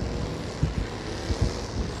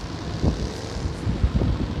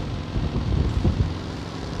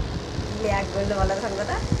लैग करने वाला संग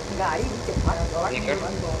था गाड़ी नीचे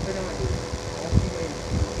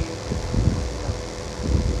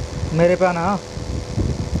मेरे पे आना।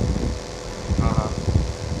 हाँ हाँ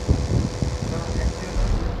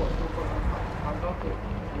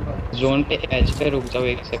जोन पे एज पे रुक जाओ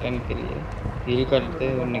 1 सेकंड के लिए हील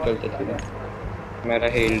करते और निकलते सीधा मेरा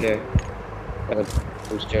हील्ड है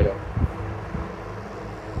बूस्टेड है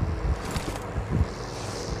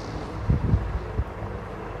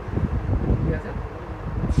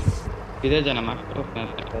किधर जाना मास्टर अपना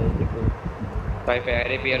देखो भाई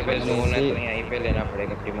फेरिपियर पे जोन है तो यहीं पे लेना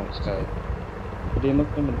पड़ेगा प्रीमोक्स का रिमोट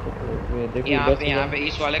पे मिलते हैं देखो यहाँ पे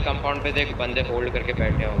इस वाले कंपाउंड पे देख बंदे होल्ड करके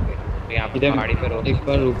बैठे होंगे तो यहाँ पे इधर पहाड़ी पे रो एक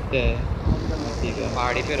बार रुकते हैं ठीक है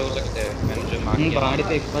पहाड़ी पे रो सकते हैं मैंने जो मार्क किया पहाड़ी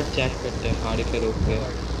पे एक बार चेक करते हैं पहाड़ी पे रुक के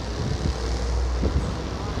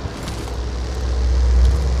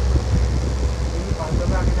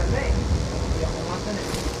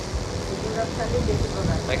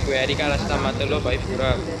भाई क्वेरी का रास्ता मत लो भाई पूरा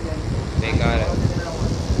बेकार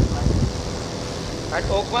है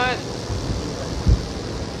ठोक मत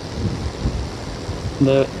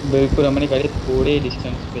बिल्कुल हमारी गाड़ी थोड़े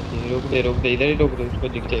डिस्टेंस पे थी रोक दे इधर ही रोक दे उसको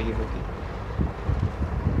दिख जाएगी होगी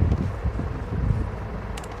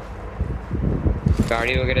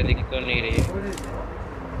गाड़ी वगैरह दिख तो नहीं रही है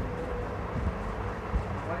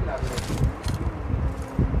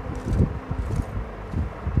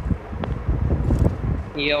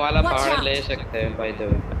ये वाला Watch पहाड़ out. ले सकते हैं भाई द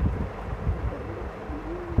वे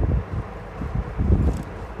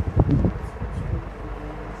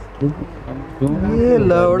ये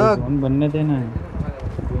लौड़ा जोन बनने देना है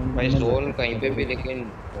भाई जोन कहीं पे भी लेकिन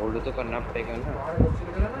होल्ड तो करना पड़ेगा ना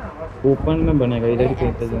ओपन में बनेगा इधर ही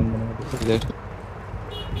कहते जोन बनेगा इधर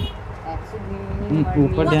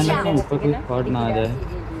ऊपर Watch ध्यान out. रखना ऊपर कोई स्पॉट ना आ जाए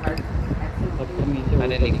सबके नीचे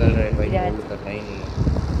अरे निकल रहे भाई होल्ड करना ही नहीं है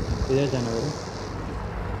इधर जाना होगा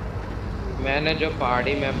मैंने जो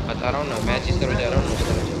पहाड़ी में बता रहा हूँ ना, मैं जिस तरह जा रहा हूँ उस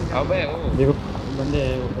तरह चल। अबे ओ देखो बंदे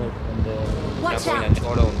है ऊपर बंदे है। ना Watch कोई ना, out!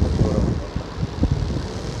 छोड़ो उनको, छोड़ो उनको।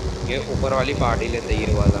 ये ऊपर वाली पहाड़ी लेते ये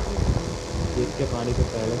वाला। इसके पहाड़ी के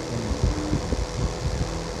पहले से ना।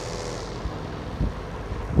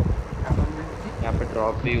 यहाँ पे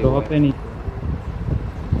ड्रॉप भी हुआ ड्रॉप है। पे नहीं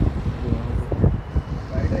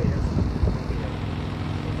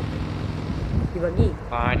की बगी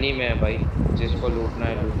पानी में है भाई, जिसको लूटना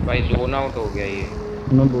है लूट। भाई जोन आउट हो गया ये।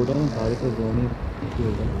 मैं बोल रहा हूँ पहाड़ी पे जोन ही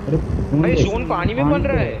होगा। अरे भाई जोन पानी में बन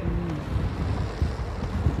रहा है।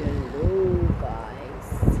 चलो गाइस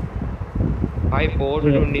भाई बोट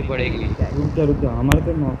ढूंढनी पड़ेगी। रुक जा हमारे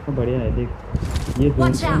पे मौका बढ़िया है देख। ये जोन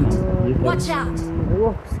Watch है ना out! ये Watch सब out! वो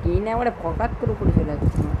स्किन है बड़े फोकस करो कुछ चला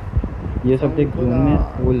ये सब देख जोन में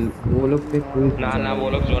वो लोग पे कोई ना ना वो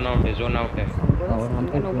लोग जोन आउट है, जोन आउट है। और हम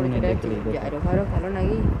पे जोन है देख लीजिए। जा रहा हेलो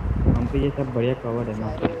नहीं हम पे ये सब बढ़िया कवर है ना।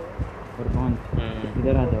 और कौन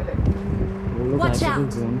इधर आ जाओ। वो लोग Watch आके out!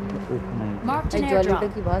 जोन से ओपन आएंगे। Marked an ज्वालेट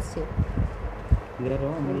airdrop. की बात से इधर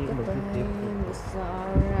रहो मेरी एक बच्ची देख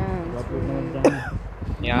आप लोग मत जाना।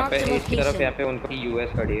 यहाँ पे Mark the इस तरफ location. यहाँ पे उनकी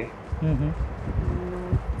यूएस खड़ी है।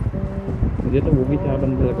 मुझे तो वो भी 4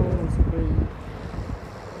 बंदे लग रहे हैं।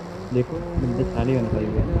 देखो बंदे सारे बन पाए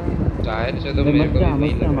हुए शायद से तो हैं। मेरे मत को जा भी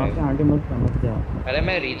वही मत जा लग रहा वहाँ से है। आगे मत जा। अरे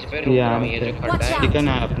मैं रीच पे रुक रहा हूँ, ये जो खड्डा है। ठीक है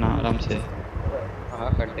ना अपना आराम से। हाँ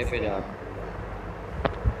खड्डे पे जा।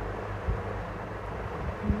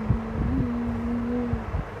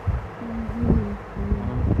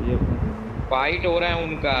 ये अपना फाइट हो रहा है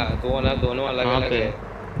उनका, दोनों अलग कहाँ अलग पे? है।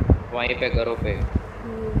 वहीं पे घरों पे।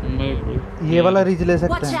 ये वाला रीच ले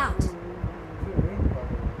सकते Watch हैं। out!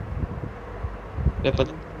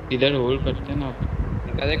 इधर होल्ड करते हैं ना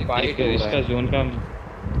उनका देख फाइट हो रहा इसका है। जोन का।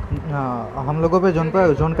 हाँ हम लोगों पे जोन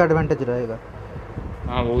का एडवांटेज रहेगा।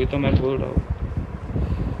 हाँ वही तो मैं बोल रहा हूँ।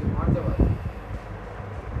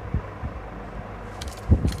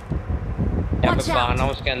 यहाँ पे Watch out! बाना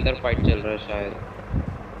उसके अंदर फाइट चल रहा है शायद।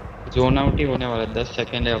 जोन आउट ही होने वाला 10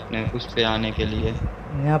 सेकंड है अपने उस पे आने के लिए।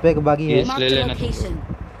 यहाँ पे एक बागी है। Yes. Marked ले a लेना तुम location.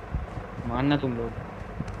 मानना तुम लोग।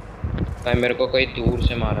 भाई मेरे को कोई दूर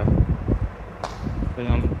से मारा। तो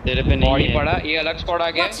हम तेरे पे नहीं बॉडी है। पड़ा, ये अलग स्क्वाड आ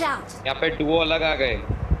गया। Watch out! यहाँ पे डुओ अलग आ गए।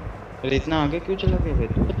 अरे इतना आगे क्यों चला गया भाई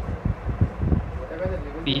तू?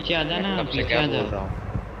 पीछे आ जा ना कब से पीछे क्या आ बोल जा। रहा हूँ।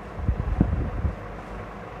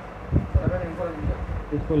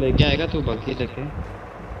 इसको लेके आएगा तू बग्गी लेके।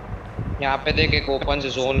 यहाँ पे देख एक ओपन से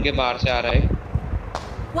जोन के बाहर से आ रहा है।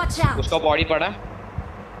 Watch out! उसका बॉडी पड़ा,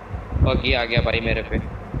 बग्गी आ गया भाई मेरे पे।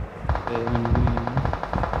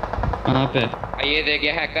 कहाँ पे? ये देख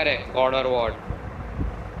ये हैकर है, गॉड और वॉर्ड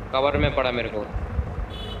कवर में पड़ा मेरे को।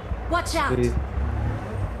 Watch out!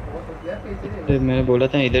 अरे मैंने बोला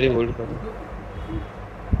था इधर ही होल्ड करो।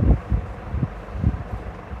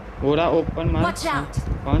 पूरा ओपन मार। Watch out!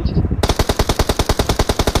 5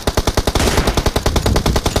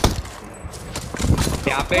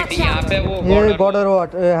 यहाँ पे वो ये बॉर्डर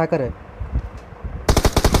हैकर है।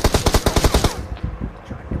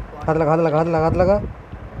 हाथ लगा।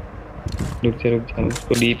 रुक जा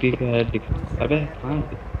उसको डीपी का है दिख। अबे हाँ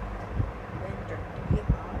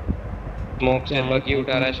स्मोक से बग्गी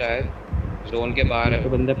उठा रहा है शायद, जोन के बाहर तो है।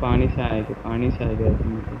 बंदे पानी से आएगा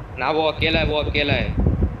ना वो अकेला है।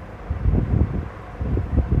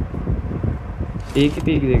 एक ही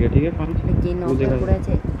पीक देगा ठीक है 5 लेकिन नौकर पूरा है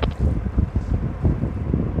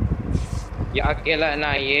ये अकेला है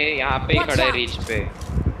ना, ये यहाँ पे ही खड़ा है रीच पे।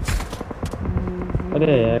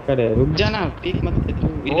 अरे करे रुक जा ना पीक मत दे तू।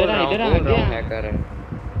 इधर आ गया। हैकर है।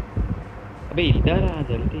 अबे इधर आ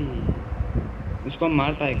जल्दी उसको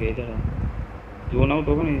मार पाएगा। इधर आ जोन आउट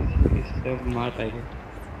होगा ना इससे मार पाएगा।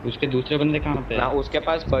 उसके दूसरे बंदे कहाँ पे ना उसके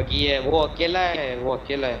पास बगी है, वो अकेला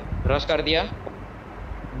है। रश कर दिया।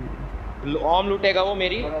 ऑम लूटेगा वो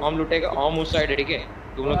मेरी, ऑम लूटेगा। ऑम उस साइड है ठीक है,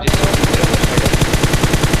 तुम लोग जिस तरफ लूट रहे हो उस साइड है।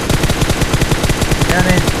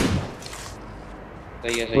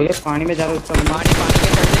 सही है बोले पानी में जा रहा उसका बंदा। पानी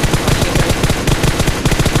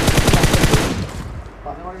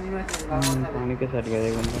के पानी के साइड गया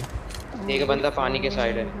एक बंदा। एक बंदा पानी के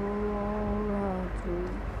साइड है।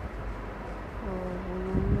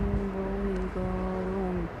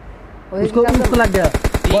 उसको लग गया।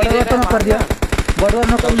 बॉर्डर तो नॉक कर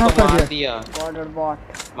दिया। बॉर्डर बॉट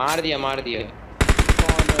मार दिया।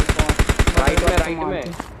 राइट में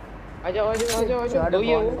आ जाओ दो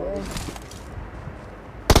ये वो।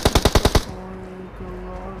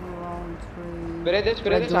 स्प्रे दे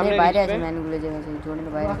सामने बाहर रीच है पे। मैंने बोले जगह से जोड़ने के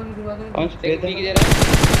बाहर और स्प्रे देख दे। पीक दे रहा है।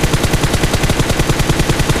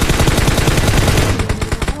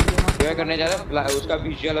 क्या करने जा रहा है, उसका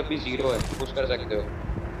विजुअल अभी 0 है, पुश कर सकते हो।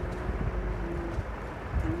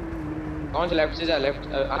 कौन से लेफ्ट से जा, लेफ्ट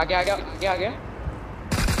आगे आगे आगे आगे।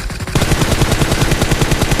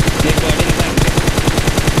 एक बॉडी निकाल के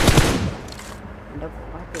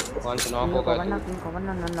कौन से नॉक होगा तू?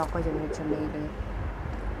 knock aja nih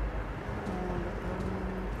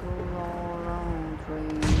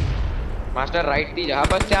master right थी जहाँ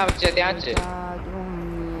पर क्या बच्चे ध्यान से।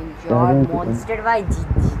 monster भाई जी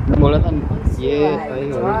मैं बोला था ये सही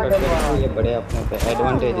होल्ड करते हैं, ये बड़े अपने पे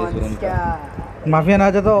एडवांटेज है जोन का। माफिया ना आ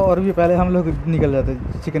जाता और भी पहले हम लोग निकल जाते,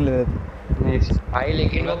 चिकन ले लेते। भाई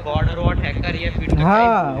लेकिन वो बॉर्डर वॉट हैकर ये फीड का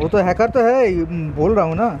हाँ वो तो हैकर तो है, बोल रहा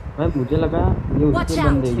हूँ ना। भाई मुझे लगा ये उसके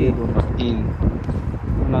बंदे ये दोनों तीन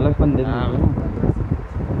अलग बंदे थे ना।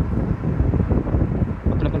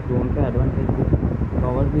 अपने पास जोन का एडवांटेज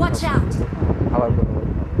कवर भी Watch out! आवाज बोलो।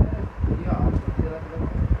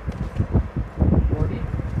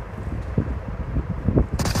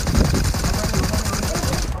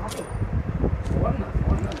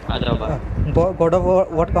 आ जाओ भाई। गॉड ऑफ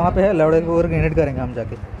वॉट कहाँ पे है? लौड़े को और ग्रेनेड करेंगे हम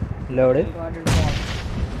जाके। लौड़े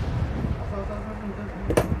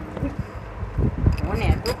फोन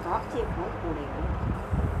है तो कहाँ से फोन पड़ेगा?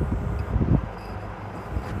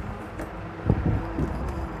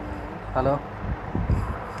 हेलो,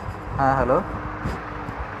 हाँ हेलो।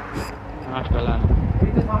 हाँ चला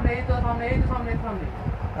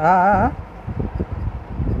हाँ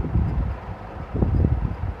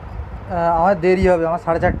আমার দেরি হবে, আমার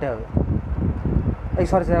 4:30 হবে। এই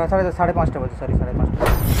সরি 5:30 বাজে, সরি 5:30।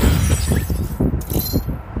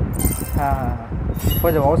 হ্যাঁ হ্যাঁ হ্যাঁ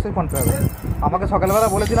হয়ে যাবে, অবশ্যই ফোন পে হবে। আমাকে সকালবেলা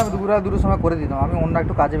বলেছিলাম আমি দুপুরের সময় করে দিতাম, আমি অন্য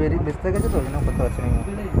একটু কাজে ব্যস্ত হয়ে গেছি তো ওই জন্য করতে পারছি না।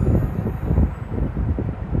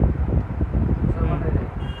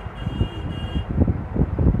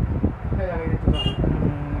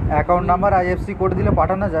 অ্যাকাউন্ট নাম্বার আইএফসি কোড দিলে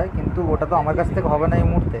পাঠানো যায়, কিন্তু ওটা তো আমার কাছ থেকে হবে না এই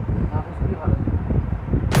মুহূর্তে।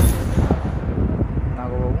 না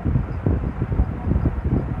গো বাবু,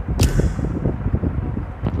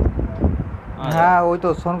 হ্যাঁ ওই তো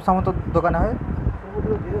সনুপ সামন্ত দোকানে হয়।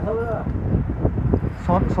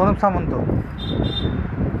 সনুপ সামন্ত,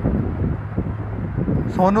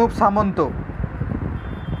 সনুপ সামন্ত,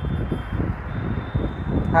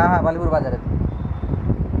 হ্যাঁ হ্যাঁ বালিপুর বাজারে।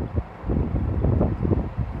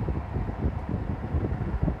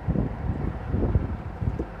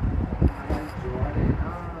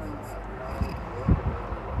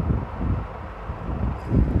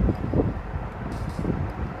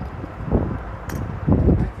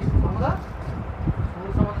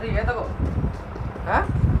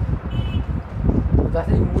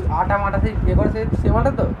 आटा माटा से ये कर से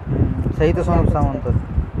सेवाटा तो सही तो सनुप सामंत।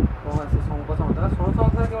 कौन से सॉन्ग को सामंत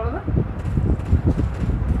क्या बोला था?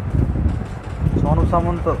 সনুপ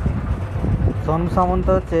সামন্ত, সনুপ সামন্ত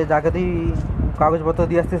হচ্ছে যাকে তুই কাগজপত্র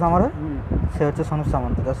দিয়ে আসছিস আমার, সে হচ্ছে সনুপ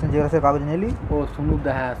সামন্ত। তার সঙ্গে জিজ্ঞাসা কাগজ নিলি। ও সনুপ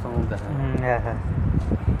দা, হ্যাঁ সনুপ দা, হ্যাঁ হ্যাঁ।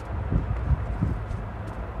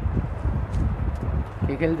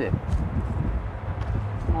 কে খেলছে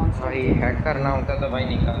भाई हैकर ना होता तो भाई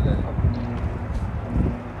निकाल देता।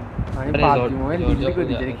 अरे PUBG मोबाइल दिल्ली को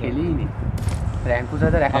दीजिए, खेली ही नहीं। रैंक को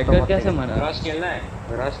ज्यादा रैंक हैकर कैसे मरा? रश खेलना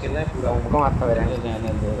है पूरा उनको मारता है रैंक।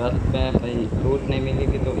 रहने दो, रस पे भाई लूट नहीं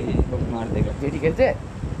मिलेगी तो ये लोग मार देगा। जेडी खेलছে?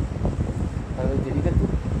 अरे जेडी खेल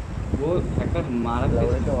वो हैकर मारा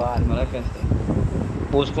कैसे? मारा कैसे?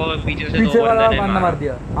 उसको पीछे से पीछे दो वाला बंदे ने बंदा मार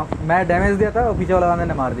दिया, मैं डैमेज दिया था और पीछे वाला बंदे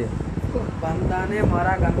ने मार दिया। बंदा ने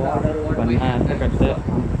मारा गंदा। बनना ऐसा करते हैं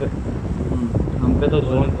हम पे तो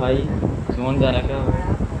जोन भाई जोन जा रहा है,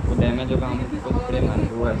 वो डैमेज होगा हमको थोड़े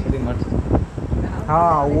मारेंगे, वो ऐसे भी मर सकता।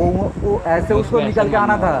 हाँ वो ऐसे उसको निकल के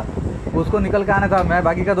आना था, उसको निकल के आना था। मैं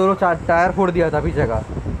बाकी का दोनों टायर फोड़ दिया था पीछे का,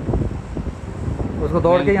 उसको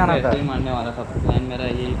दौड़ के ही आना था। ऐसे ही मारने वाला था, प्लान मेरा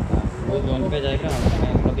यही था। वो जोन पे जाएगा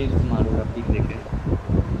मैं कभी उसको मारूंगा पीक देके।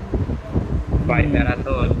 भाई मेरा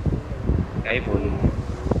तो क्या ही बोलूं।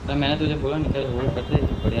 तो मैंने तुझे बोला निकल होल्ड करते,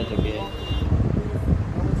 बढ़िया जगह है।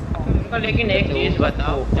 लेकिन एक चीज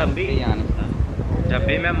बताओ, जब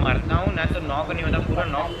भी मैं मरता हूँ ना तो नॉक नहीं होता, पूरा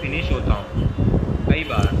नॉक फिनिश होता हूँ कई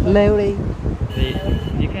बार।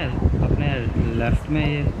 ठीक है, अपने लेफ्ट में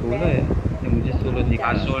ये सोलो है, ये मुझे सोलो दिखा।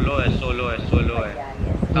 हाँ सोलो है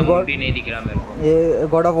कम्युनिटी नहीं दिख रहा मेरे को। ये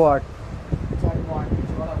God of what,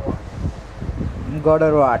 God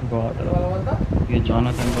of what, ये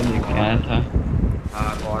जॉनथन को लेके आया था।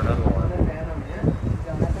 हाँ गॉड ऑफ वॉर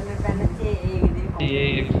ये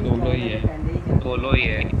एक सोलो ही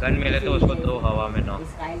है, गन मिले तो उसको दो हवा में नॉक।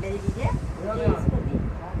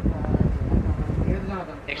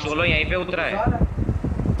 एक सोलो यहीं पे उतरा है,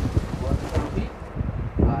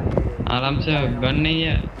 आराम से। गन नहीं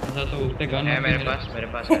है ऐसा तो उस पे गन है मेरे पास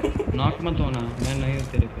है। नॉक मत होना, मैं नहीं हूँ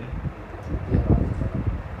तेरे पे।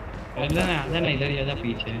 पहले ना आजा ना इधर ही आजा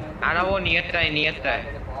पीछे। ना वो नियत रहा है, नियत रहा है।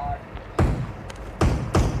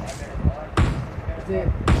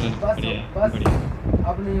 बढ़िया बढ़िया।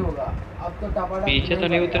 अब नहीं होगा, अब तो टपाटा पीछे तो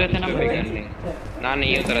नहीं उतरे थे ना कोई भाई? गन नहीं। ना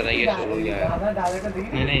नहीं उतरा था, ये शुरू हो गया है।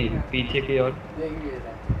 नहीं नहीं पीछे की ओर।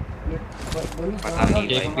 पता नहीं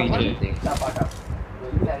एक भाई, पीछे। टपाटा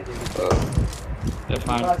तो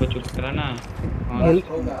पांच को चुप करा ना।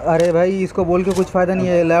 अरे भाई इसको बोल के कुछ फायदा नहीं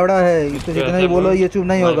है, लैवड़ा है, इसको जितना ही बोलो ये चुप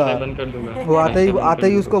नहीं होगा। बंद कर दूंगा। वो आते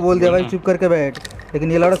ही उसको बोल दिया भाई चुप करके बैठ,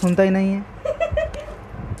 लेकिन ये लौड़ा सुनता ही नहीं है।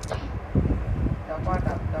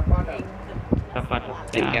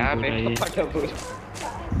 क्या बेटा फटा बोल।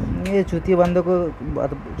 ये चूतिया बंदों को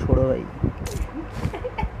बात छोड़ो भाई।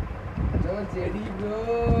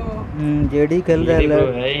 जेडी खेल रहा है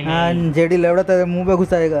हाँ, जेडी लौड़ा तेरे मुंह पे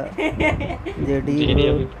घुसाएगा। जेडी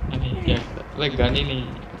अरे गन ही नहीं।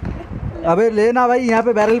 अबे लेना भाई, यहाँ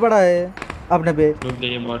पे बैरल पड़ा है अपने पे। रुक जा,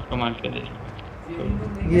 ये बॉट को मार के दे।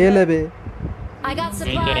 ये ले बे। I got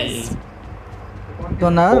नहीं चाहिए। supplies. तो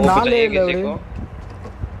ना ले लौड़े।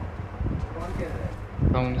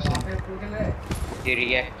 कौन सा? गिर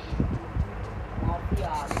गया।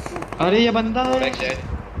 अरे ये बंदा है। थोड़ा सा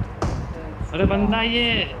अरे बंदा ये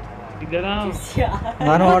इधर आओ।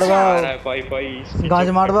 गान मारवा, आ रहा है कोई कोई। गांज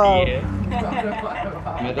मारवा।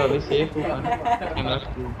 मैं तो अभी सेफ हूँ।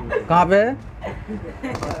 कहाँ पे?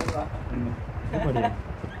 बढ़िया।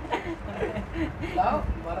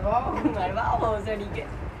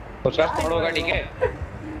 उसका स्पॉट होगा, ठीक है।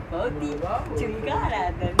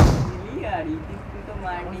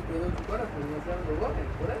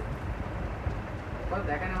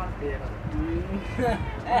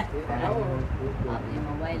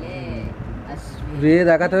 वे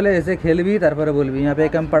देखा तो ले ऐसे खेल भी तार पर बोल भी। यहाँ पे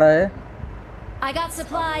कैंप पड़ा है। I got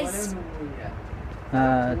supplies.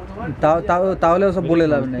 हाँ तावले सब बोले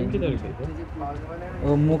लाभ नहीं।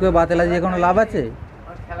 वो मुँह के बात ला ये कौन लाभ আছে?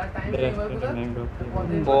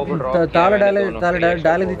 ताले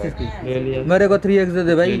डाले दी चीज़ की। मेरे को 3x दे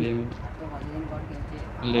दे भाई।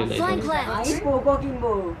 Flank left.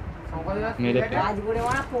 मेरे पे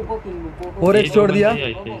 4x छोड़ दिया।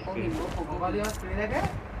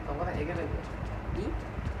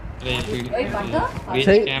 बीच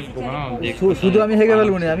कैंप होगा ना देख। শুধু আমি হেগে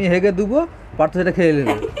ফেলবো না, আমি হেগে দেবো, পার্থ সেটা খেয়ে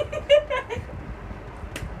নেবে।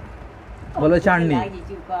 বলবে চাটনি,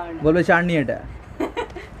 বলবে চাটনি এটা।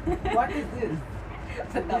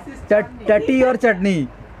 टट्टी और चटनी।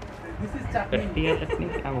 टट्टी या चटनी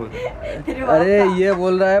क्या बोल रहे हैं? अरे ये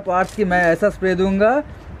बोल रहा है पार्थ कि मैं ऐसा स्प्रे दूंगा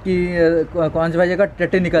कि कौन सा भाई का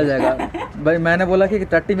टट्टी निकल जाएगा। भाई मैंने बोला कि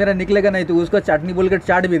टट्टी मेरा निकलेगा नहीं, तो उसको चटनी बोल कर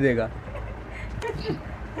चाट भी देगा।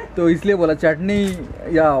 तो इसलिए बोला चटनी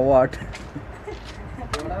या व्हाट।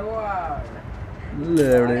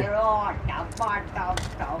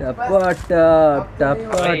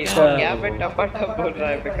 क्या पे टपा टप बोल रहा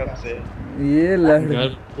है पे कब से? ये लड़ घर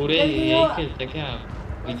पूरे यही खेलते क्या?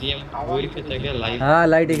 बीजीएम वही खेलते क्या लाइव? हाँ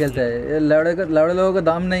लाइट ही खेलता है। ये लड़े लोगों का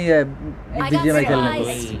दाम नहीं है बीजीएम में खेलने को।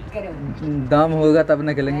 दाम होगा तब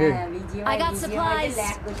ना खेलेंगे। I got supplies.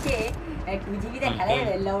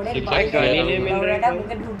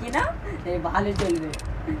 ভালো চলবে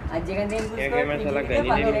আর যেখানে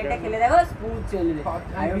খেলে দেখো স্মুথ চলবে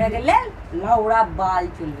আর ওটা খেললে লাউড়া বাল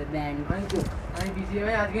চলবে ব্যান্ড। আমি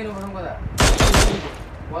বিজিএমে আজকে প্রথম কথা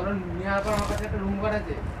বলো নেওয়ার পর আমার কাছে একটা রুম কার্ড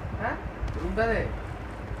আছে। হ্যাঁ রুমটা দে,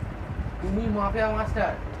 তুমি মাফিয়া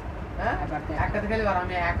মাস্টার। হ্যাঁ একটাতে খেলবে আর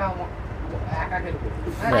আমি একা খেলবো।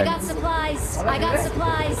 I got supplies. I got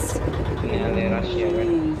supplies. ले रशिया में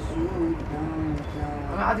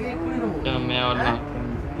আমি আজকে এক্ষুনি নেবো। मैं और ना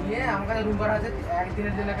নিয়ে আমার কাছে রুম কার্ড আছে,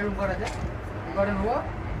 একদিনের জন্য একটা রুম কার্ড আছে। রুম কার্ডে নেবো,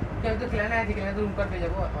 আমি তো ক্ল্যানে আছি, ক্ল্যানে তো রুম কার্ড পেয়ে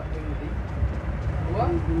যাবো।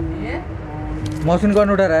 নিয়ে मौसम कौन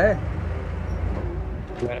उठा रहा है?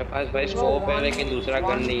 मेरे पास भाई स्कोप है लेकिन दूसरा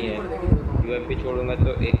गन नहीं है। यूएमपी छोड़ूंगा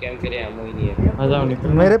तो एक कैम के लिए एमओ ही नहीं है। आ जाओ निकल।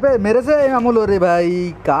 मेरे से अमूल हो रहे भाई,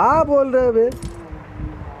 क्या बोल रहे हो बे?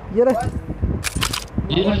 ये ले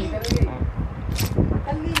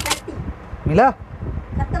मिला।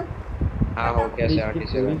 हाँ हो गया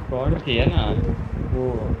 77। स्क्वाड थी है ना वो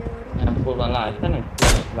एम4 वाला आया था ना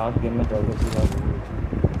लास्ट गेम में 14 की बात।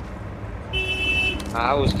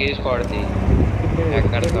 हाँ उसकी स्क्वाड थी,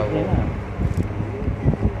 हैकर था वो।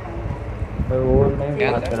 वो नहीं क्या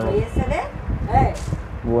बात था? कर रहा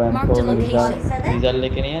वो Marked एम4 location. रिजल्ट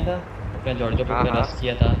लेके नहीं आया था अपने जॉर्जिया पे हाँ, रश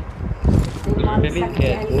किया था। उसमें भी थे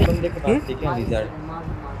दो बंदे के पास थे क्या रिजल्ट?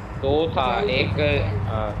 तो था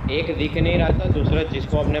एक दिख नहीं रहा था, दूसरा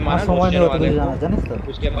जिसको हमने मारा समय नहीं रोस्टर होता वाले मुझे को, जाना जाने सर।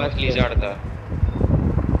 उसके पास लिजार्ड था।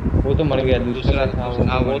 वो तो मर गया। दूसरा था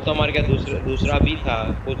हाँ वो तो मर गया। दूसरा भी था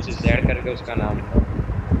कुछ जेड करके उसका नाम था।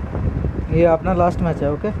 ये अपना लास्ट मैच है,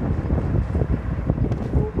 ओके।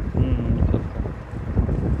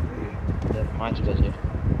 5 बजे।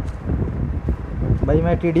 भाई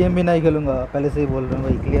मैं टीडीएम भी नहीं खेलूंगा, पहले से ही बोल रहा हूँ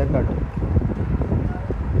भाई, क्लियर कट।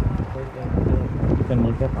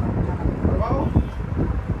 करने का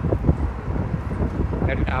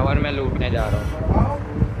टावर में लूटने जा रहा हूँ।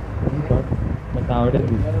 बताओ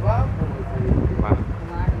वाह,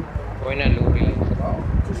 कोई ना लूट ही ले।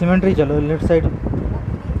 सीमेंट्री चलो लेफ्ट साइड।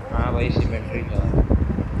 हाँ भाई सीमेंट्री जा।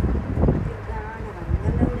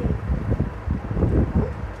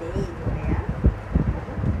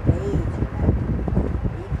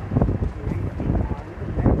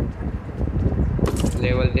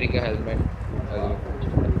 लेवल 3 का हेलमेट।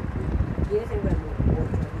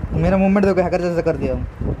 मेरा मूवमेंट देखो, हैकर जैसा कर दिया हूँ।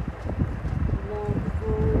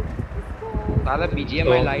 साला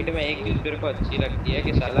बीजीएमआई लाइट में एक चीज मेरे को अच्छी लगती है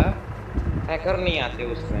कि साला हैकर नहीं आते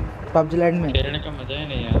उसमें। पबजी लाइट में खेलने का मजा ही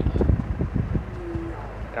नहीं आता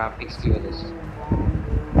ग्राफिक्स की वजह से।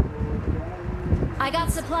 I got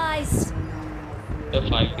supplies. तो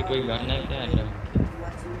 5 की कोई गन है क्या है?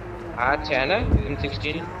 आज है ना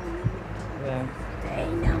M16।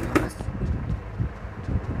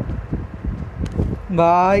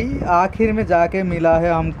 भाई आखिर में जाके मिला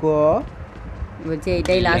है हमको। मुझे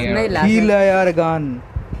एटाई लास्ट में हील है यार gun.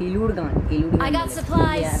 हीलूड gun I got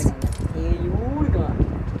supplies. हीलूड gun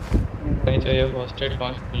कहीं चाहिए फर्स्ट एड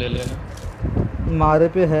 5 ले लेना। मारे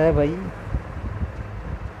पे है भाई।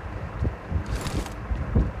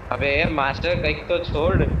 अबे मास्टर कहीं तो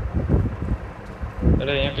छोड़।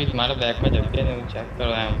 अरे यहाँ पे तुम्हारा बैग में जगह नहीं, चेक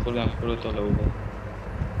करो एम तो लोग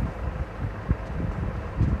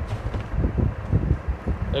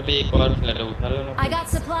अभी एक और फ्लैट उठा लो ना। I got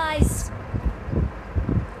supplies.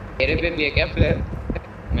 मेरे पे भी है क्या फ्लेयर?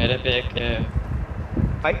 मेरे पे एक है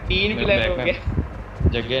भाई 3 मेरे फ्लेयर बैग हो में गए।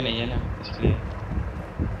 जगह नहीं है ना इसलिए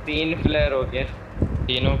 3 फ्लेयर हो गए।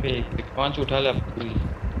 तीनों पे एक 5 उठा ले अब तू।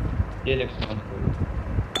 ये देख 5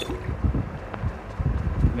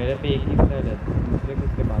 मेरे पे एक ही फ्लैट है, दूसरे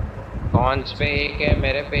किसके पास है? कौन पे एक है,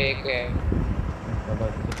 मेरे पे एक है।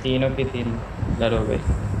 तीनों की 3 फ्लैट हो गए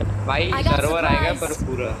भाई I got सर्वर आएगा पर supplies.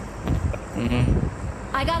 पूरा।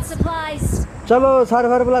 I got supplies. चलो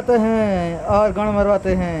सर्वर बुलाते हैं और गण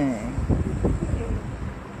मरवाते हैं।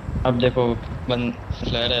 अब देखो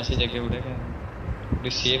फ्लैट ऐसी जगह उड़ेगा,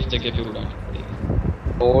 थोड़ी सेफ जगह पे उड़ानी पड़ेगी।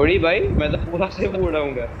 थोड़ी भाई मैं तो पूरा से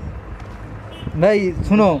उड़ाऊंगा। भाई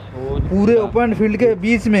सुनो, पूरे ओपन फील्ड के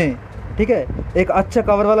बीच में, ठीक है, एक अच्छा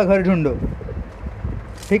कवर वाला घर ढूंढो,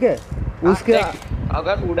 ठीक है, उसके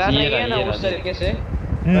अगर उड़ा नहीं है ना उस तरीके से,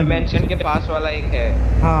 मैं मेंशन के पास वाला एक है।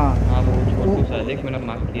 हाँ हाँ वो छोटू सा एक मैंने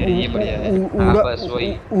मार्क किया, ये बढ़िया है। बस वही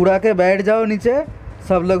उड़ा के बैठ जाओ नीचे,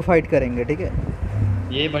 सब लोग फाइट करेंगे, ठीक है।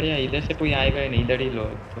 ये बढ़िया, इधर से कोई आएगा ही नहीं, इधर ही लो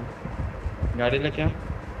तो गाड़ी लेके आओ,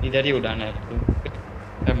 इधर ही उड़ाना है तो।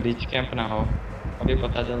 अब बीच कैंप ना हो, अभी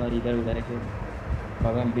पता चला इधर उधर के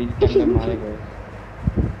बाबा बीच के अंदर मारे गए।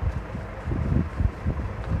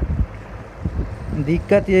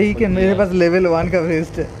 दिक्कत यही कि मेरे पास लेवल 1 का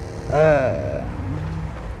वेस्ट है।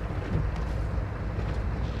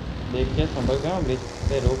 देख के संभल गया, ब्रिज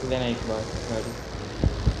पे रोक देना एक बार गाड़ी।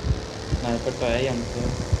 स्नाइपर तो है ही हमसे।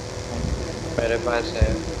 मेरे पास है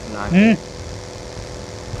ना।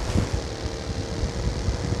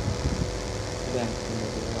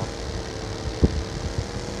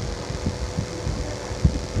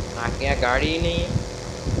 यहाँ गाड़ी ही नहीं है।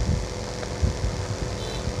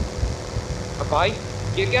 अब भाई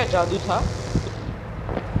ये क्या जादू था?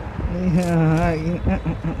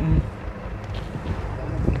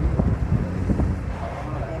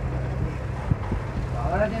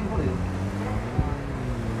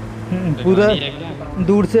 पूरा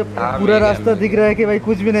दूर से पूरा रास्ता दिख रहा है कि भाई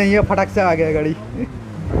कुछ भी नहीं है, फटाक से आ गया गाड़ी।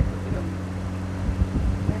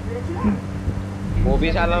 वो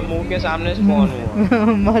भी साला मुंह के सामने स्पॉन हुआ।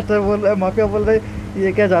 मास्टर बोल रहा है, माफिया बोल रहा है,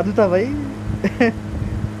 ये क्या जादू था भाई।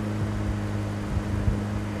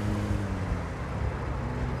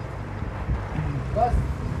 बस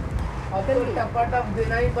अबे टप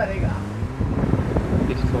देना ही पड़ेगा।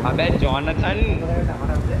 अबे जॉनथन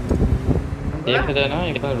देख रहे ना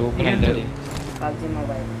एक बार रोकना इधर ही। PUBG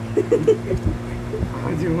मोबाइल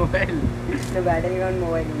PUBG मोबाइल तो battery gun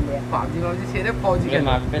mobile India PUBG शेरे फौजी मेरे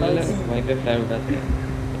मार्क पे ले ले, वहीं पे फ्लैट उठाते हैं।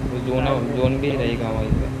 वो जोन भी रहेगा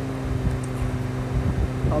वहीं पे।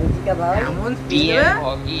 फौजी का भाई एमन पीएम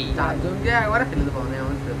हॉकी चार्जन के एक बार खेल दो पाने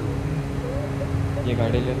एमन खेल दो। ये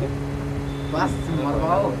गाड़ी ले ले, बस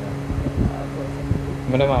मरवाओ।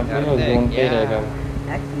 मेरा मार्क पे जोन पे ही रहेगा।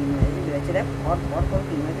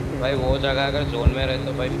 भाई वो जगह अगर जोन में रहे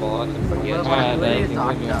तो भाई बहुत बढ़िया हाँ रहेगी,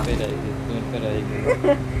 वो जोन पे रहेगी, जोन पे रहेगी।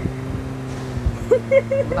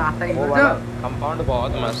 वो वाला कंपाउंड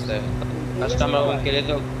बहुत मस्त है, कस्टमर उनके लिए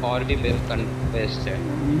तो और भी बेस्ट है।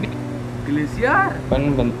 ग्लेशियर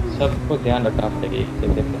सबको ध्यान रखना पड़ेगा एक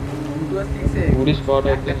जगह पे। तो ठीक से पूरी स्क्वाड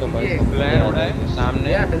होती है तो भाई फ्लेयर उड़ा है सामने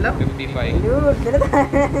 55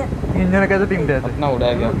 इंजन कैसे टीम थे अपना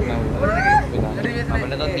उड़ाया गया अपना उड़ाया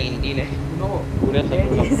अपने तो 3 है पूरे सब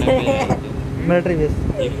लोग अपने पे मिलिट्री बेस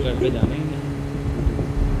एक फ्लैट पे जाना ही नहीं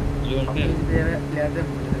जोन पे प्लेयर से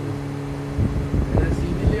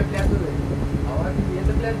सीनियर प्लेयर तो आवाज ये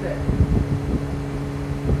तो प्लेयर है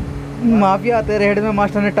माफिया आते रेड में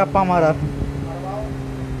मास्टर ने टप्पा मारा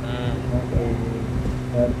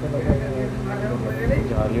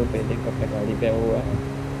गाड़ियों पे देख अपने गाड़ी पे हुआ है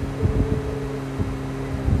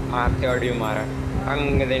आके ऑडियो मारा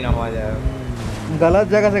अंग दिन आवाज आया गलत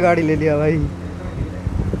जगह से गाड़ी ले लिया भाई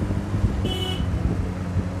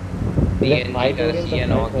फाइट हो रही है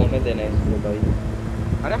तो होने देना है इसको भाई।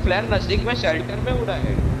 अरे फ्लेयर नजदीक में शेल्टर में उड़ा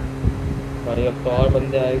है भाई अब तो और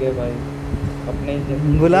बंदे आएंगे भाई अपने ही से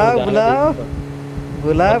बुलाओ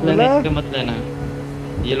मत लेना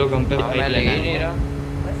ये लोग हम पे मैं फाइट ले ही लेना नहीं रहा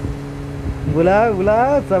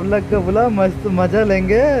बुलाओ सब लोग को बुलाओ मस्त मजा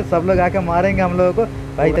लेंगे सब लोग आके मारेंगे हम लोगों को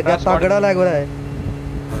भाई तो क्या तगड़ा लग रहा है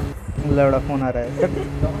लौड़ा फोन आ रहा है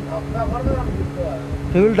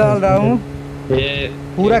फ्यूल डाल रहा हूँ ये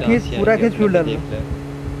पूरा खींच फ्यूल डाल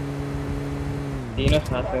तीनों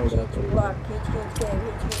साथ में उड़ रहे थे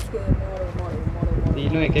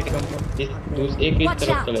तीनों एक एक एक इस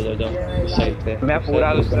तरफ चले जाओ उस साइड पे मैं पूरा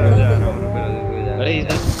उस तरफ जा रहा हूँ अरे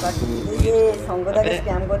इधर ये संगोदाকে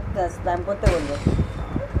স্প্যাম করতে বলবো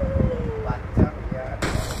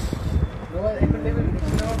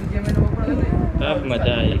अब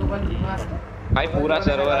मजा आएगी भाई पूरा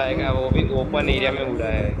सर्वर आएगा वो भी ओपन एरिया में उड़ा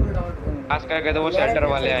है खास करके तो वो शेल्टर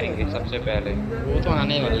वाले आएंगे सबसे पहले वो तो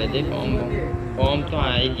आने वाले थे फॉर्म तो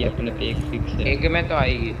आएगी अपने पे एक फिक्स है एक में तो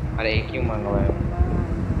आएगी अरे एक क्यों मंगवाया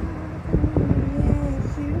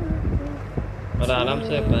और आराम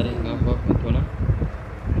से करेंगे वक्त मत हो ना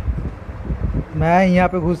मैं यहाँ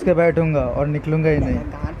पे घुस के बैठूंगा और निकलूंगा ही नहीं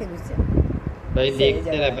कहां पे घुस भाई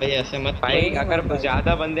देखते रहे भाई ऐसे मत भाई अगर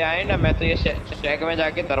ज्यादा बंदे आए ना मैं तो ये शैक में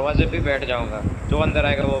जाके दरवाजे पे बैठ जाऊंगा जो अंदर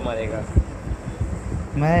आएगा वो मरेगा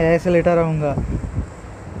मैं ऐसे लेटा रहूंगा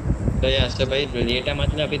भाई ऐसे भाई लेटा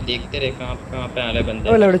मतलब अभी देखते रहे कहाँ पे आ रहे बंदे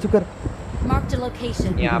ओए लौड़े चुप कर Marked a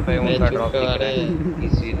location. यहाँ पे उनका ड्रॉप दिख रहा है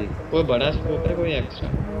इजीली कोई बड़ा स्कोप है कोई एक्स्ट्रा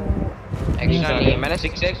एक्स्ट्रा नहीं है मैंने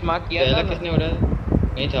 6x मार्क किया पहला था किसने उड़ा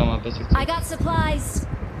नहीं था वहाँ पे 6 I got supplies.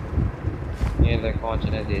 ये देख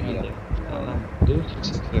पहुंचने दे दिया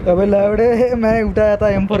अबे लौड़े मैं उठाया था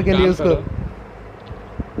M4 के लिए उसको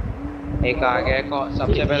एक आ गया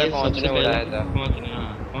सबसे पहले पहुंचने उड़ाया था पहुंचने हाँ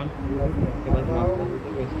कौन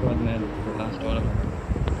उसके बाद मैं लास्ट वाला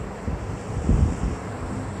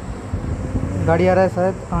गाड़ी आ रहा है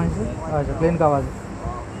शायद कहाँ से अच्छा प्लेन का आवाज़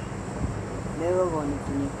देखो कौन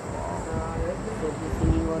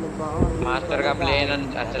मास्टर का प्लेन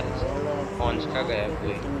अच्छा कौन सा गया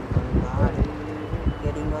प्लेन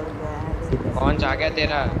कौन सा गया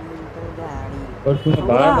तेरा और तूने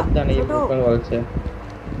बाहर मत जाना ये ओपन वॉल से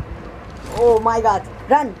ओह माय गॉड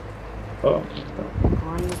रन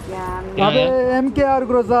अबे MKR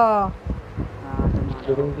ग्रोजा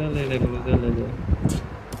ग्रोजा ले ले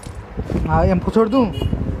हाँ M को छोड़ दूँ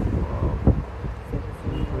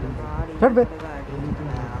छोड़ बे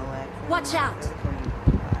Watch out.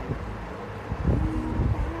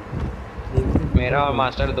 मेरा और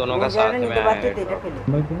मास्टर दोनों का साथ में आया है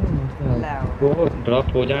वो ड्रॉप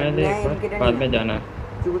हो जाने दे एक बार बाद में जाना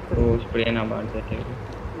तो स्प्रे ना मार देते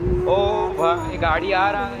ओ भाई गाड़ी आ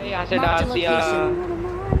रहा है यहाँ से डाल दिया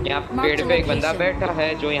यहाँ पेड़ पे एक बंदा बैठा है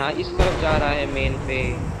जो यहाँ इस तरफ जा रहा है मेन पे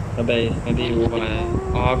अबे इसमें भी वो बना है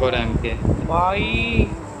आग और एम के भाई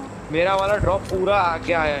मेरा वाला ड्रॉप पूरा आ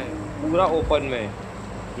गया है पूरा ओपन में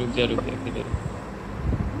रुक जा किधर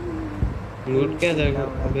लूट क्या जाएगा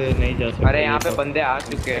अबे नहीं जा सकता अरे यहाँ पे बंदे आ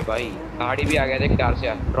चुके हैं भाई गाड़ी भी आ गया देख कार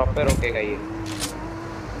से ड्रॉप पे रोकेगा ये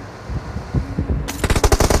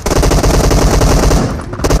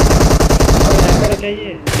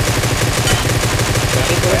चाहिए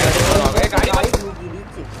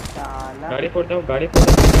गाड़ी फोड़ता हूँ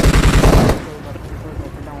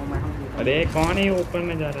अरे कौन है ओपन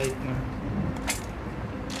में जा रहा है इतना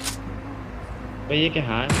भाई ये क्या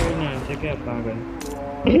हाथ है यहाँ से क्या पागल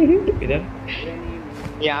इधर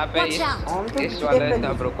यहाँ पे इस वाले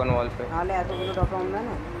था ब्रोकन वॉल पे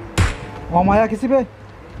हम आया किसी पे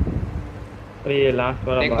अरे ये लास्ट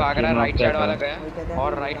वाला देख भाग रहा राइट साइड वाला गया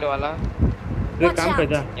और राइट वाला तू काम कर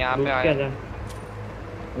जा यहाँ पे क्या जा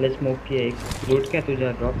ले स्मोक किया एक लूट क्या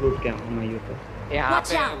तुझे ड्रॉप लूट क्या मैं ये तो यहाँ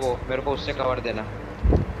पे है वो मेरे को उससे कवर देना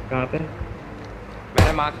कहाँ पे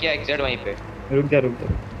मैंने मार्क किया एग्जैक्ट वहीं पे रुक जा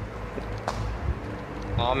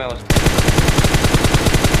हाँ मैं उस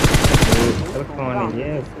तो कौन है ये?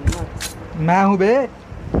 मैं हूँ बे।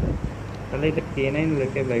 चल इधर K9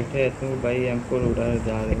 लेके बैठे हैं तू भाई, हमको उड़ा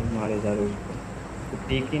जा रहे हो, मारे जा रहे हो उसको, तू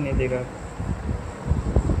पीक ही नहीं देगा।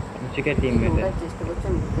 मुझे क्या टीम में थे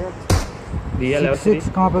रियल है। 6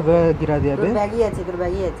 कहाँ पे गिरा दिया बे? बैगी है, तुम्हारा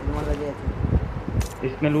बैगी है।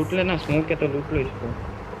 इसमें लूट लेना, स्मोक है तो लूट लो इसको।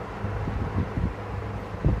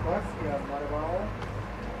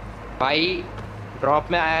 भाई ड्रॉप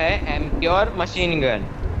में आया है एमपी और मशीन गन।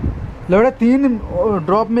 लौड़ा 3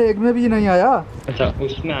 ड्रॉप में, एक में भी नहीं आया। अच्छा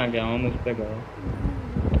उसमें आ गया हम, उस पे गए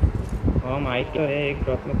हम। आई तो है एक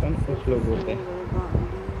ड्रॉप में, कम कुछ लोग होते हैं।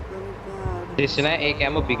 जिसने एक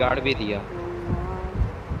एमओ बिगाड़ भी दिया।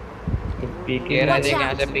 तो पीक ये रहा, देख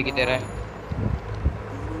यहाँ से पीक दे रहा है।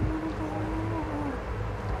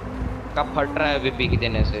 कब फट रहा है अभी पीक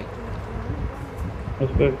देने से। उस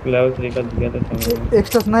पे लेवल 3 का दिया था समझ।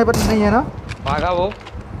 एक्स्ट्रा स्नाइपर नहीं है ना? भागा वो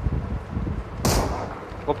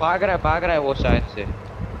भाग रहा है वो शायद से।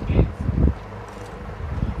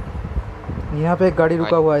 यहाँ पे एक गाड़ी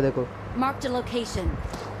रुका हुआ है देखो। Marked a location.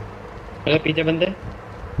 अरे पीछे बंदे,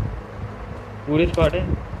 पूरी स्क्वाड है।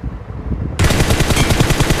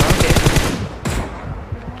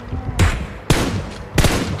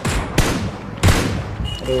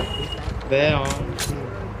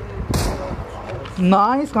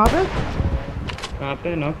 नाइस। कहाँ पे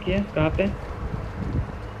नॉक किया? कहाँ पे?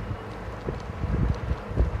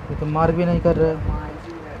 ये तो मार भी नहीं कर रहे।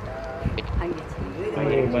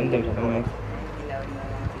 ये बंदे समय।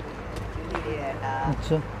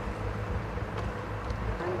 अच्छा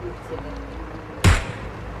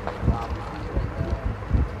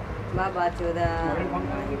बाबा चोदा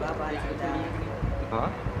हाँ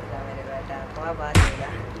मेरे बेटा बाबा चोदा।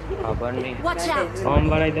 खबर नहीं। Watch out! हम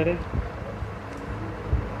बड़ा इधर है।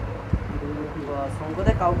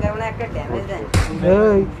 সঙ্গতে কাউকে আমরা একটা ড্যামেজ দেন।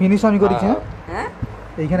 এই ফিনিশ আমি করেছি। হ্যাঁ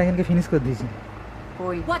এইখানে এখানকে ফিনিশ করে দিয়েছি।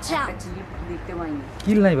 কই Watch out! চিপ দেখতে পাইনি।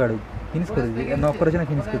 কিল নাই বাড়ু, ফিনিশ করে দিয়েছি। নক করেছে না,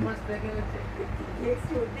 ফিনিশ করে দিয়েছি। এক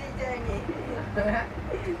ছুটে যায়নি।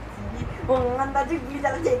 ও আন্দাজে গুলি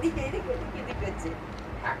চালাচ্ছে এদিকে এদিকে এদিকে করছে।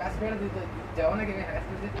 आकाश में दिते जाओ ना कि आकाश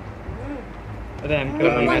में अरे एमके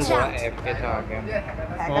वाला Watch out! एफके था आ गया।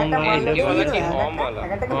 होम वाला इधर ये वाला कि होम वाला?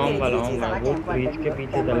 होम वाला वो ब्रिज के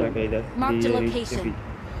पीछे चला गया इधर। Marked a ब्रिज के location. पीछे।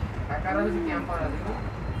 हैकर वाले कैंप आ रहा है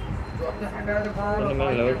तो अब तो हैकर वाले तो मैं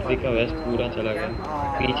लेवल 3 का वेस्ट पूरा चला गया।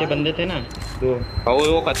 पीछे बंदे थे ना दो,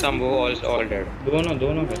 वो खत्म, वो ऑल डेड। दोनों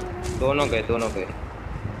गए। दोनों गए।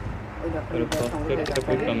 और फर्स्ट तो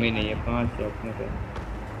कोई कमी नहीं है, 5 है अपने पे।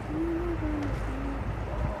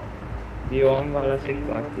 ये होम वाला सिर्फ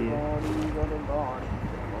बाकी है।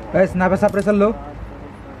 ए स्नाइपर सप्रेसर लो,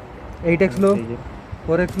 8x लो,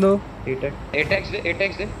 4x लो।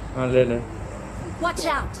 8x दे। हाँ ले ले। Watch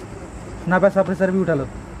out! स्नाइपर सप्रेसर भी उठा लो।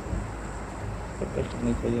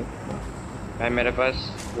 नहीं चाहिए। भाई मेरे पास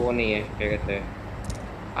वो नहीं है, क्या कहते हैं।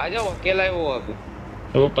 आ जाओ, अकेला है वो अभी।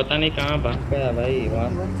 तो वो पता नहीं कहाँ भाग गया भाई,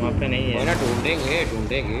 वहाँ पे नहीं है ना।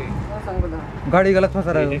 ढूंढेंगे। गाड़ी गलत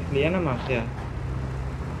फंसा रहा है। रिडेक्स लिया ना माफिया?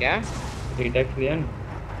 क्या रिडेक्स लिया ना?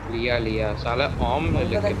 लिया साला ऑम में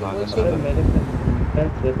लेके भागा साला। मेरे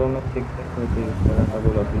से तो मैं ठीक से होती है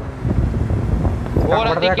बोला भी। और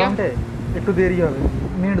पड़ रहा अकाउंट है, একটু দেরি হবে,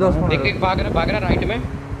 मिनट 10 15। देख भाग रहा राइट में।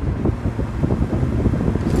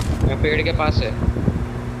 मैं पेड़ के पास है।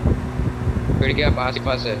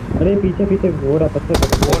 पास है। अरे पीछे घोड़ा पत्थर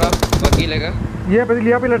बगी लेगा। ये पे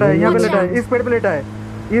लिया पे लेटा है, यहाँ पे लेटा है, इस पेड़ पे लेटा है,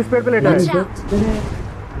 इस पेड़ पे लेटा है। Watch out!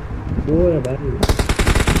 दो है भाई।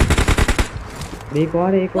 एक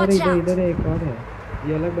और Watch out! इधर है, एक और है।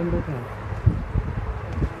 ये अलग बंदा था,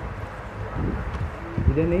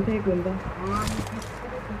 इधर नहीं था एक बंदा।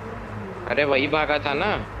 अरे वही भागा था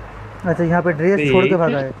ना। अच्छा यहाँ पे ड्रेस छोड़ के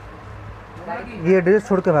भागा है, ये ड्रेस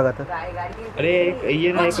छोड़ के भागा था। अरे ये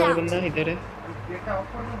ना एक और बंदा इधर है,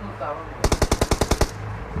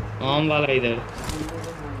 आम वाला इधर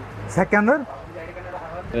शक के अंदर।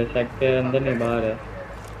 शक के अंदर नहीं, बाहर है।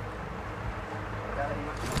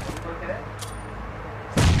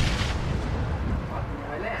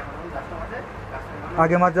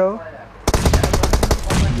 आगे मत जाओ,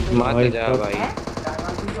 मत जा भाई।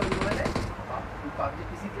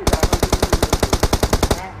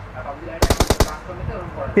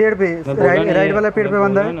 पेड़ पे राइट वाला पेड़ पे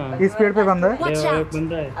बंदा है, इस पेड़ पे बंदा है। Watch out!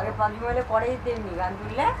 बंदा है। আগে পাবজি মেলে পরেই তেমনি গান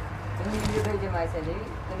তুললে তুমি ভিডিও পেজে মাইসে দেবি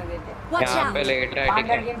তুমি গেতে Watch यहाँ पे out! लेट रहा है, ठीक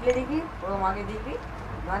পাঙ্গার है। गेम प्ले देखी পুরো মাগে দেখি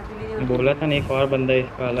গান তুলে দিও बोला था ना एक और बंदा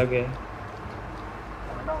इसका अलग है।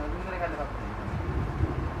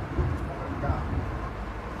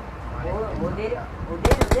 ওদের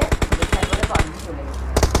সার্ভারে পাবজি চলে গেছে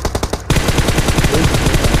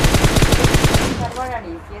সার্ভার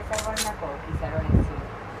আনি কে সার্ভার না কো কি সার্ভার এসেছিল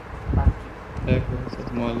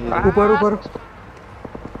ऊपर ऊपर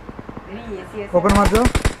ओपन मार दो।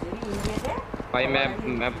 भाई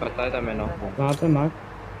मैं पता था मैंने कहाँ पे मार?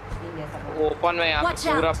 ओपन में यहाँ Watch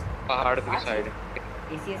पे पूरा out. पहाड़ की साइड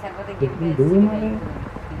कितनी दूर मारे?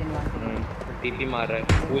 टीपी मार रहा है,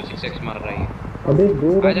 फुल 6x मार रहा है। अबे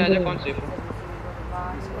दूर आजा आजा, कौन से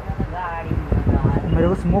मेरे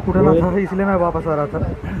को स्मोक उठाना था इसलिए मैं वापस आ रहा था।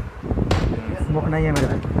 स्मोक नहीं है मेरे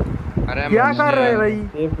पे। अरे क्या कर रहे हैं भाई?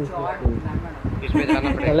 इसमें जाना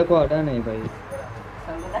पड़ेगा। चलो को हटा नहीं भाई।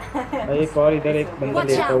 भाई एक और इधर एक बंदा Watch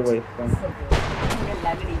लेटा out. हुआ है इसका।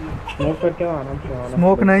 स्मोक करके आओ, आराम से आओ।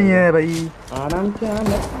 स्मोक नहीं है भाई। आराम से आ,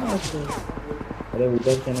 मत। अरे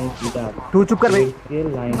उधर से नहीं, सीधा तू चुप कर बे। ये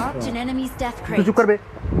line Marked an enemy's death तू crate. चुप कर बे।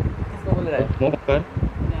 किसको बोल रहा है? स्मोक कर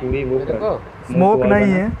पूरी वो तेरे कर। को? स्मोक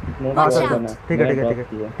नहीं है। Smoke Watch wall out. बना। ठीक है ठीक है ठीक है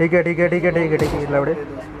ठीक है ठीक है ठीक है ठीक है ठीक है लवड़े।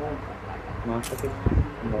 मास्टर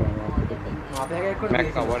वहाँ पे एक और मैं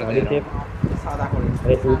देख कवर अरे दे रहा के हूँ। सादा खोल।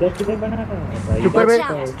 अरे उधर किधर बना रहा है भाई? चुप कर बे।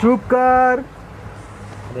 Watch out. चुप कर।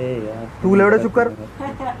 अरे यार तू लवड़े चुप कर।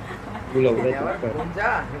 तू लवड़े चुप कर।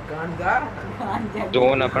 जा गान गा।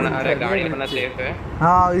 जोन अपना, अरे गाड़ी अपना सेफ है।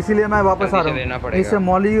 हाँ इसीलिए मैं वापस आ जल्दी से लेना रहा हूँ। पड़ेगा। इससे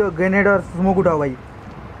मॉली ग्रेनेड और स्मोक उठाओ भाई।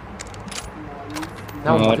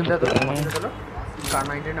 ना और मौसम तो दे दो, पता मौसम नहीं। दे दो। कार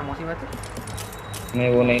 90 ना मौसम है। नहीं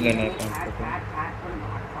वो नहीं लेना है 500।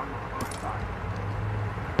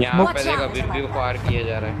 यहाँ Watch पे देखो out. रिव्यू फायर किया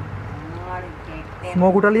जा रहा है।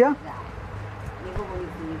 स्मोक उठा लिया।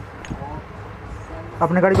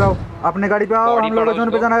 अपने गाड़ी पे आओ, अपने गाड़ी पे आओ। बॉडी हम लोग को पकड़ो जोन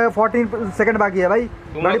पे उसको। जाना है। 14 सेकंड बाकी है भाई।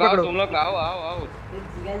 गाड़ी पकड़ो। तुम लोग आओ आओ आओ।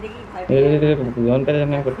 जोन पे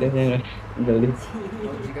जाना पड़ते हैं जल्दी।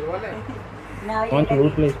 जिगर वाले कौन सा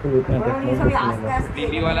लूट ले इसको लूटना था।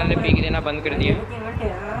 बीबी वाला ने पीक देना बंद कर दिया।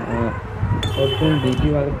 हाँ। और तुम डीपी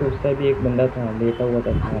वाले पे उसका भी एक बंदा था लेटा हुआ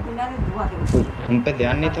था। हम पे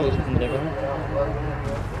ध्यान नहीं था उस बंदे का।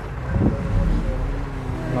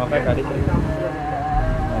 वहाँ पे गाड़ी चल।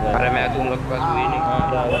 अरे मैं तुम लोग के पास हुई नहीं।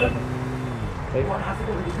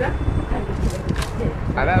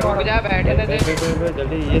 अबे रुक जा, बैठे ना दे।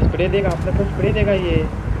 जल्दी ये स्प्रे देगा, अपने को स्प्रे देगा ये।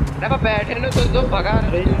 अरे बैठे ना तो भगा।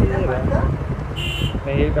 अरे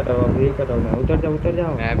मैं हील कर रहा हूँ मैं। उतर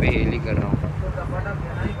जाओ। मैं भी हील ही कर रहा हूँ।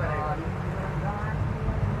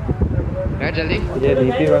 जल्दी। ये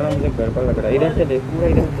डीपी वाला मुझे घर पर लग रहा है। इधर चले, पूरा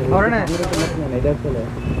इधर चले। और ने? इधर चले।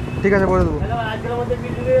 ঠিক আছে বলে দেবো।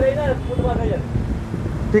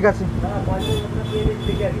 ঠিক আছে।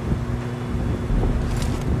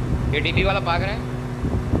 ये डीपी वाला भाग रहा है।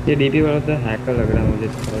 ये डीपी वाला तो हैकर लग रहा है मुझे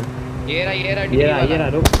थोड़ा। ये रहा ये रहा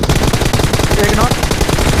रुक। एक नॉट।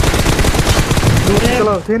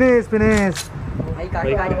 चलो फिनिश। भाई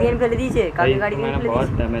गाड़ी भी फैल दीजिए। भाई गाड़ी भी मैंने फैल बहुत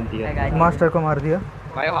दीजिए। डैमेज दिया। मास्टर को मार दिया।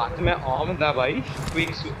 भाई हाथ में ऑम था भाई।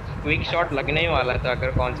 क्विक शॉट लगने ही वाला था अगर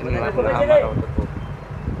कौन सी ना मारा होता तो।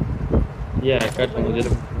 ये हैकर तो मुझे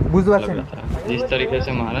বুঝতে लग পারছেন रहा था जिस तरीके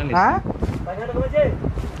से मारा नहीं। হ্যাঁ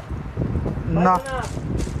না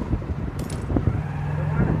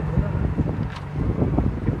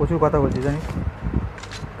প্রচুর কথা বলছি জানিস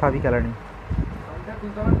খাবি খেলা নেই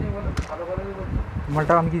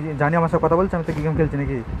মালটা আমি কি জানি আমার সাথে কথা বলছে আমি তো কি গেম খেলছি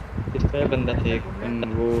নাকি इसका एक बंदा था एक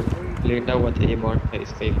वो लेटा हुआ था। ये बॉट था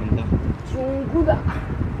इसका एक बंदा।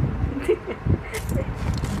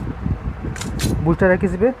 बूस्टर है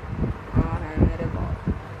किसी पे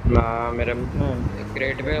ना मेरे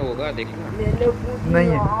क्रेट पे होगा देखना। नहीं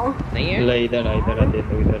है नहीं है। ला इधर आ दे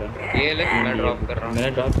तो इधर आ। ये ले मैं ड्रॉप कर रहा हूँ।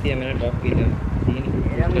 मैंने ड्रॉप किया 3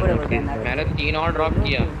 मैंने 3 और ड्रॉप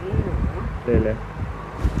किया। ले ले।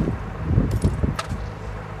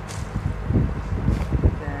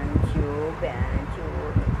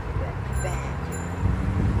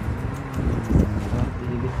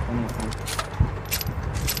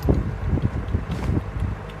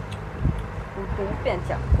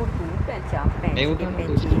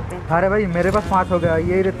 अरे भाई मेरे पास 5 हो गया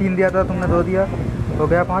ये 3 दिया था तुमने 2 दिया हो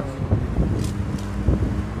गया 5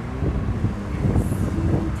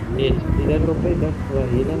 ये इधर रुक पे इधर थोड़ा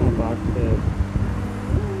हिल है ना पार्ट पे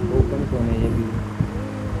ओपन कौन है ये भी।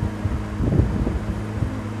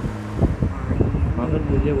 मगर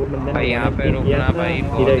मुझे वो बंदा भाई यहाँ पे रुकना भाई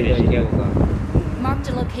बहुत रिस्की होगा। Marked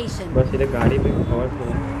a location. बस इधर गाड़ी पे और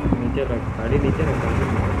नीचे रख गाड़ी नीचे रख।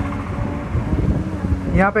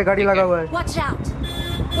 यहाँ पे गाड़ी लगा हुआ है Watch out!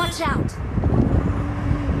 Watch out!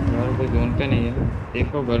 यार कोई जोन पे नहीं है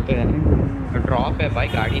देखो घर पे है। ड्रॉप है भाई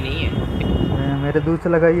गाड़ी नहीं है। मेरे दूर से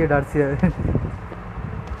लगा ये डर से है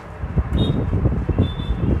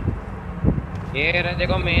ये रहा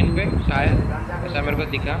देखो मेन पे शायद ऐसा मेरे को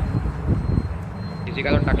दिखा किसी का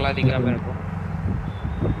तो टकला दिखा मेरे को।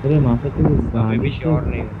 अरे वहाँ पे तो मैं भी श्योर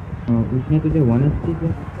नहीं हूँ। उसने तुझे 1 एचपी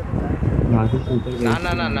किया यहाँ से ऊपर ना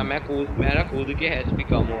ना ना ना, मेरा कूद के एचपी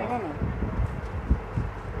कम हुआ,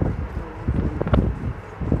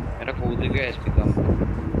 मेरा कूद के एचपी कम हुआ।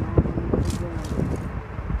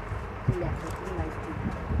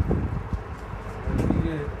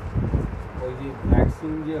 ওই যে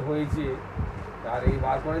ভ্যাকসিন যে হয়েছে তার এই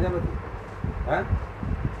বার করা যাবে তো? হ্যাঁ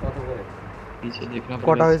কত করে? पीछे देखना कटा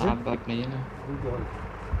पड़ेगा, वैसे? सांप बात नहीं है ना।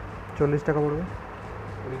 40 টাকা পড়বে,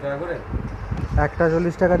 20 টাকা করে? একটা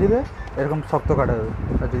 40 টাকা দিবে, এরকম শক্ত কাটা হবে।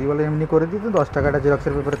 আর যদি বলে এমনি করে দিতে 10 টাকাটা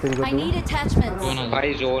জেরক্সের পেপারে তৈরি করে I দেবো। need attachments. भाई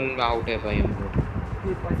जोन आउट है भाई हम लोग।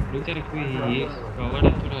 रुक जा, कोई ये कवर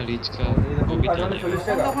है थोड़ा रिच का, वो भी चल जाएगा। 40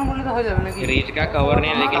 টাকা? তখন বললে তো হয়ে যাবে নাকি? रीच का कवर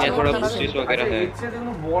नहीं है, लेकिन ये थोड़ा बूस्टिस वगैरह है। ইচ্ছে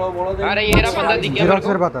দেখুন বড় বড় अरे ये रहा बंदा दिख गया मेरे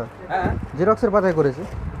জেরক্সের को। পাতা, হ্যাঁ জেরক্সের পাতায় করেছে।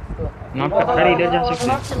 नॉक कर, इधर जा सकते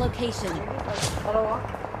Marked a location.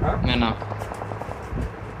 मैं नॉक,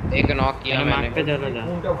 एक नॉक किया मैंने मार्क पे मैंने। चला जा,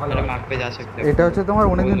 मेरे मार्क पे जा सकते हो। এটা হচ্ছে তোমার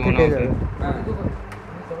অনেকদিন वो থেকে knock যাবে। হ্যাঁ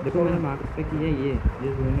देखो मैंने मार्क पे किया, ये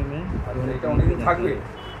जोन में আচ্ছা এটা অনেকদিন থাকবে।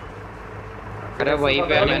 अरे वहीं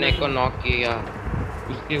पे मैंने एक को नॉक किया।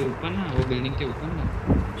 उसके ऊपर ना, वो बिल्डिंग के ऊपर ना।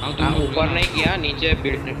 हाँ हाँ ऊपर नहीं किया, नीचे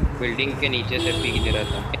बिल्डिंग के नीचे से पीक दे रहा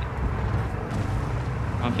था।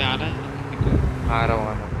 वहाँ पे आ रहा है, आ रहा हूँ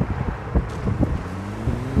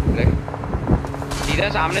ले। सीधा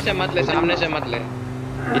सामने से मत ले, सामने से मत ले।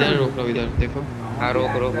 इधर रोक लो, इधर देखो, हाँ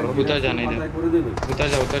रोक रोक रोक। उतर जाना इधर, করে দেবে। उतर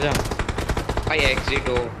जा। भाई एग्जिट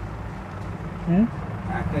हो।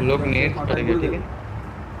 लोग नेट करेंगे, ठीक है?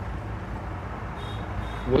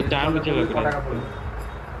 वो 4 बजे लग रहा है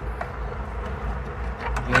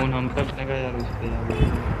जोन हम तक लगा यार, उस पे यार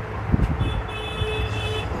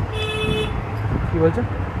কি বলছো?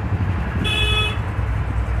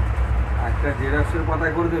 একটা জেরক্সের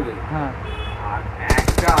পাতায় করে দেবে হ্যাঁ আর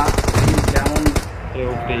একটা এই যেমন अरे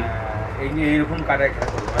ओके, এই যে এরকম কাটা একটা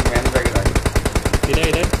করবে আর ম্যান ব্যাগে লাগে।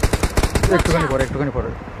 इधर একটুখানি পরে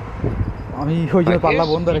আমি ওই জন্য বাকি পাল্লা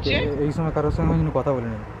বন্ধ রেখে নিচে? এই সময় কারোর সঙ্গে আমি কথা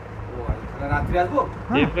বলিনি। ও তাহলে রাত্রি আসবো?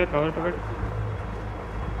 ये पे कवर पकड़।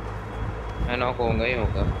 मैं नॉक होऊंगा ही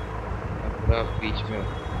होगा, मैं पूरा बीच में हूँ।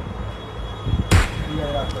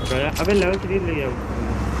 गया, अबे लेवल 3 ले गया वो।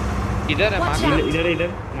 इधर है Watch मार्क। out. इधर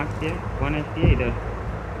मार्क किया, 1 एचपी है इधर,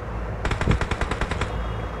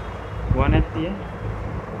 1 एचपी है।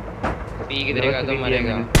 पीक देगा तो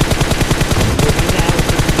मरेगा।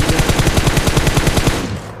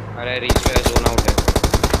 अरे रीच पे जोन आउट है।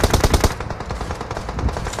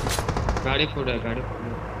 गाड़ी फोड़ है,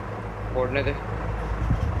 फोड़ने दे।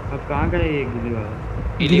 अब कहाँ गया ये गिली वाला?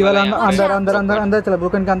 गिली वाला यहाँ पे। अंदर चला,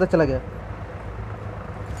 ब्रोकन के अंदर चला गया।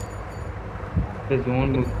 पे जोन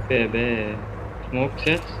पे बे स्मोक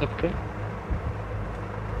से सब पे।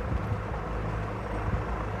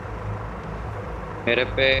 मेरे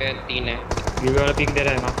पे 3 है। गिली वाला पिक दे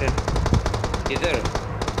रहा है वहाँ पे। इधर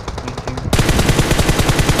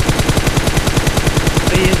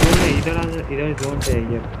अरे ये जोन है, इधर आ जा, इधर जोन पे है,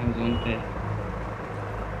 ये जोन पे है।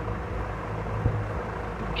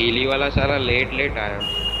 गीली वाला सारा लेट आया।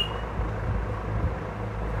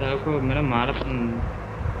 सर को मेरा मारा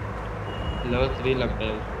लेवल 3 लगता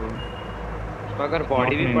है उसको। उसका अगर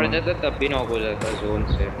बॉडी भी पड़ जाता तब भी नॉक हो जाता जोन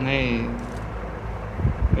से। नहीं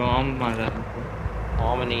तो हम मारा हमको।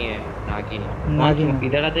 हॉम नहीं है, नागी नहीं। नागिन।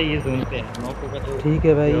 इधर आ जा, ये जोन पे है, नॉक होगा तो ठीक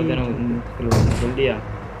है भाई, उधर मुश्किल होगा, जल्दी आ।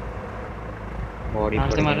 बॉडी कहाँ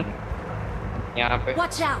पड़ से मारा? गई। यहाँ पे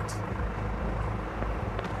Watch out.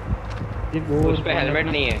 ये वो उस पे हेलमेट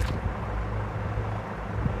नहीं है।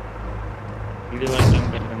 गिली वाला काम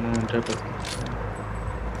करना 100%।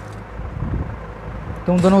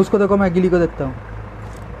 तुम दोनों उसको देखो, मैं गिली को देखता हूँ।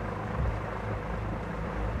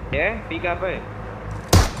 ये पीक आप है।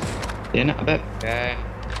 ये ना अबे क्या है?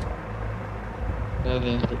 मेरा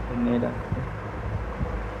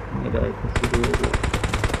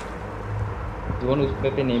जोन उस पे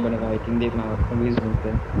नहीं बनेगा आई थिंक, देखना अभी जोन पे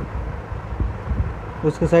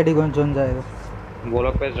उसके साइड ही कौन जोन जाएगा? वो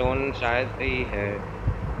लोग पे जोन शायद ही है।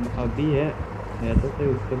 अभी है तो फिर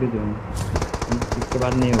उस पे भी जोन, इसके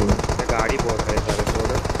बाद नहीं होगा। गाड़ी बहुत है सारे।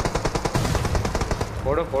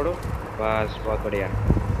 फोड़ो बस, बहुत बढ़िया।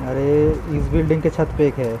 अरे इस बिल्डिंग के छत पे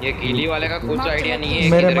एक है। ये गीली वाले का कुछ आइडिया नहीं है।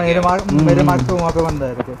 मेरे किधर मेरे गया? मार्क पे वहाँ पे बंदा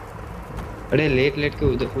है। देखो अरे लेट के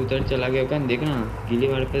उधर चला गया होगा, देखना गिली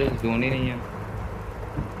वाले पे जोन ही नहीं है।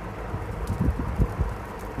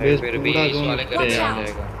 फिर भी पूरा इस जोन वाले पे का Watch ध्यान out.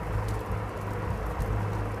 रहेगा।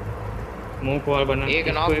 स्मोक वॉल बना, एक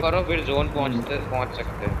नॉक करो फिर जोन पहुंच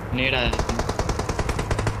सकते हैं। नेड आया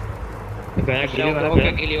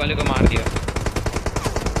गया, गिली वाले को मार दिया।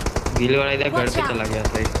 गिली वाला इधर घर Watch पे out. चला गया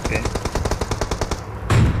साइड पे।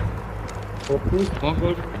 स्मोक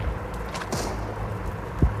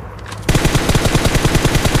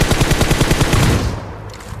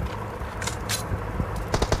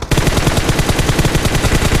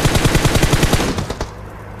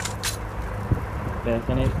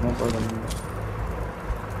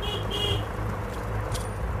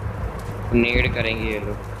नेड करेंगे ये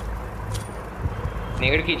लोग।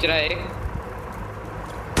 नेड खींच रहा है एक।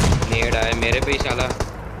 नेड आया मेरे पे ही साला।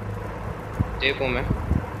 सेफ हूँ मैं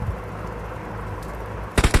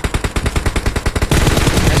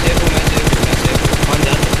सेफ हूँ। कौन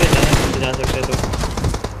जा सकते तो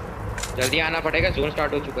जल्दी आना पड़ेगा, जोन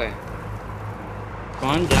स्टार्ट हो चुका है।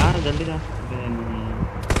 कौन जा जल्दी जा सकते हैं।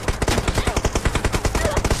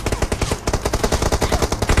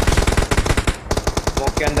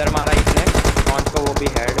 स्मोक के अंदर मारा इसने कौन को, वो भी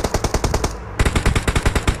head.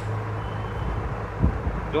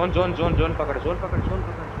 Zone zone zone zone पकड़, जोन पकड़, जोन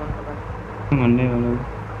पकड़, जोन पकड़। मरने वाला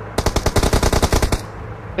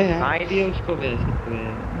हाँ है उसको वैसे तो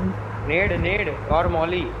है। नेड नेड और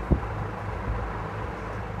मौली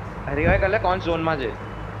रिवाइव कर ले। कौन जोन माजे?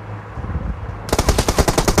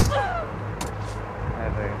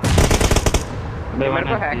 अरे मेरे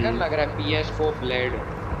को हैकर लग रहा है। PS4 फ्लेड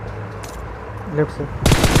लेफ्ट से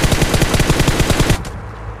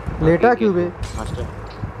लेटा क्यों बे? मास्टर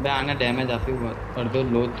बे आना डैमेज आफी कर दो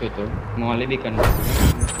लोड थे तो मॉली भी करना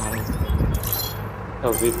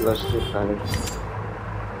अभी प्लस 2 सारे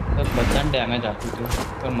तो बदन डैमेज आती तो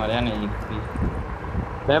पर मरा नहीं भी।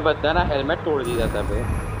 मैं बता ना हेलमेट तोड़ दिया था बे।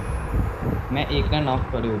 मैं एक ना नॉक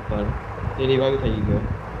करे ऊपर તે રિવાઇવ થઈ ગયો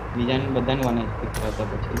બીજાને બધાને વાના સ્પીક કરતા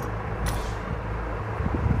પછી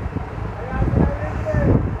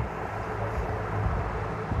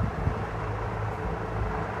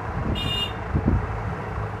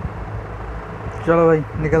चलो भाई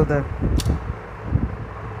निकलते हैं।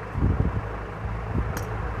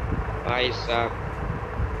 भाई साहब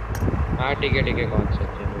हाँ ठीक है कौन सा